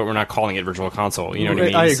console, but we're not calling it virtual console. You know what I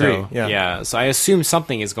mean? I agree. So, so I assume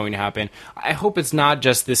something is going to happen. I hope it's not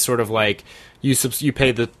just this sort of like, you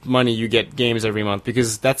pay the money, you get games every month,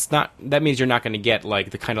 because that means you're not going to get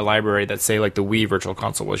like the kind of library that, say, like the Wii Virtual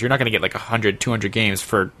Console was. You're not going to get like 100, 200 games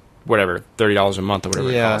for whatever, $30 a month or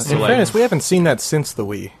whatever it costs. In fairness, we haven't seen that since the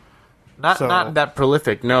Wii. Not that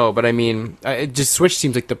prolific, no, but I mean, Switch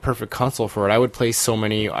seems like the perfect console for it. I would play so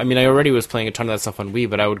many. I mean, I already was playing a ton of that stuff on Wii,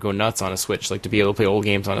 but I would go nuts on a Switch, like to be able to play old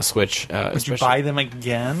games on a Switch. Would you buy them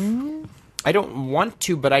again? I don't want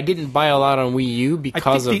to, but I didn't buy a lot on Wii U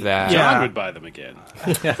because of that. John would buy them again.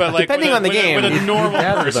 But like, depending on the game. Would a normal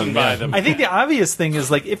person buy them? I think the obvious thing is,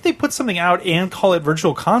 like, if they put something out and call it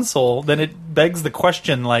Virtual Console, then it begs the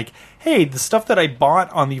question, like, hey, the stuff that I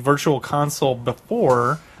bought on the Virtual Console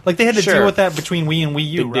before, like, they had to deal with that between Wii and Wii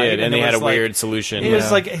U, right? They did, and they had a weird solution. It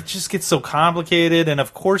was like, it just gets so complicated, and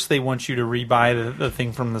of course they want you to rebuy the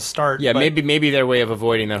thing from the start. Yeah, maybe their way of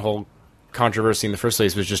avoiding that whole controversy in the first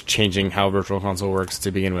place was just changing how Virtual Console works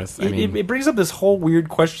to begin with. It brings up this whole weird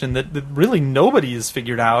question that really nobody has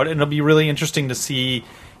figured out, and it'll be really interesting to see,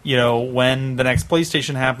 when the next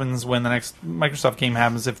PlayStation happens, when the next Microsoft game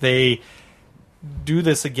happens, if they do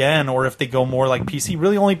this again, or if they go more like PC.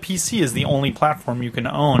 Really, only PC is the only platform you can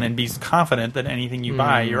own and be confident that anything you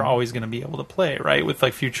buy, you're always going to be able to play, right? With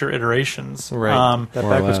like future iterations, right? That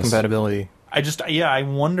backwards compatibility. I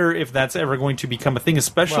wonder if that's ever going to become a thing,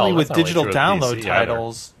 especially with digital download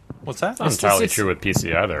titles. What's that? It's not entirely true with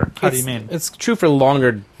PC either. How do you mean? It's true for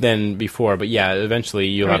longer than before, but yeah,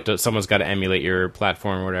 eventually someone's got to emulate your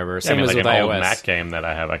platform or whatever. Same as with iOS. Old Mac game that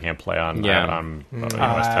I can't play on iOS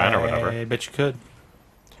 10 or whatever. I bet you could.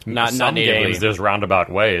 Not some natively. games, there's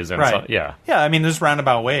roundabout ways, and right. Yeah, I mean, there's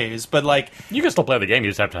roundabout ways, but like you can still play the game. You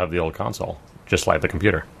just have to have the old console, just like the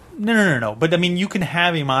computer. No. But I mean, you can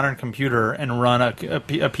have a modern computer and run a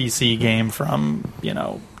PC game from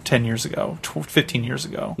 10 years ago, 15 years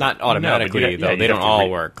ago. Not automatically, though. They don't all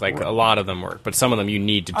work. Like, a lot of them work, but some of them you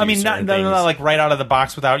need to do not like right out of the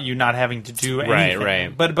box without you not having to do anything.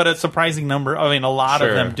 Right. But a surprising number, a lot of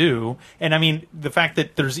them do. And, the fact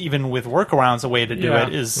that there's even with workarounds a way to do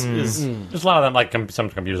it is... There's a lot of them, like, some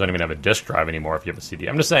computers don't even have a disk drive anymore if you have a CD.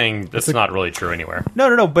 I'm just saying that's not really true anywhere.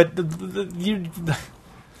 No, but you...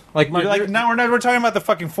 now we're talking about the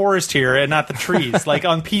fucking forest here and not the trees. Like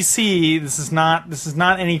on PC, this is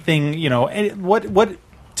not anything. What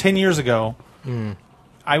 10 years ago,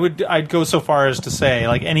 I'd go so far as to say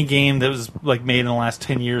like any game that was like made in the last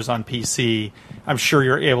 10 years on PC, I'm sure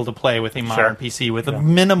you're able to play with a modern PC with a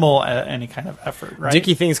minimal any kind of effort. Right?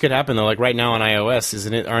 Dicky things could happen though. Like right now on iOS,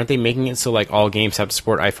 isn't it? Aren't they making it so like all games have to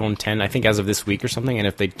support iPhone 10? I think as of this week or something. And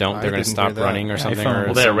if they don't, they're going to stop running or something.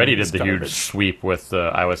 Well, they already did the huge sweep with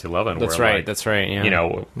iOS 11. That's where, right. That's right.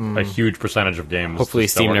 Yeah. A huge percentage of games. Hopefully,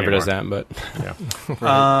 Steam never does that. But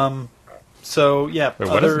yeah. So yeah. Wait,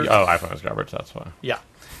 what is? iPhone is garbage. That's why. Yeah.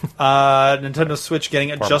 Nintendo Switch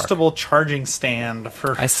getting adjustable charging stand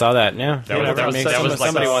for. I saw that. Yeah,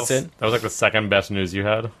 somebody wants it. That was like the second best news you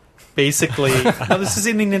had. Basically, this is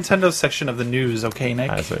in the Nintendo section of the news. Okay, Nick,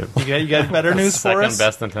 you got better news for us?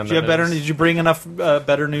 Second best Nintendo. Do you have better? Did you bring enough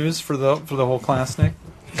better news for the whole class, Nick?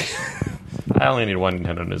 I only need one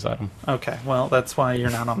Nintendo news item. Okay, well, that's why you're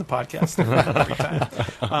not on the podcast every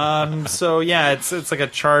time. So yeah, it's like a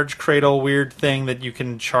charge cradle weird thing that you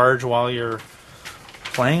can charge while you're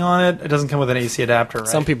playing on it. It doesn't come with an AC adapter, right?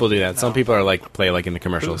 Some people do that. No. Some people are play in the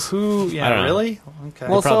commercials. Who yeah, I don't know. Really? Okay.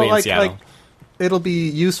 Well, probably so like it'll be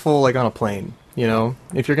useful like on a plane,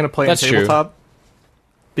 if you're going to play on tabletop,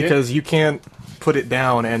 because you can't put it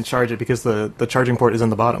down and charge it because the charging port is in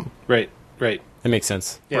the bottom. Right. That makes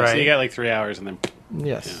sense. Yeah, right. So you got like 3 hours and then...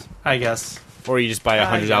 Yes. I guess. Or you just buy a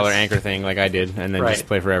 $100 anchor thing like I did and then just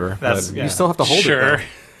play forever. You still have to hold it, though.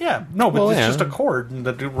 Yeah, no, but it's just a cord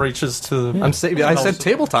that reaches to... I said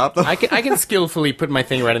tabletop, though. I can skillfully put my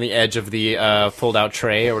thing right on the edge of the fold-out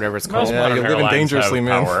tray or whatever it's called. Yeah, you're living dangerously,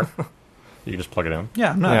 man. You can just plug it in.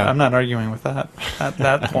 Yeah, I'm not arguing with that at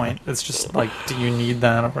that point. It's just like, do you need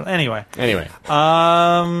that? Anyway.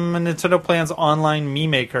 Nintendo plans online Mii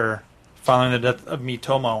Maker following the death of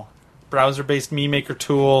Miitomo. Browser-based Mii Maker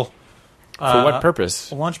tool. For what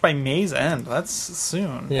purpose? Launched by May's end. That's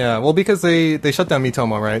soon. Yeah, well, because they shut down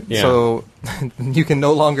Miitomo, right? Yeah. So you can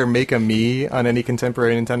no longer make a Mii on any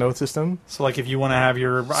contemporary Nintendo system. So, like, if you want to have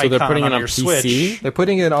your icon on your PC? Switch... They're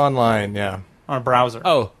putting it online, yeah. On a browser.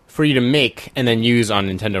 Oh, for you to make and then use on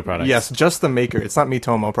Nintendo products. Yes, just the maker. It's not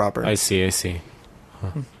Miitomo proper. I see.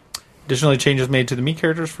 Huh. Additionally, changes made to the Mii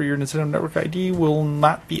characters for your Nintendo Network ID will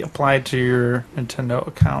not be applied to your Nintendo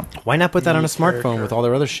account. Why not put that on a smartphone with all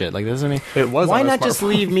their other shit? Like, doesn't it was? Why not just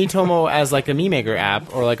leave Miitomo as like a Mii Maker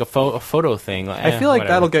app or like a photo thing? Like, I feel like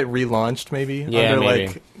that'll get relaunched maybe under maybe.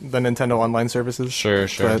 Like the Nintendo online services. Sure.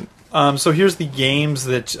 But, so here's the games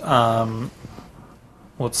that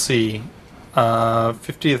let's see.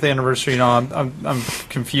 50th anniversary. No, I'm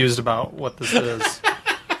confused about what this is.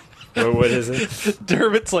 What is it?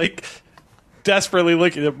 Dermot's like desperately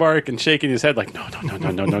looking at Mark and shaking his head like, no.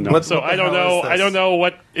 So I don't know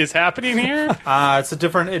what is happening here. It's a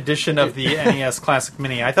different edition of the NES Classic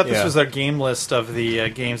Mini. I thought this was a game list of the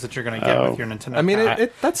games that you're going to get with your Nintendo. I mean,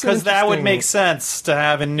 that's because that would make sense to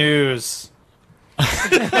have in news.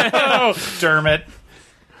 Dermot.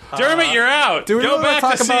 Dermot, you're out. Do we Go back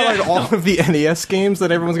talk to about like all of the NES games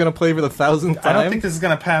that everyone's going to play for the 1,000th time? I don't think this is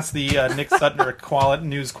going to pass the Nick Sutner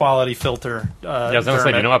news quality filter. I was going to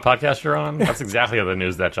say, do you know what podcast you're on? That's exactly the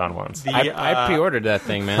news that John wants. I pre-ordered that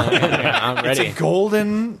thing, man. I'm ready. It's a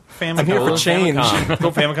golden Famicom. I'm here for change.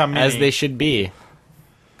 Go Famicom Mini. As they should be.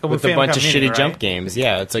 With a bunch of shitty jump games.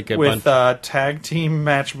 Yeah, it's like a bunch. With Tag Team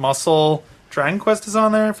Match Muscle. Dragon Quest is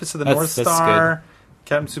on there. Fist of the North Star.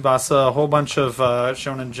 Captain Tsubasa, a whole bunch of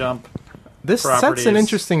Shonen Jump. This properties. Sets an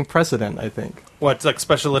interesting precedent, I think. What, like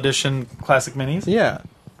special edition classic minis? Yeah.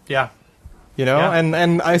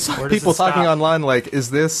 And I saw people talking online like,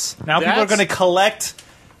 is this... Now people are going to collect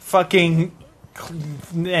fucking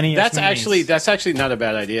NES That's actually not a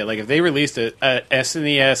bad idea. Like, if they released a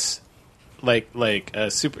SNES, like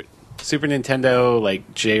a Super Nintendo,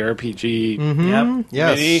 like JRPG,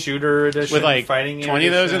 mini shooter edition with like fighting 20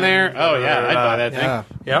 of those in there. Oh yeah, I'd buy that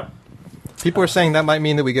thing. Yep. People are saying that might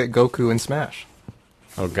mean that we get Goku in Smash.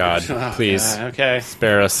 Oh God, please, okay,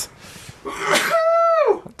 spare us.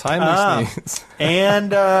 Timely sneeze.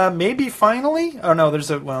 And maybe finally, you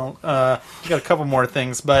got a couple more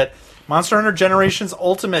things, but Monster Hunter Generations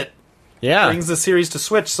Ultimate brings the series to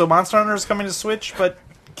Switch. So Monster Hunter is coming to Switch, but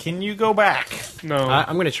Can you go back? No.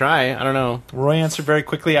 I'm going to try. I don't know. Roy answered very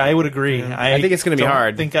quickly. I would agree. I think it's going to be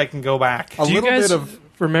hard. I think I can go back. Do you guys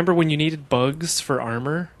remember when you needed bugs for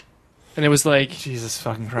armor? And it was like... Jesus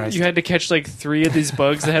fucking Christ. You had to catch like 3 of these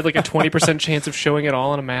bugs that had like a 20% chance of showing it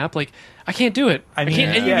all on a map. Like, I can't do it. I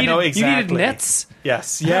can't. And you needed nets?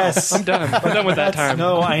 Yes. I'm done. I'm done with that time.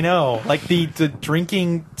 No, I know. Like the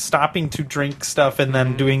drinking, stopping to drink stuff and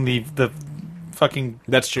then doing the fucking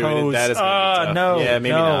That's true. pose. That is gonna be no. Yeah,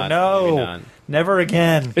 maybe not. No. Maybe not. Never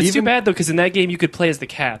again. It's too bad, though, because in that game you could play as the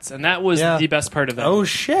cats, and that was the best part of that. Oh,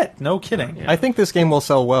 shit. No kidding. Yeah. I think this game will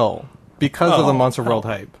sell well because of the Monster World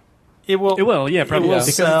hype. It will, yeah, probably. Because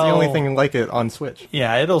it's the only thing like it on Switch.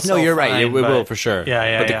 Yeah, it'll sell. No, you're fine, right. It will for sure.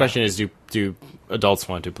 Yeah. But the question is, do adults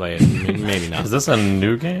want to play it? Maybe not. Is this a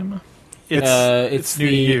new game? It's new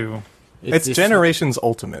to you. It's Generations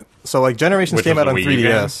Ultimate. So, like, Generations came out on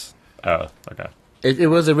 3DS. Oh, okay.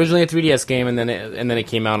 It was originally a 3DS game, and then it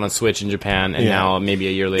came out on Switch in Japan, and now maybe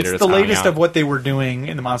a year later it's the latest of what they were doing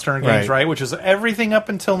in the Monster Hunter games, right? Which is everything up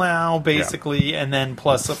until now, basically, and then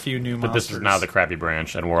plus a few new monsters. But this is now the crappy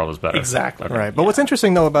branch, and World is better. Exactly. Okay. Right. But what's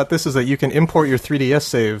interesting, though, about this is that you can import your 3DS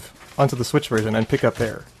save onto the Switch version and pick up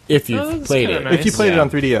there. If you've played it. Nice. If you played it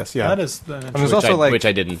on 3DS, yeah. That is... and there's also, which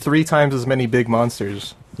I didn't. 3 times as many big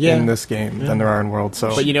monsters in this game than there are in World.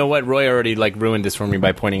 So, but you know what? Roy already ruined this for me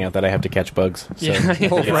by pointing out that I have to catch bugs. So.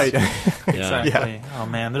 Right. Exactly. Yeah. Oh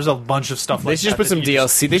man, there's a bunch of stuff. They should just put some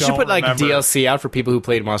DLC. They should put DLC out for people who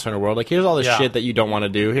played Monster Hunter World. Like, here's all the shit that you don't want to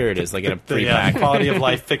do. Here it is, like in a free pack. Quality of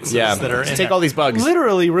life fixes that are in take all these bugs.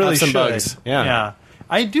 Literally, really some should. bugs. Yeah.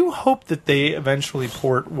 I do hope that they eventually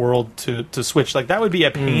port World to Switch. Like, that would be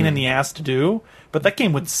a pain in the ass to do, but that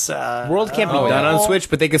game would suck. World can't be done on Switch,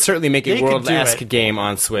 but they could certainly make a World-esque game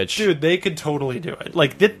on Switch. Dude, they could totally do it.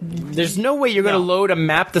 Like, there's no way you're going to load a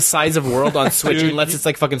map the size of World on Switch unless it's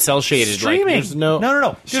like fucking cel-shaded. Streaming. Like,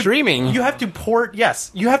 no. Dude, streaming. You have to port, you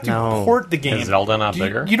have to port the game. Is Zelda not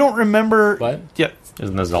bigger? You don't remember... What? Yeah.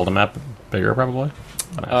 Isn't the Zelda map bigger, probably?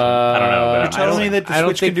 I don't know. You're telling me that the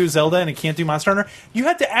Switch can do Zelda and it can't do Monster Hunter? You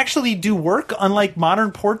have to actually do work, unlike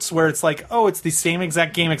modern ports where it's like, oh, it's the same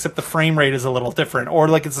exact game except the frame rate is a little different, or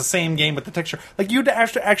like it's the same game but the texture. Like, you'd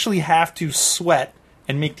actually have to sweat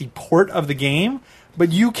and make the port of the game,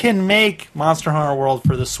 but you can make Monster Hunter World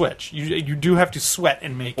for the Switch. You do have to sweat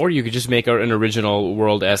and make Or you could just make an original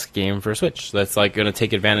World-esque game for Switch that's like going to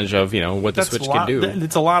take advantage of, what the Switch can do.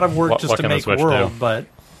 It's a lot of work just to make World, but...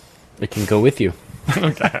 It can go with you.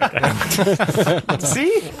 Okay.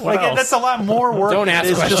 See, that's a lot more work. Don't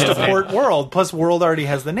ask questions. It's just a port man. World. Plus, World already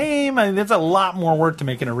has the name. I mean, it's a lot more work to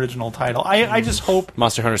make an original title. I just hope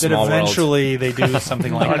Monster Hunter that Small eventually they do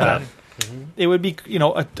something like that. It would be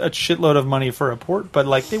a shitload of money for a port, but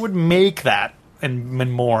like they would make that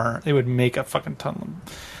and more. They would make a fucking ton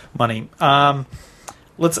of money. I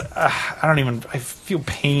feel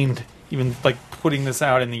pained even like putting this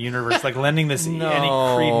out in the universe, like lending this any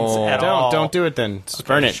credence at all. Don't do it then. Just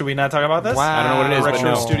burn it. Should we not talk about this? Wow. I don't know what it is.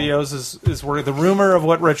 Retro Studios is working. The rumor of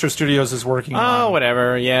what Retro Studios is working on. Oh,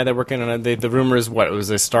 whatever. Yeah, they're working on it. The rumor is what was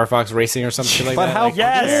it? Star Fox Racing or something like but that. How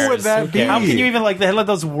cool would that be? How can you even let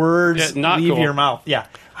those words leave your mouth? Yeah.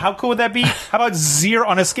 How cool would that be? How about 0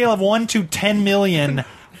 on a scale of 1 to 10 million?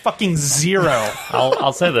 Fucking 0.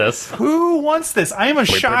 I'll say this. Who wants this? I am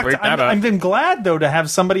shocked. I'm glad though to have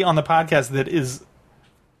somebody on the podcast that is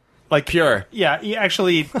like pure. Yeah,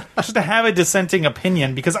 actually, just to have a dissenting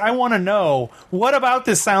opinion because I want to know what about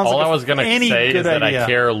this sounds. All like I was going to say is that I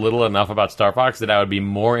care little enough about Star Fox that I would be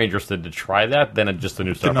more interested to try that than just a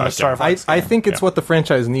new Star Fox. I think it's what the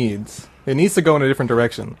franchise needs. It needs to go in a different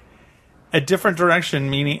direction. A different direction,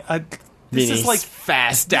 meaning. This is like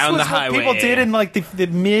fast down the highway. What people did in like the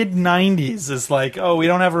mid '90s is like, oh, we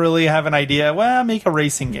don't really have an idea. Well, make a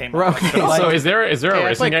racing game. So is there a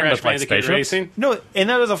racing game that's like spaceships? Racing? No, and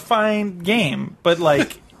that was a fine game, but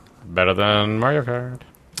like better than Mario Kart.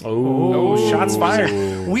 Oh, shots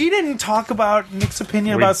fired. We didn't talk about Nick's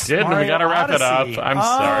opinion about Mario Odyssey. We got to wrap it up. I'm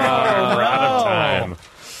sorry. We're out of time.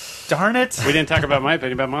 Darn it. We didn't talk about my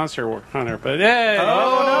opinion about Monster Hunter, but hey.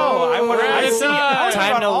 Oh, no.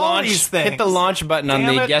 Time to launch. Hit the launch button on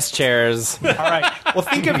the guest chairs. All right. Well,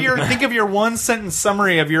 think of your one sentence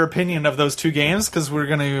summary of your opinion of those two games because we're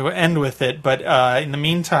going to end with it. But in the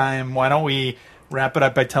meantime, why don't we wrap it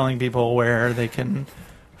up by telling people where they can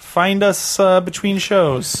find us between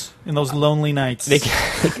shows in those lonely nights. They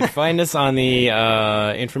can find us on the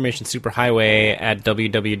information superhighway at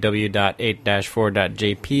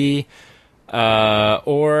www.8-4.jp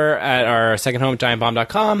or at our second home,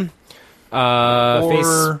 giantbomb.com.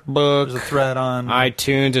 Facebook, there's a thread on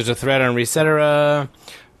iTunes. There's a thread on Resetera.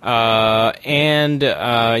 And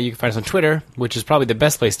you can find us on Twitter, which is probably the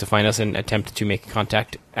best place to find us and attempt to make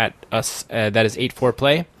contact at us. That is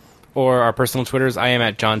 84play. Or our personal Twitters. I am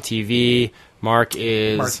at John TV. Mark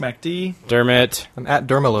is Mark MacD. Dermot. I'm at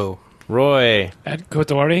Dermalo. Roy. At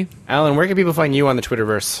Kotawari. Alan, where can people find you on the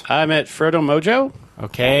Twitterverse? I'm at Frodo Mojo.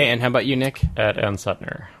 Okay, and how about you, Nick? At N.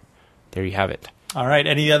 Sutner. There you have it. All right.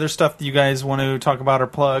 Any other stuff that you guys want to talk about or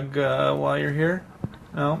plug while you're here?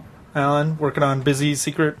 No? Alan, working on busy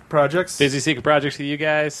secret projects? Busy secret projects with you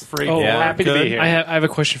guys. Happy to be here. I have a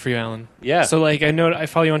question for you, Alan. Yeah. So, like, I know I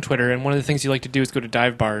follow you on Twitter, and one of the things you like to do is go to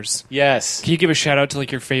dive bars. Yes. Can you give a shout out to,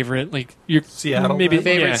 like, your favorite, like, your Seattle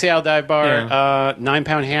favorite Seattle dive bar? 9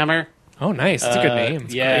 Pound Hammer. Oh, nice. That's a good name.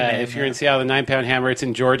 If you're in Seattle, the 9 Pound Hammer, it's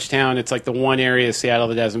in Georgetown. It's like the one area of Seattle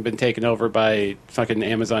that hasn't been taken over by fucking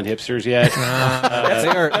Amazon hipsters yet.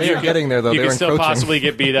 They are getting there, though. You They're can still possibly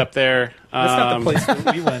get beat up there. That's not the place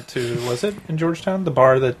that we went to, was it? In Georgetown? The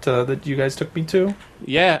bar that you guys took me to?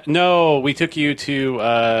 Yeah. No, we took you to...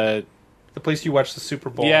 the place you watched the Super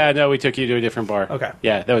Bowl. Yeah, no, we took you to a different bar. Okay.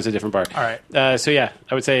 Yeah, that was a different bar. All right. So, yeah,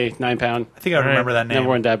 I would say 9 Pound. I think I remember that name.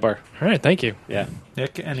 Number one dive bar. All right, thank you. Yeah.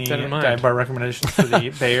 Nick, any dive bar recommendations for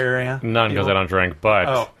the Bay Area? None, because I don't drink,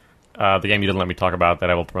 but the game you didn't let me talk about that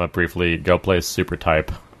I will promote briefly, Go Play Super Type.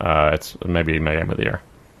 It's maybe my game of the year.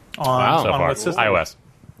 So far. What system? iOS.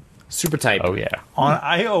 Super Type. Oh, yeah. On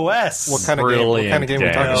iOS. What kind of game? What kind of game are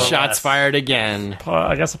we talking about? Shots fired again.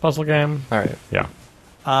 I guess a puzzle game. All right. Yeah.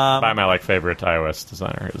 By my favorite iOS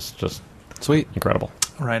designer is just sweet, incredible.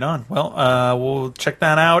 Right on. Well, we'll check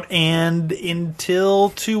that out. And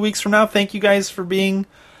until 2 weeks from now, thank you guys for being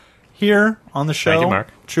here on the show. Thank you, Mark.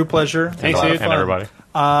 True pleasure. Thanks, dude. And everybody.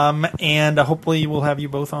 And hopefully we'll have you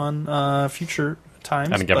both on future times.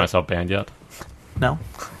 I didn't get myself banned yet. No,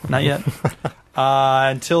 not yet.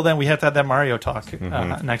 Until then, we have to have that Mario talk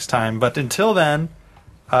next time. But until then,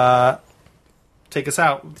 take us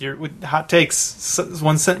out with hot takes,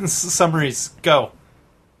 one sentence summaries. Go.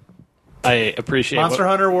 I appreciate Monster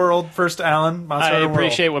Hunter World. First, Alan. I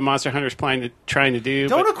appreciate what Monster Hunter's trying to do.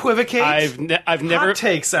 Don't equivocate. I've never hot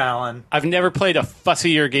takes, Alan. I've never played a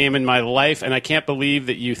fussier game in my life, and I can't believe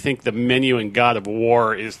that you think the menu in God of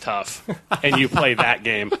War is tough, and you play that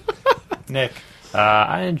game. Nick.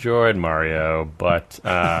 I enjoyed Mario, but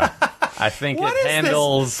I think it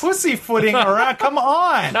handles this pussyfooting around. Come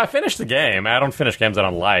on! No, I finished the game. I don't finish games I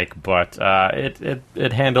don't like, but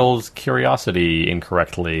it handles curiosity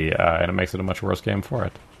incorrectly, and it makes it a much worse game for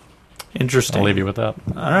it. Interesting. I'll leave you with that.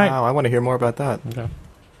 All right. Wow, I want to hear more about that. Okay.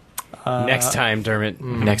 Next time, Dermot.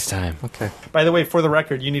 Next time. Okay. By the way, for the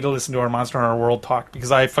record, you need to listen to our Monster Hunter World talk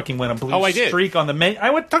because I fucking went a blue streak on the menu. I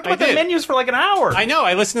talked about the menus for like an hour. I know.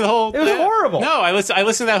 I listened to the whole. It was horrible. No, I listened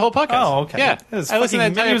to that whole podcast. Oh, okay. Yeah, I listened to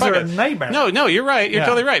that menus are a nightmare. No, you're right. You're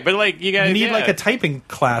totally right. But like, you guys, you need like a typing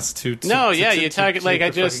class to you talk like I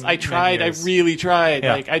tried. Menus. I really tried.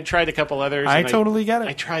 Yeah. Like I tried a couple others. I totally get it.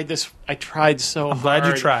 I tried this. I tried so hard. I'm glad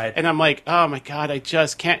you tried. And I'm like, oh my god, I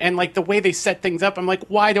just can't. And like the way they set things up, I'm like,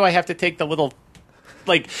 why do I have to take the little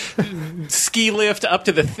like ski lift up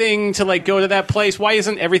to the thing to like go to that place? Why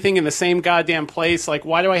isn't everything in the same goddamn place? Like,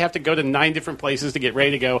 why do I have to go to 9 different places to get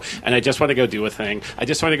ready to go? And I just want to go do a thing. I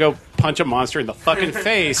just want to go punch a monster in the fucking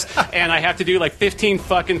face, and I have to do like 15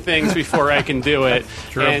 fucking things before I can do it.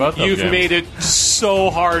 True, and you've made it so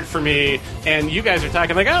hard for me. And you guys are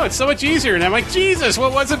talking like, oh, it's so much easier. And I'm like, Jesus,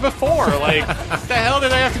 what was it before? Like, the hell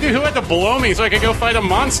did I have to do? Who had to blow me so I could go fight a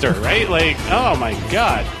monster? Right? Like, oh my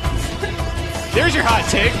god. There's your hot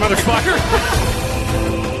take, motherfucker.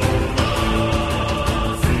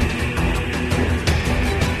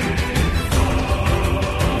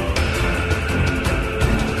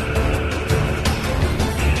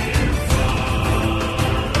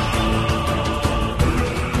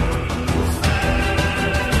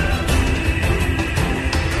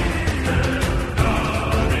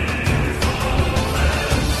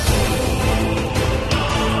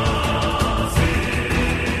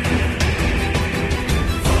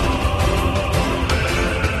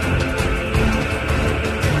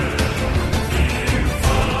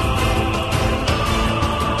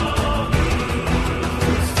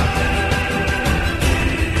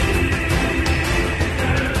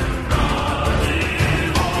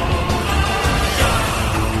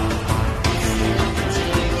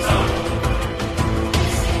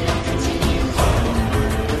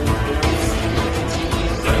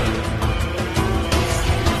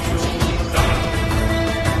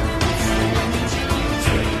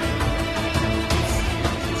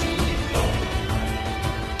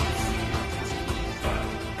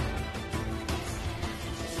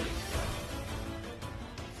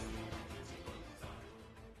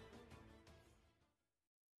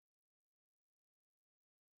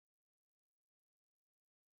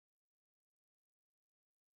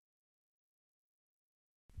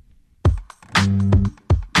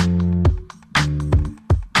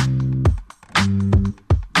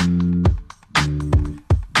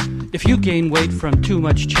 gain weight from too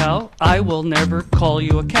much chow, I will never call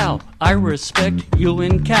you a cow. I respect you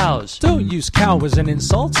and cows. Don't use cow as an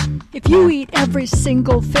insult. If you eat every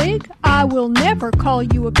single fig, I will never call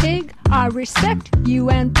you a pig. I respect you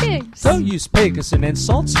and pigs. Don't use pig as an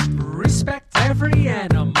insult. Respect every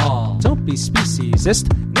animal. Don't be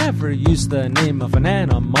speciesist. Never use the name of an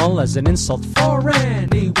animal as an insult for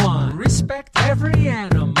anyone. Respect every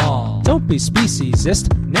animal. Don't be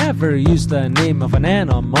speciesist. Never use the name of an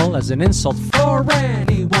animal as an insult for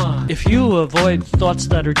anyone. If you avoid thoughts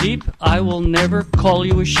that are deep, I will never call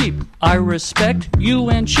you a sheep. I respect you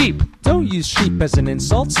and sheep. Don't use sheep as an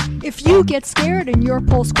insult. If you get scared and your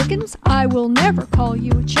pulse quickens, I will never call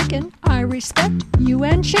you a chicken. I respect you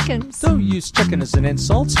and chickens. Don't use chicken as an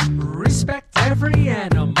insult. Respect every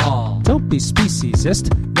animal. Don't be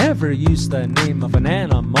speciesist. Never use the name of an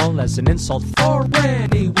animal as an insult for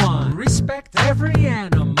anyone. Respect every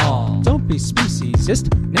animal. Don't be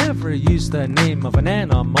speciesist. Never use the name of an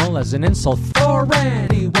animal as an insult for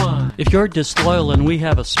anyone. If you're disloyal and we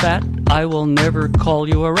have a spat, I will never call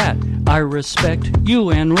you a rat. I respect you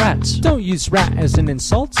and rats. Don't use rat as an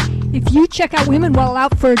insult. If you check out women while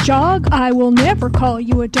out for a jog, I will never call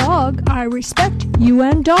you a dog. I respect you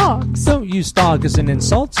and dogs. Don't use dog as an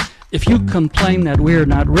insult. If you complain that we're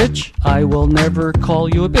not rich, I will never call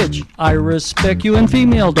you a bitch. I respect you and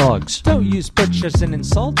female dogs. Don't use bitch as an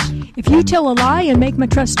insult. If you tell a lie and make my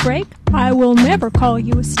trust break, I will never call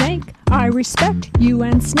you a snake. I respect you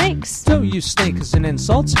and snakes. Don't use snake as an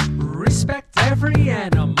insult. Respect every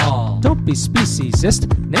animal. Don't be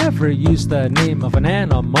speciesist. Never use the name of an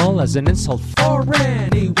animal as an insult for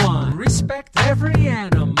anyone. Respect every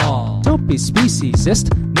animal. Don't be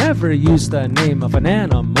speciesist. Never use the name of an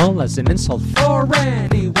animal as an insult for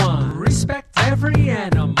anyone. Respect every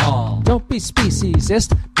animal. Don't be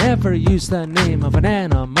speciesist. Never use the name of an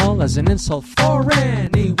animal as an insult for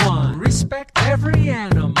anyone. Respect every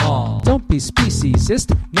animal. Don't be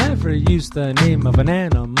speciesist. Never use the name of an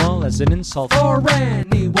animal as an insult for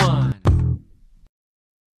anyone.